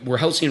 But we're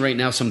hosting right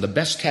now some of the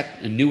best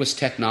and newest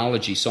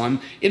technology. So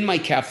I'm in my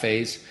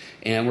cafes,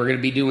 and we're going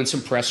to be doing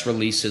some press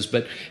releases.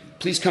 But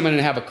please come in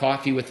and have a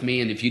coffee with me.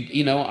 And if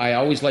I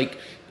always like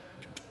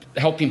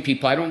helping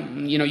people. I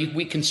don't,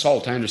 we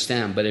consult, I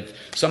understand. But if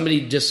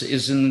somebody just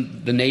is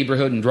in the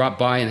neighborhood and drop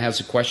by and has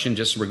a question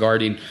just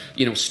regarding,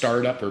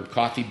 startup or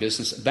coffee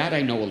business, that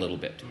I know a little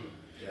bit.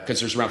 Because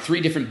there's around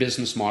 3 different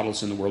business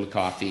models in the world of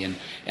coffee,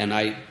 and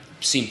I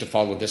seem to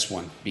follow this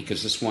one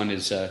because this one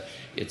is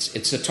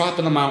it's the top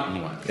of the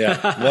mountain one.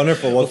 Yeah,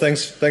 wonderful. Well,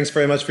 thanks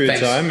very much for your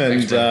time,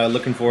 and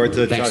looking forward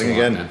to chatting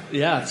again. Man.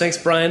 Yeah, thanks,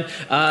 Brian.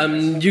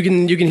 You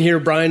can hear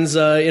Brian's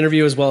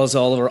interview as well as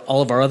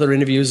all of our other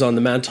interviews on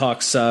the Man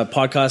Talks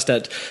podcast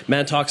at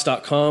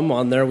mantalks.com.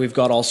 On there, we've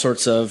got all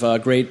sorts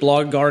of great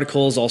blog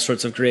articles, all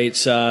sorts of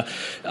great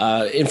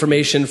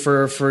information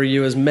for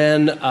you as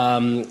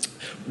men.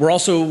 We're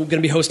also going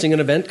to be hosting an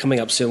event coming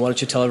up soon. Why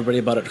don't you tell everybody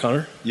about it,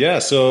 Connor? Yeah,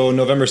 so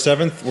November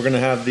 7th, we're going to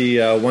have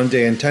the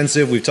one-day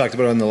intensive. We've talked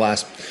about it on the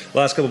last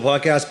couple of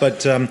podcasts.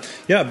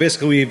 But,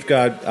 basically we've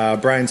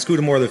got Brian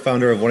Scudamore, the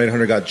founder of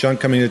 1-800-GOT-JUNK,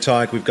 coming to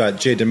talk. We've got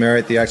Jay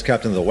Demerit, the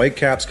ex-captain of the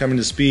Whitecaps, coming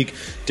to speak.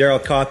 Daryl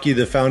Kopke,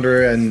 the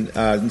founder and,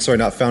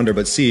 not founder,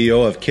 but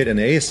CEO of Kit and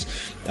Ace.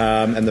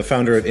 And the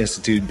founder of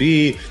Institute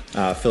B,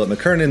 Philip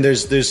McKernan.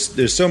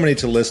 There's so many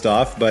to list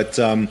off, but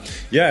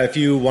if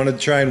you want to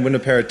try and win a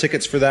pair of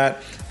tickets for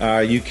that,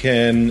 you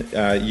can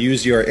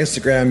use your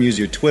Instagram, use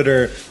your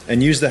Twitter,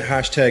 and use the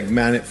hashtag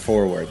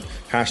 #ManItForward.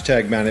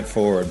 Hashtag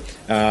 #ManItForward.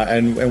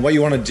 And what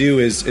you want to do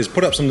is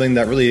put up something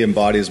that really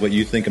embodies what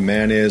you think a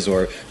man is,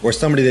 or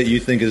somebody that you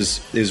think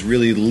is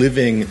really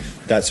living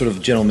that sort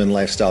of gentleman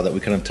lifestyle that we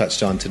kind of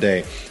touched on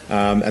today.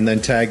 And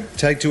then tag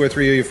 2 or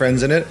 3 of your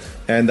friends in it,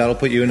 and that'll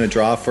put you in a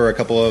draw for a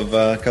couple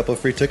of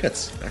free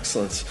tickets.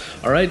 Excellent.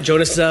 All right,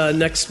 join us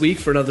next week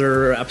for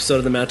another episode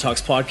of the Man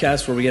Talks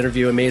podcast, where we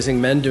interview amazing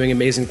men doing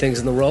amazing things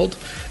in the world.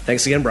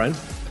 Thanks again, Brian.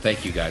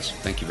 Thank you, guys.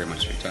 Thank you very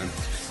much for your time.